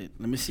here.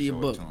 Let me see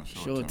your book.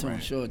 Show it to him.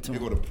 Here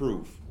go the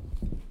proof.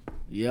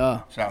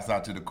 Yeah. Shouts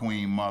out to the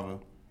Queen Mother,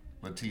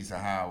 Letitia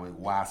Howard,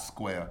 Y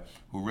Square,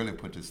 who really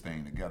put this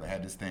thing together.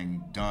 Had this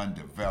thing done,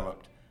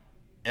 developed,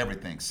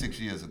 everything 6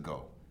 years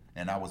ago.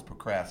 And I was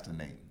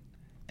procrastinating.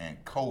 And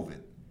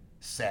COVID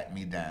sat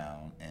me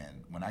down.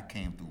 And when I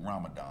came through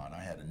Ramadan,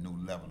 I had a new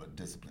level of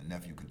discipline.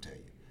 Nephew can tell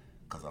you.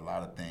 Because a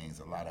lot of things,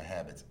 a lot of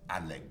habits,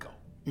 I let go.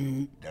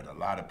 That a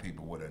lot of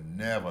people would have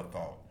never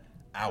thought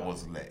I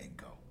was letting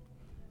go.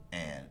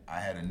 And I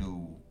had a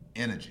new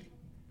energy.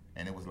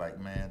 And it was like,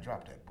 man,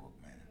 drop that book,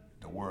 man.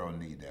 The world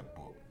need that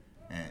book.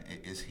 And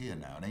it's here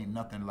now. It ain't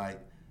nothing like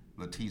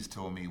Latisse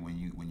told me when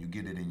you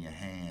get it in your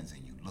hands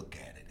and you look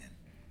at it and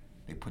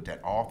they put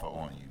that author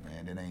on you,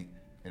 man. It ain't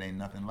It ain't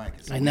nothing like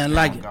it. So ain't nothing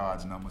like it.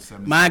 God's number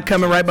 77. Mine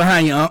coming right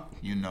behind you, Unc.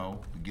 You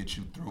know, to get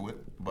you through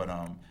it. But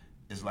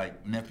it's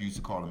like nephew used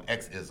to call them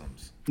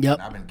X-isms. Yep.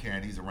 And I've been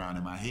carrying these around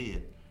in my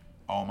head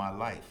all my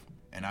life.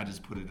 And I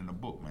just put it in a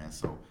book, man.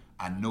 So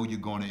I know you're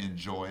going to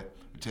enjoy it.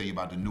 I'll tell you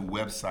about the new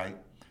website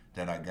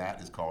that I got.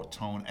 It's called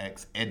Tone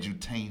X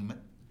Edutainment.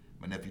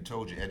 My nephew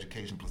told you,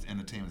 education plus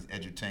entertainment is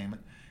edutainment.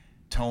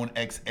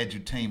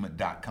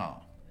 ToneXEdutainment.com.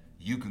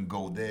 You can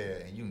go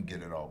there and you can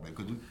get it all, man.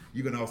 Because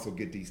you can also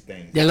get these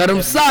things. They got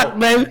them sock,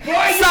 baby.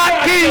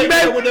 Sock King,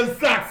 baby. With them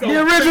socks on.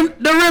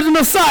 The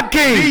original Sock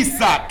King. The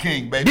Sock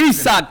King, baby. The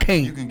Sock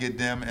King. You can get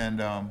them,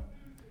 and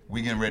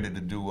we getting ready to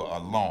do a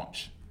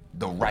launch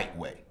the right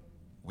way.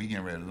 We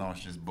getting ready to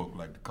launch this book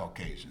like the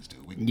Caucasians do.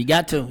 You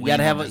got to. You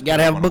gotta have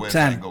a book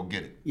time. Go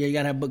get it. Yeah, you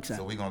gotta have book time.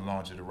 So we gonna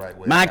launch it the right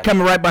way. Mine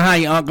coming right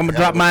behind you, Unc. I'm gonna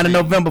drop mine in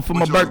November for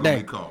my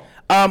birthday.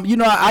 You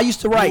know, I used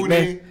to write,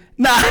 man.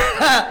 Nah,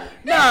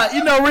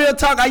 you know, real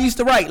talk. I used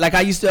to write. Like I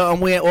used to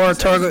win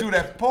oratorical. I used to do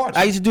that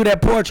poetry. I used to do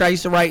that poetry. I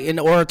used to write in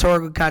the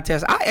oratorical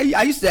contest.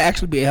 I used to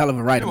actually be a hell of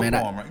a writer, man.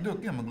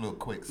 Give him a little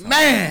quick song.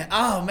 Man,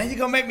 oh man, you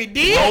gonna make me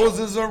dig?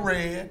 Roses are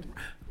red.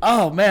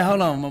 Oh man,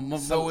 hold on.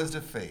 So is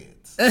the feds.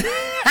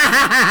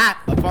 My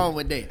phone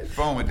went dead.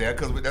 Phone went dead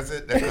because that's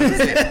it. That's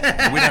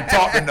it. We done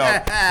talked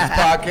enough. This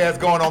podcast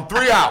going on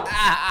 3 hours.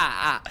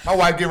 My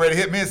wife get ready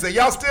to hit me and say,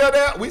 "Y'all still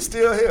there? We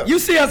still here." You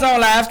see us on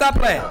live? Stop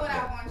playing. That's what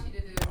I want you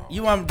to do.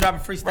 You want me to drop a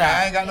freestyle? Right,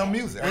 I ain't got no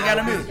music. You got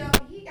no music.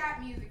 He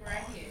got music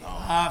right here.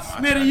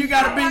 Smitty, you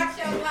gotta be. I watch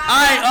your live All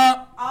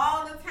right,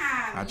 all the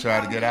time. I try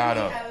to get out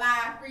of.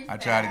 I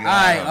try to get All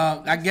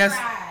out right, I guess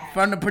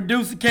from the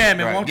producer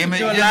Cameron, Right. won't you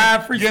do a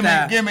live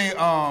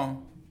freestyle?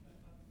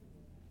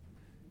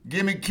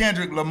 Give me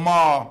Kendrick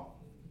Lamar.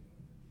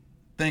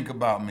 Think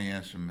About Me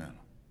instrumental.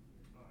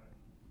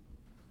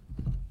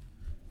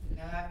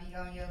 No, I be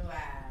on your live.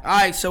 All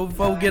right, so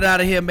before we get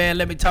out of here, man,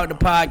 let me talk the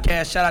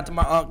podcast. Shout out to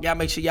my uncle. Y'all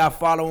make sure y'all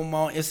follow him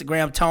on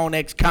Instagram, Tone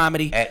X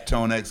Comedy. At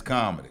Tone X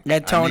Comedy.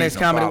 At Tone X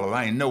Comedy.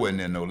 I ain't nowhere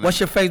near no limit. What's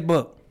your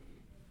Facebook?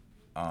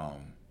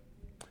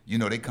 You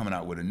know they coming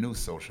out with a new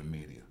social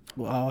media.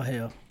 Well, oh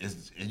hell.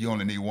 You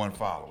only need one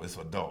follower. It's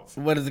adults.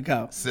 What is it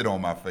called? Sit on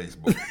my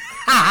Facebook.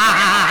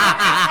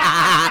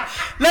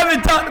 Let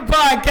me talk the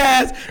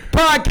podcast.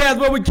 Podcast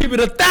where we keep it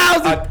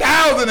 1,000.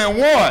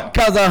 1,001.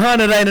 Cause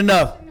 100 ain't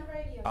enough.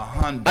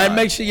 100. All right,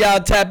 make sure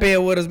y'all tap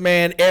in with us,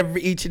 man.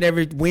 Each and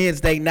every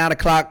Wednesday,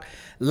 9:00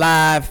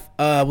 live.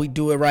 We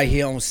do it right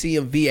here on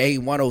CMVA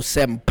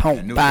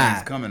 107.5. New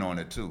things coming on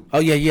it too. Oh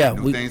yeah.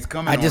 New things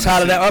coming. I just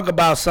hollered at Unc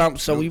about something,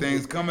 so new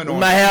things coming we on.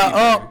 might have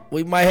Unc.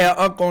 We might have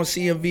Unc on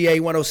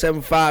CMVA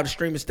 107.5, the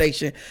streaming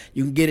station.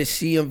 You can get it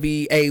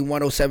CMVA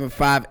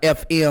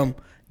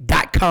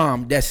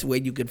 107.5fm.com. That's where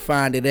you can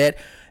find it at.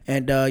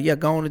 And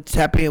go on and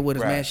tap in with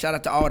us, man. Shout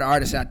out to all the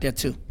artists out there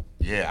too.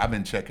 Yeah, I've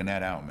been checking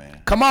that out,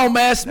 man. Come on,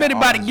 man. Smitty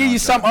about to give you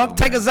something. Unc,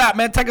 take us out,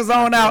 man. Take us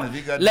on out.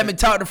 Let me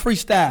talk the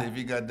freestyle. If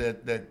you got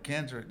that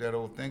Kendrick, that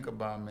old Think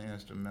About Me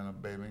instrumental,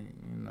 baby,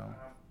 you know.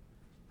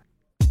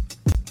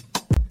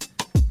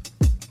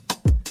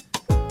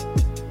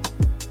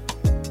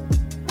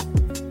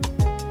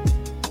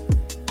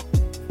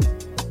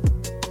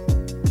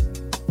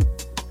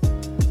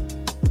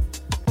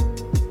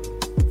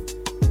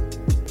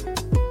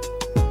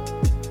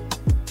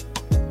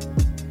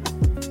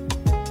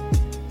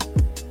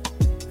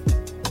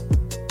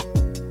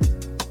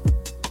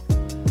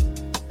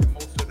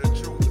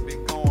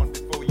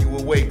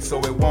 So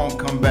it won't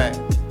come back.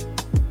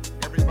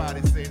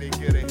 Everybody say they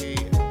get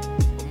ahead,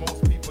 but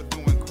most people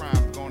doing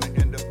crimes gonna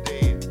end up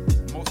dead.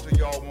 Most of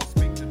y'all won't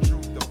speak the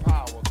truth, the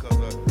power,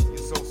 cause you're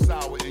so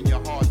sour in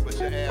your heart, but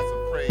your ass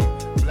afraid.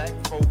 Black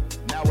folk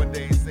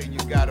nowadays say you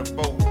gotta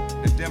vote.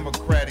 The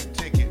Democratic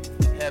ticket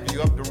have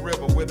you up the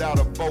river without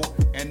a boat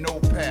and no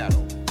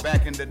paddle.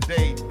 Back in the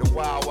day, the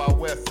Wild Wild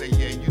West say,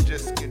 yeah, you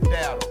just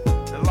skedaddle.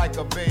 They're like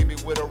a baby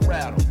with a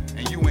rattle,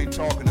 and you ain't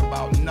talking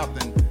about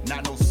nothing.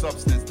 Not no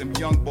substance. Them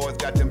young boys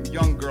got them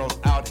young girls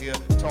out here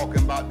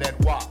talking about that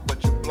wop,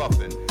 but you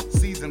bluffing.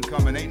 Season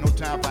coming, ain't no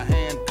time for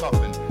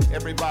handcuffing.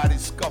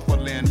 Everybody's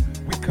scuffling.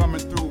 We coming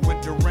through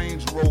with the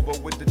Range Rover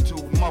with the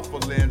two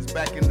mufflins.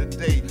 Back in the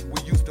day,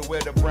 we used to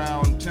wear the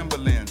brown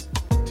Timberlands.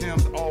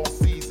 Tim's all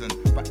season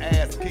for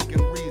ass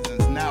kicking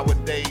reasons.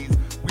 Nowadays,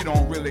 we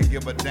don't really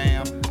give a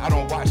damn. I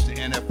don't watch the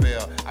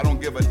NFL. I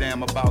don't give a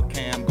damn about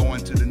Cam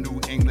going to the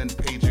New England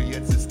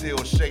Patriots. It's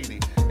still shady.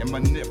 And my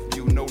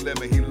nephew, No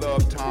Limit, he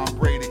loved Tom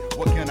Brady.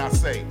 What can I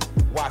say?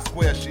 Why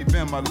square, she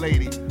been my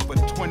lady for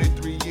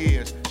 23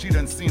 years. She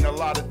done seen a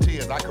lot of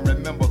tears. I can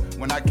remember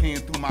when I came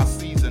through my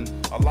season.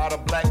 A lot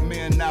of black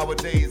men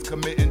nowadays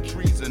committing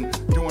treason,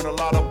 doing a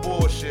lot of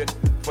bullshit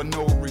for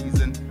no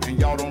reason. And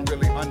y'all don't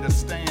really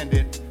understand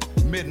it.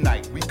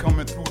 Midnight, we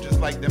coming through just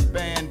like them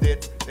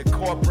bandits. The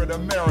corporate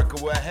America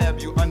will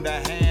have you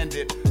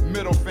underhanded.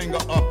 Middle finger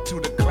up to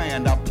the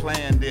clan, I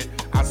planned it.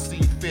 I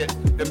see fit.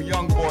 Them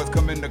young boys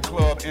come in the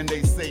club and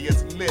they say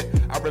it's lit.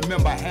 I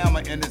remember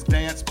Hammer in his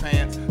dance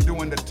pants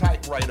doing the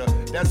typewriter.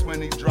 That's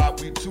when he dropped,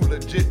 we too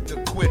legit to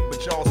quit,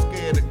 but y'all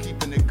scared of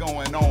keeping it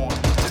going on.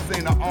 This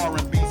ain't an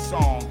R&B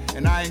song,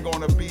 and I I ain't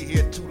gonna be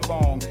here too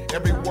long.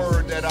 Every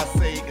word that I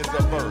say is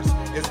a verse.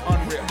 It's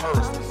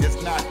unrehearsed,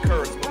 it's not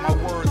cursed, but my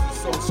words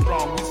are so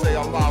strong. We say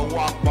Allahu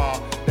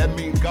Akbar, that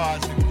means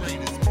God's the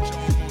greatest.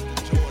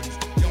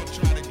 Y'all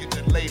trying to get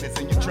the latest,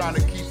 and you're trying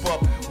to keep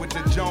up with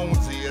the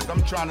Joneses.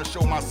 I'm trying to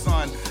show my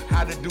son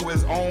how to do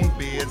his own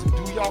biz.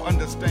 Do y'all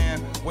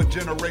understand what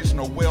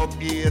generational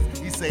wealth is?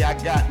 He say, I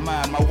got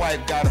mine, my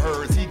wife got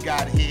hers, he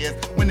got his.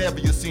 Whenever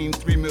you seen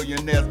 3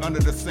 millionaires under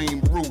the same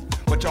roof,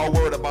 but y'all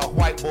worried about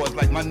white boys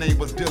like my name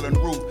was Dylan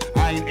Roof.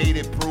 I ain't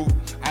 80 proof,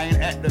 I ain't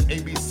at the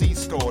ABC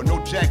store.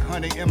 No Jack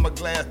Honey in my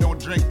glass, don't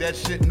drink that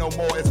shit no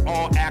more. It's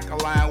all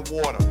alkaline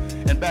water.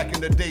 And back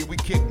in the day, we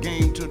kicked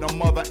game to the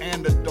mother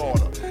and the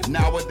daughter.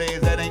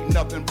 Nowadays, that ain't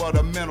nothing but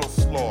a mental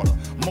slaughter.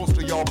 Most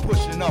of y'all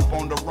pushing up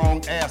on the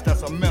wrong ass,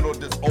 that's a mental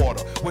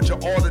disorder. What you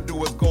ought to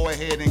do is go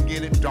ahead and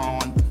get it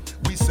done.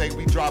 We say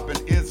we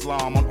dropping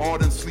Islam on all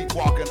them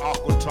sleepwalking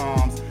Aqua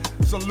Toms.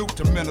 Salute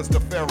to Minister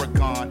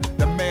Farrakhan,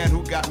 the man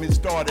who got me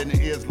started in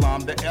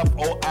Islam, the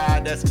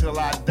FOI, that's till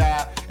I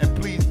die. And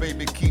please,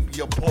 baby, keep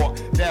your pork,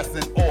 that's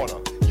in order.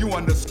 You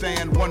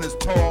understand, one is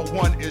tall,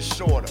 one is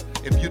shorter.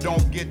 If you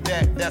don't get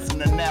that, that's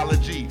an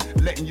analogy,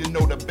 letting you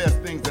know the best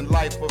things in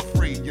life are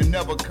free. You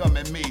never come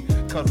at me,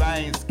 cause I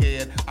ain't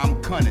scared, I'm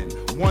cunning.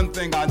 One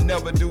thing I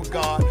never do,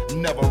 God,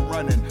 never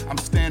running. I'm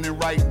standing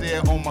right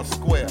there on my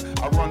square.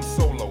 I run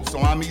solo, so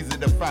I'm easy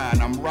to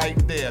find. I'm right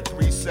there,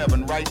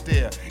 3-7, right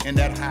there in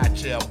that high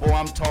chair. Boy,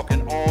 I'm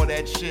talking all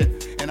that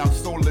shit, and I'm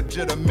so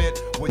legitimate.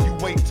 When you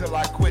wait till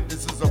I quit,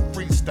 this is a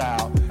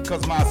freestyle.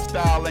 Cause my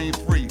style ain't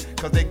free,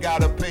 cause they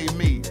gotta pay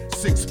me.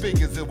 6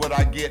 figures is what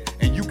I get,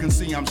 and you can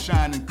see I'm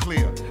shining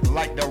clear,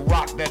 like the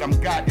rock that I'm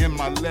got in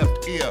my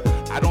left ear.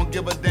 I don't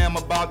give a damn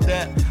about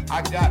that,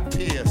 I got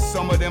peers.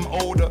 Some of them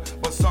older,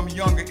 but some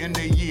younger in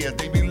their years.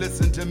 They be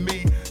listening to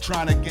me,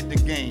 trying to get the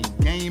game.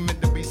 Game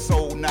meant to be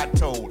sold, not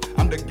told.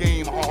 I'm the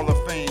Game Hall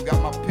of Fame,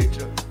 got my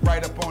picture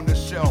right up on the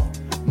shelf.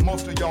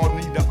 Most of y'all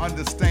need to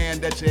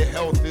understand that your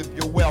health is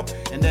your wealth,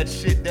 and that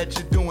shit that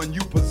you're doing,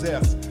 you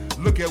possess.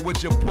 Look at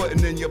what you're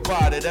putting in your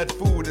body. That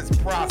food is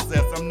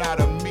processed. I'm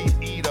not a meat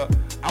eater,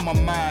 I'm a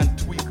mind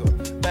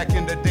tweaker. Back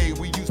in the day,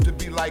 we used to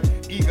be like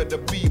Eager the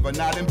Beaver.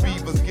 Now them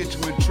beavers get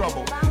you in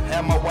trouble.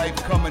 Have my wife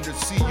coming to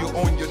see you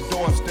on your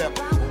doorstep,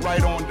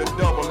 right on the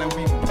double, and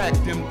we pack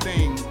them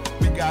things.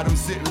 We got them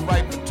sitting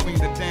right between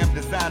the damn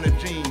designer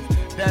jeans.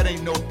 That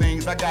ain't no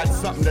things, I got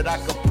something that I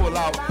could pull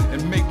out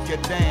and make you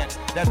dance.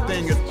 That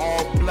thing is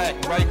all black,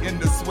 right in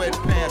the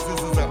sweatpants.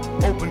 This is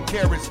an open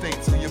carry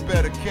state, so you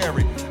better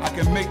carry. I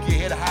can make you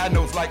hit high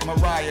notes like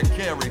Mariah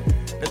Carey.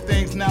 The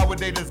things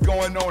nowadays that's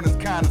going on is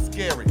kinda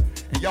scary.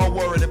 And y'all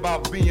worried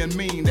about being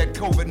mean, that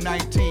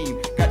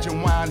COVID-19 got your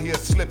mind here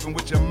slipping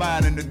with your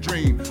mind in the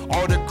dream.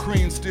 All the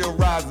cream still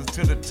rises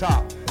to the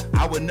top,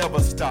 I would never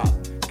stop.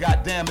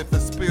 Goddamn, if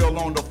it spill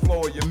on the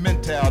floor, your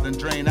mental then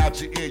drain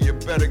out your ear, you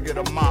better get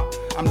a mop.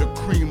 I'm the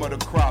cream of the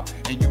crop,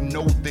 and you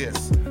know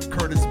this.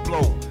 Curtis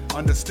Blow,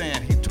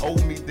 understand, he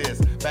told me this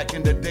back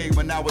in the day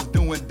when I was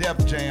doing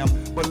Def Jam.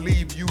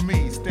 Believe you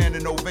me,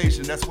 standing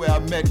ovation, that's where I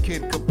met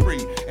Kid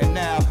Capri. And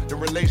now the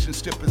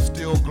relationship is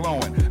still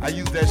glowing. I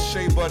use that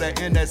shea butter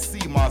and that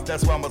sea moss,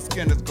 that's why my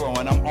skin is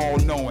glowing. I'm all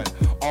knowing,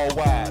 all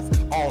wise,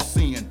 all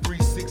seeing,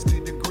 360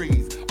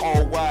 degrees,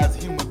 all wise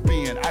human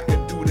being. I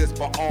could do this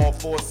for all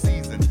 4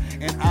 seasons,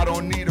 and I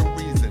don't need a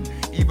reason.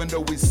 Even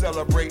though we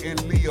celebrate in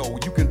Leo,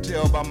 you can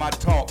tell by my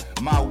talk,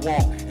 my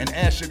walk, and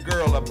ask your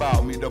girl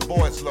about me. The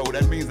voice low,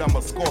 that means I'm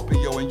a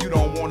Scorpio, and you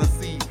don't want to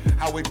see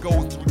how it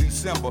goes through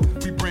December.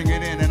 We bring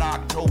it in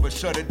October,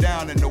 shut it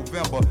down in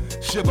November.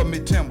 Shiver me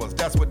timbers,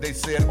 that's what they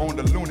said on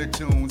the Looney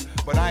Tunes.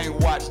 But I ain't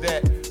watched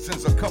that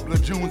since a couple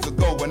of Junes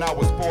ago when I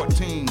was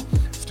 14.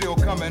 Still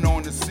coming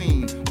on the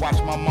scene.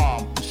 Watch my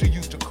mom, she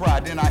used to cry,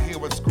 then I hear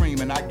her scream,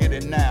 and I get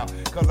it now,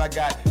 cause I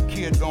got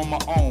kids on my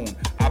own.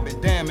 I'll be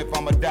damned if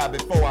I'ma die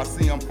before I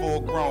see them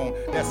full grown.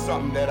 That's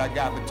something that I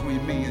got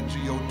between me and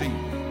G.O.D.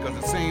 Cause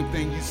the same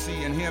thing you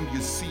see in him,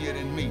 you see it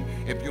in me.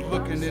 If you're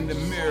looking in the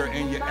mirror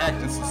and you're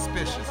acting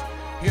suspicious,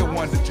 here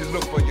one that you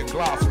look for your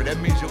glossary, that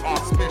means you're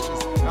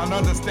auspicious. Now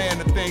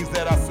understand the things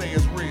that I say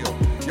is real.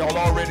 Y'all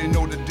already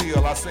know the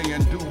deal, I say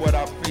and do what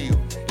I feel.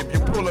 If you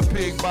pull a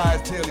pig by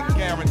his tail, he's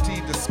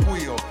guaranteed to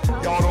squeal.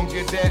 Y'all don't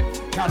get that?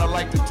 Kinda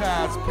like the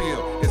tides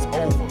peel, it's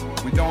over.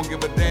 We don't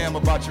give a damn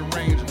about your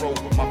Range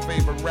Rover. My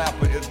favorite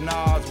rapper is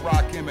Nas,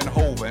 Rakim, and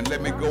Hova. And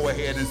let me go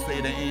ahead and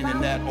say they ain't in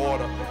that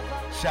order.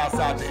 Shouts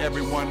out to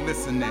everyone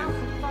listening.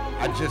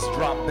 I just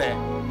dropped that.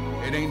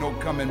 It ain't no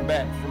coming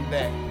back from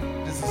that.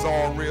 This is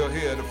all real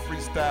here. The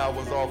freestyle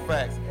was all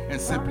facts. And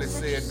simply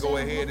said, go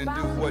ahead and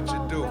do what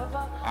you do.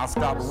 I'll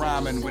stop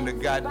rhyming when the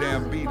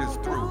goddamn beat is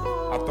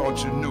through. I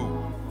thought you knew.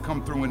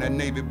 Come through in that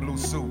navy blue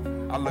suit.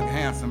 I look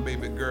handsome,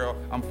 baby girl.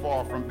 I'm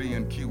far from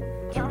being cute.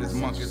 Cute as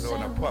monkeys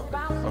on a puppet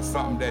or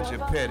something that you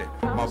petted.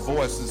 My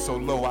voice is so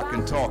low I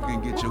can talk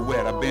and get you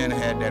wet. I been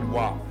had that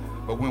wop.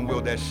 But when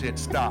will that shit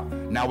stop?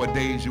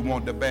 Nowadays you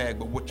want the bag,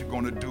 but what you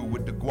gonna do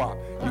with the guap?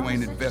 You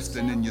ain't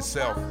investing in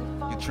yourself.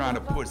 You're trying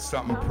to put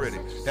something pretty.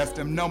 That's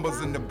them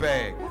numbers in the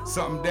bag,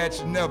 something that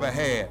you never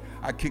had.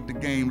 I kicked the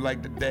game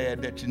like the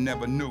dad that you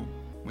never knew.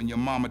 When your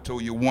mama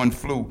told you one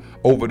flew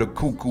over the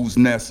cuckoo's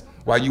nest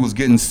while you was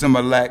getting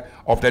Similac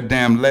off that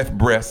damn left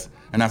breast,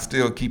 and I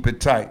still keep it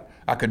tight.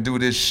 I could do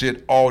this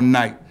shit all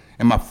night,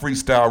 and my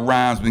freestyle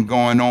rhymes been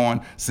going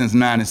on since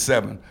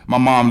 97. My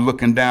mom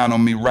looking down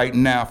on me right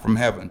now from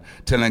heaven,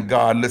 telling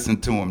God,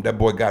 listen to him. That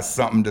boy got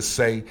something to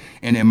say.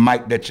 And that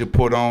mic that you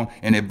put on,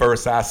 and that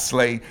verse I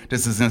slay,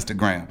 this is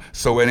Instagram,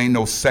 so it ain't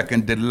no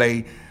second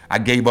delay. I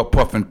gave up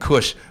puffin'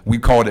 kush, we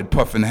called it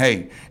puffin'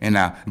 hay, and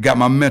I got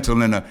my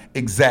mental in an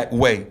exact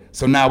way.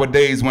 So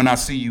nowadays when I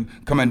see you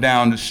coming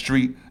down the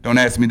street, don't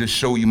ask me to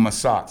show you my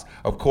socks.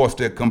 Of course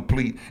they're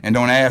complete, and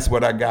don't ask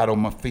what I got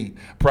on my feet.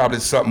 Probably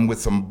something with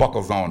some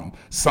buckles on them,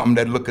 something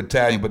that look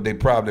Italian, but they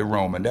probably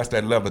Roman. That's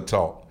that leather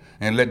talk.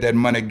 And let that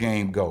money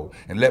game go,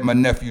 and let my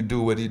nephew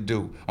do what he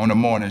do on the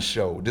morning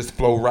show. This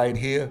flow right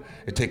here,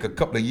 it take a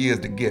couple of years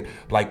to get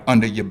like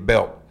under your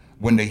belt.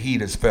 When the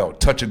heat is felt,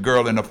 touch a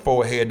girl in the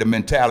forehead, the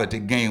mentality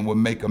game will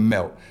make her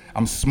melt.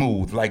 I'm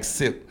smooth like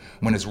silk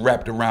when it's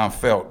wrapped around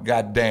felt.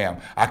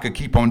 Goddamn, I could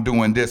keep on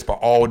doing this for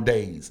all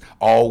days,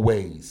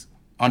 always.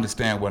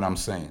 Understand what I'm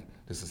saying?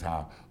 This is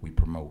how we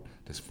promote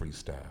this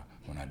freestyle.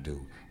 When I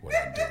do what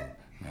I do,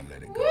 now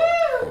let it go.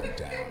 Hold it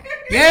down.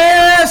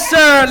 Yes,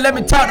 sir. Let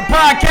me talk the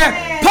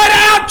podcast. Play the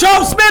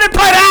outro, Smitty.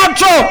 Play the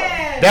outro.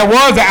 That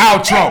was the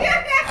outro.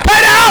 Play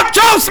the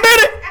outro,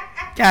 Smitty.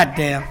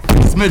 Goddamn.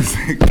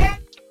 Smitty.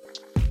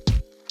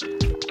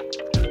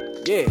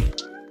 Yeah,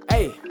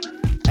 hey,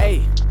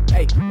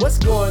 what's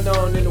going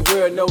on in the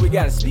world? No, we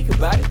gotta speak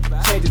about it.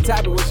 Change the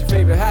topic, what's your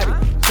favorite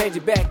hobby? Change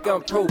it back,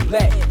 I'm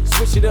pro-black.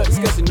 Switch it up,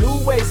 discussing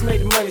new ways to make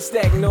the money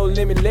stack. No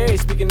limit, Larry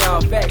speaking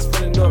all facts.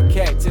 From the North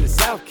Cat to the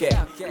South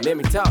Cat. Let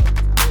me talk.